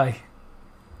the Kai.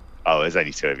 Oh, there's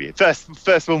only two of you.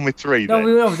 First one with three.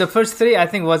 No, the first three I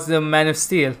think was the Man of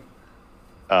Steel.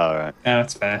 Oh, right. Yeah,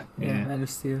 that's fair. Yeah, Man of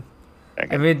Steel.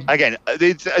 Okay. I mean, again,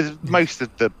 most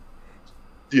of the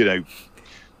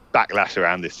backlash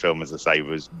around this film, as I say,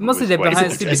 was mostly the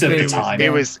behind the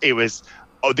scenes. It was.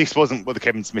 Oh, this wasn't what the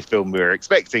Kevin Smith film we were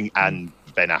expecting, and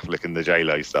Ben Affleck and the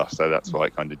J-Lo stuff. So that's why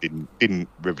it kind of didn't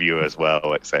review as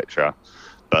well, etc.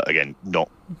 But again,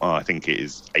 I think it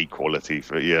is a quality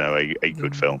for a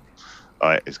good film.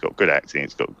 It's got good acting.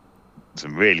 It's got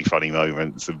some really funny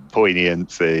moments, some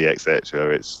poignancy,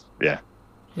 etc. It's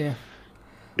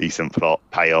decent plot,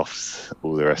 payoffs,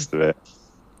 all the rest of it.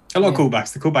 A lot of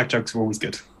callbacks. The callback jokes are always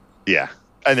good. Yeah,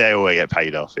 and they always get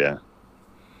paid off. Yeah.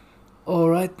 All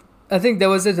right. I think that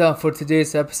was it for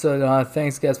today's episode.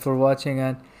 Thanks, guys, for watching.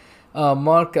 And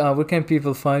Mark, where can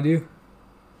people find you?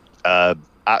 At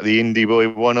the Indie Boy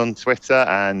 1 on Twitter,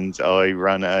 and I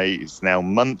run it's now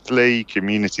monthly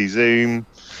community Zoom.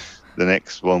 The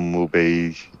next one will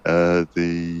be I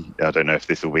don't know if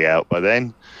this will be out by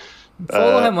then.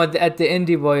 Follow him at the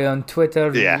Indie Boy on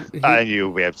Twitter. Yeah, and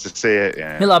you'll be able to see it.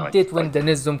 Yeah, he'll update when the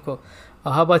next Zoom call.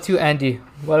 How about you, Andy?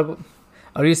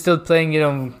 Are you still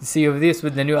playing, Sea of Thieves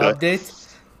with the new update?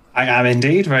 I am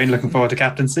indeed. Very looking forward to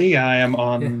Captaincy. I am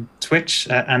on Twitch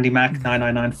at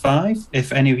AndyMac9995.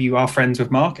 If any of you are friends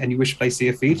with Mark and you wish to play Sea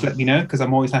of Thieves, let me know because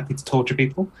I'm always happy to torture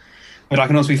people. But I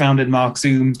can also be found in Mark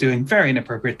Zooms doing very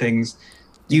inappropriate things.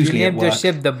 Usually at work. You named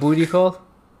your ship the Booty Call?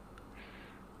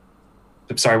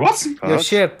 I'm sorry, what? Your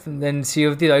ship, then Sea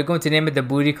of Thieves. Are you going to name it the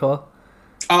Booty Call?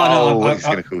 Oh, what is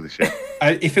going to call the ship?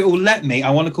 If it will let me,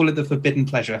 I want to call it the Forbidden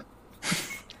Pleasure.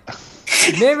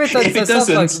 Maybe it's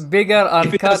like bigger, uncut.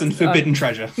 If it doesn't, Forbidden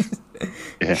Treasure.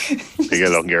 Yeah, bigger,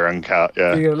 longer, uncut.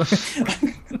 Yeah.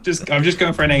 I'm just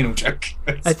going for an anal joke.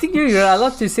 I think you're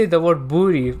allowed to say the word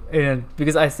booty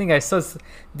because I think I saw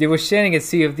they were sharing a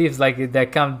Sea of Thieves like the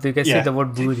account. You can say the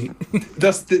word booty.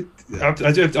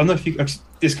 I'm not if you.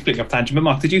 This completely off tangent, but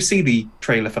Mark, did you see the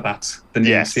trailer for that? The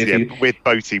new with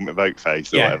Boating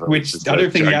McBoatface or whatever. Which I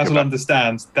don't think Yaz will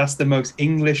understand. That's the most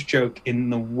English joke in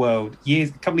the world. A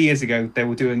couple of years ago, they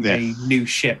were doing a new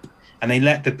ship, and they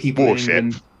let the people in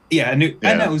England. Yeah,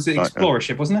 it was an explorer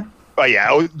ship, wasn't it? Oh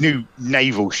yeah, a new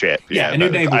naval ship. Yeah, a new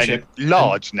naval ship.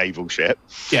 Large naval ship.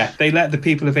 Yeah, they let the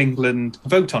people of England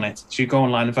vote on it. So you go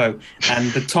online and vote.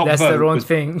 And the top That's vote the wrong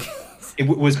thing. It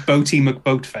was Boaty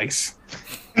McBoatface.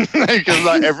 Because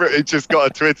it just got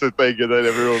a Twitter thing and then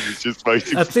everyone was just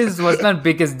voting. At least it was not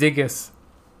Biggest Diggers.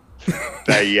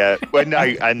 They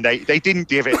didn't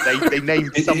give it. They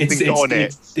named something on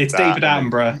it. It's David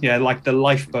Attenborough. Yeah, like the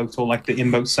lifeboat or like the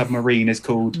in-boat submarine is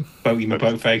called Boaty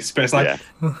McBoatface. But it's like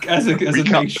as a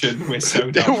nation, we're so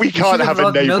dumb. We can't have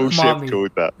a naval ship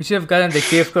called that. We should have gotten the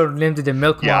cave code named the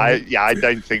Milk Mommy. Yeah, I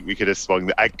don't think we could have swung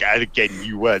that. And again,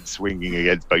 you weren't swinging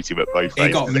against Boaty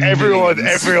McBoatface.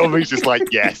 Everyone was just like,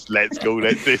 yes, let's call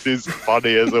it. This is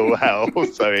funny as all hell.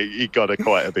 So he got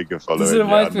quite a bigger following. This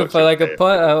reminds me of like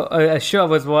a show I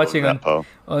was watching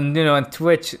on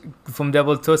Twitch from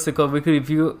Double Toast called Weekly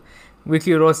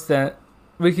Roast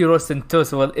and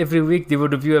Toast. Well, every week they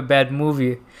would review a bad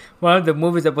movie. One of the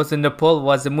movies that was in the poll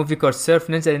was a movie called Surf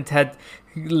Ninja, and it had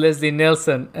Leslie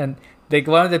Nielsen. And like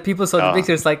one of the people saw the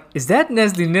pictures, like, is that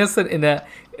Leslie Nielsen in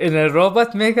a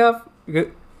robot makeup?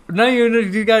 No,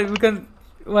 you guys, we can.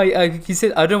 Why he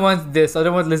said, I don't want this. I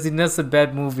don't want Leslie Nielsen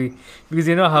bad movie because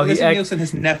you know how Leslie Nielsen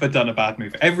has never done a bad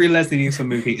movie. Every Leslie Nielsen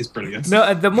movie is brilliant. No,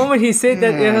 at the moment he said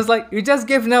that, it was like you just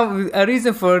gave now a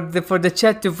reason for the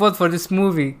chat to vote for this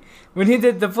movie. When he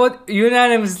did the vote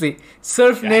unanimously,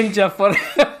 Surf Ninja for.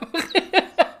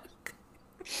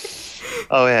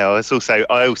 Oh yeah,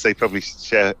 I also probably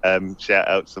shout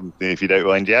out something if you don't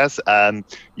mind, Jazz.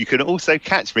 You can also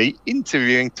catch me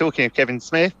talking of Kevin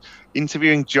Smith,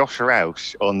 interviewing Josh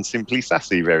Roush on Simply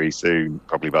Sassy very soon.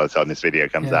 Probably by the time this video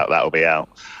comes out, that'll be out.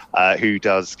 Who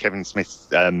does Kevin Smith's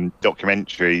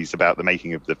documentaries about the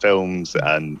making of the films,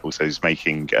 and also is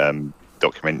making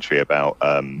documentary about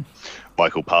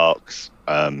Michael Parks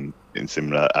in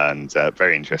similar, and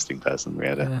very interesting person. We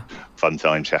had a fun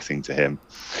time chatting to him.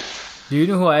 Do you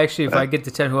know who if I get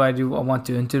the chance, I want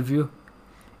to interview?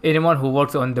 Anyone who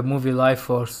worked on the movie Life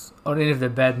Force or any of the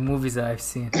bad movies that I've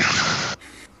seen.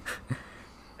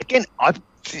 Again,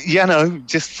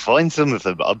 just find some of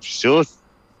them. I'm sure,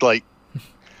 like,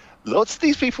 lots of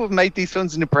these people have made these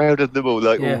films and are proud of them all.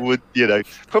 Like,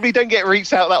 probably don't get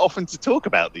reached out that often to talk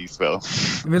about these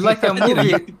films. I mean, like a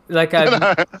movie,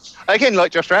 again,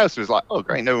 like Josh Rouse was like, oh,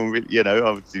 great, no one really,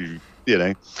 obviously.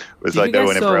 Was like no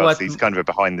one ever else. He's kind of a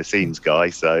behind-the-scenes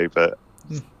guy, but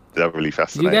they're really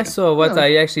fascinating. You guys saw what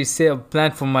I actually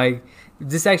planned for my.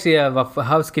 This actually a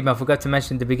housekeeping I forgot to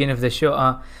mention at the beginning of the show.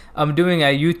 I'm doing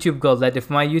a YouTube goal that if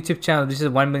my YouTube channel reaches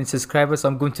 1 million subscribers,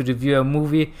 I'm going to review a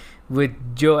movie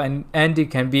with Joe and Andy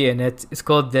can be in it. It's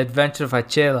called The Adventure of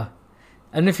Acela.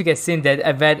 I don't know if you guys seen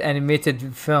that bad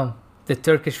animated film, the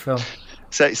Turkish film.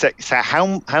 So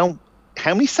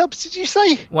how many subs did you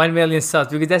say? 1 million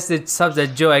subs, because that's the subs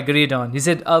that Joe agreed on. He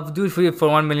said, I'll do it for you for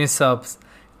 1 million subs.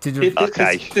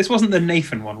 This wasn't the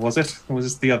Nathan one, was it? Or was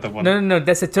this the other one? No,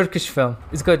 that's a Turkish film.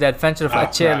 It's called The Adventure of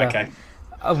Acela. Right, okay.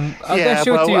 I'm going to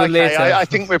show it to you later. I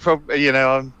think we're probably,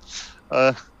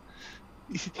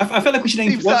 I feel like we should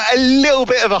name like a little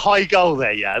bit of a high goal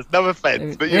there, no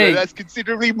offense, but that's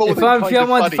considerably more than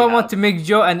if I want to make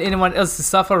Joe and anyone else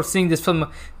suffer seeing this film,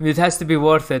 it has to be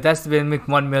worth it. It has to be make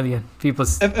 1 million people.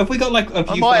 If we got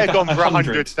I might have gone for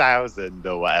 100,000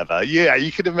 or whatever. Yeah,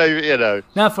 you could have maybe,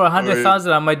 Now for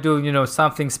 100,000, I might do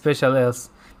something special else,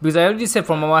 because I already said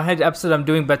from 100 episode I'm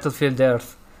doing Battlefield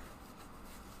Earth.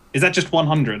 Is that just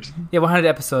 100? Yeah, 100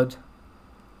 episode.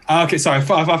 Okay, sorry.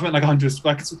 I meant like 100.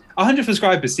 100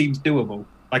 subscribers seems doable,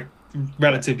 like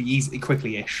relatively easy,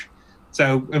 quickly-ish.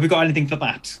 So, have we got anything for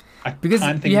that? Because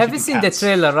you haven't seen the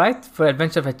trailer, right, for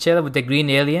Adventure of Acela with the green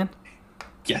alien?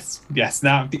 Yes.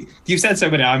 Now you said so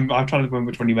many. I'm trying to remember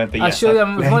which one you meant. I'll show you.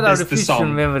 I'm more out of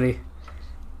fusion memory.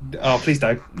 Oh, please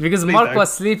don't. Because Mark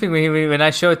was sleeping when I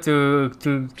showed to.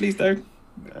 Please don't.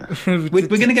 We're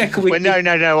gonna get. No.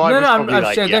 I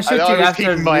was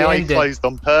keeping my eye closed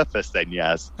on purpose then,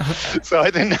 Yaz. So I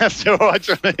didn't have to watch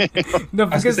it. No,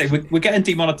 because I was gonna say we're getting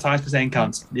demonetized for saying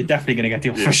cunts. You're definitely gonna get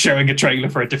demonetized for showing a trailer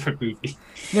for a different movie.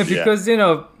 No, because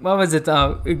what was it?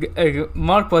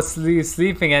 Mark was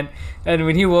sleeping, and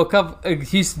when he woke up,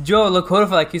 Joe looked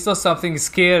horrified, like he saw something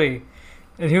scary.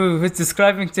 And he was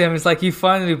describing to him, it's like he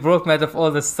finally broke me out of all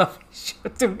the stuff he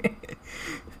showed to me.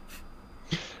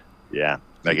 Yeah,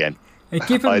 again. And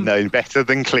keep him... I know better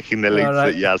than clicking the links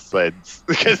that Yaz sends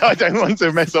because I don't want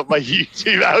to mess up my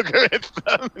YouTube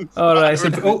algorithm. All right,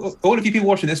 so all of you people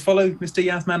watching this, follow Mr.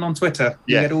 Yazman on Twitter.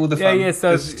 You get all the fun. Yeah.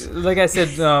 So, like I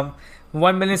said,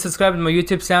 1 million subscribers on my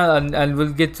YouTube channel, and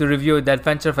we'll get to review The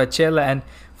Adventure of Achela. And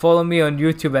follow me on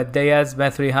YouTube at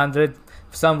DayazMan300.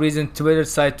 For some reason, Twitter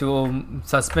decided to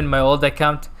suspend my old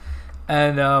account.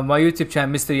 And my YouTube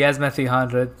channel, Mr.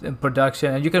 Yazman300 in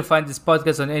production. And you can find this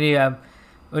podcast on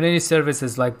any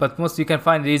services, but most you can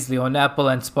find it easily on Apple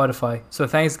and Spotify. So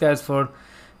thanks, guys, for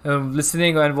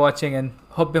listening and watching, and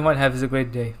hope everyone has a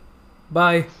great day.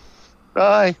 Bye.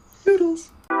 Bye. Toodles.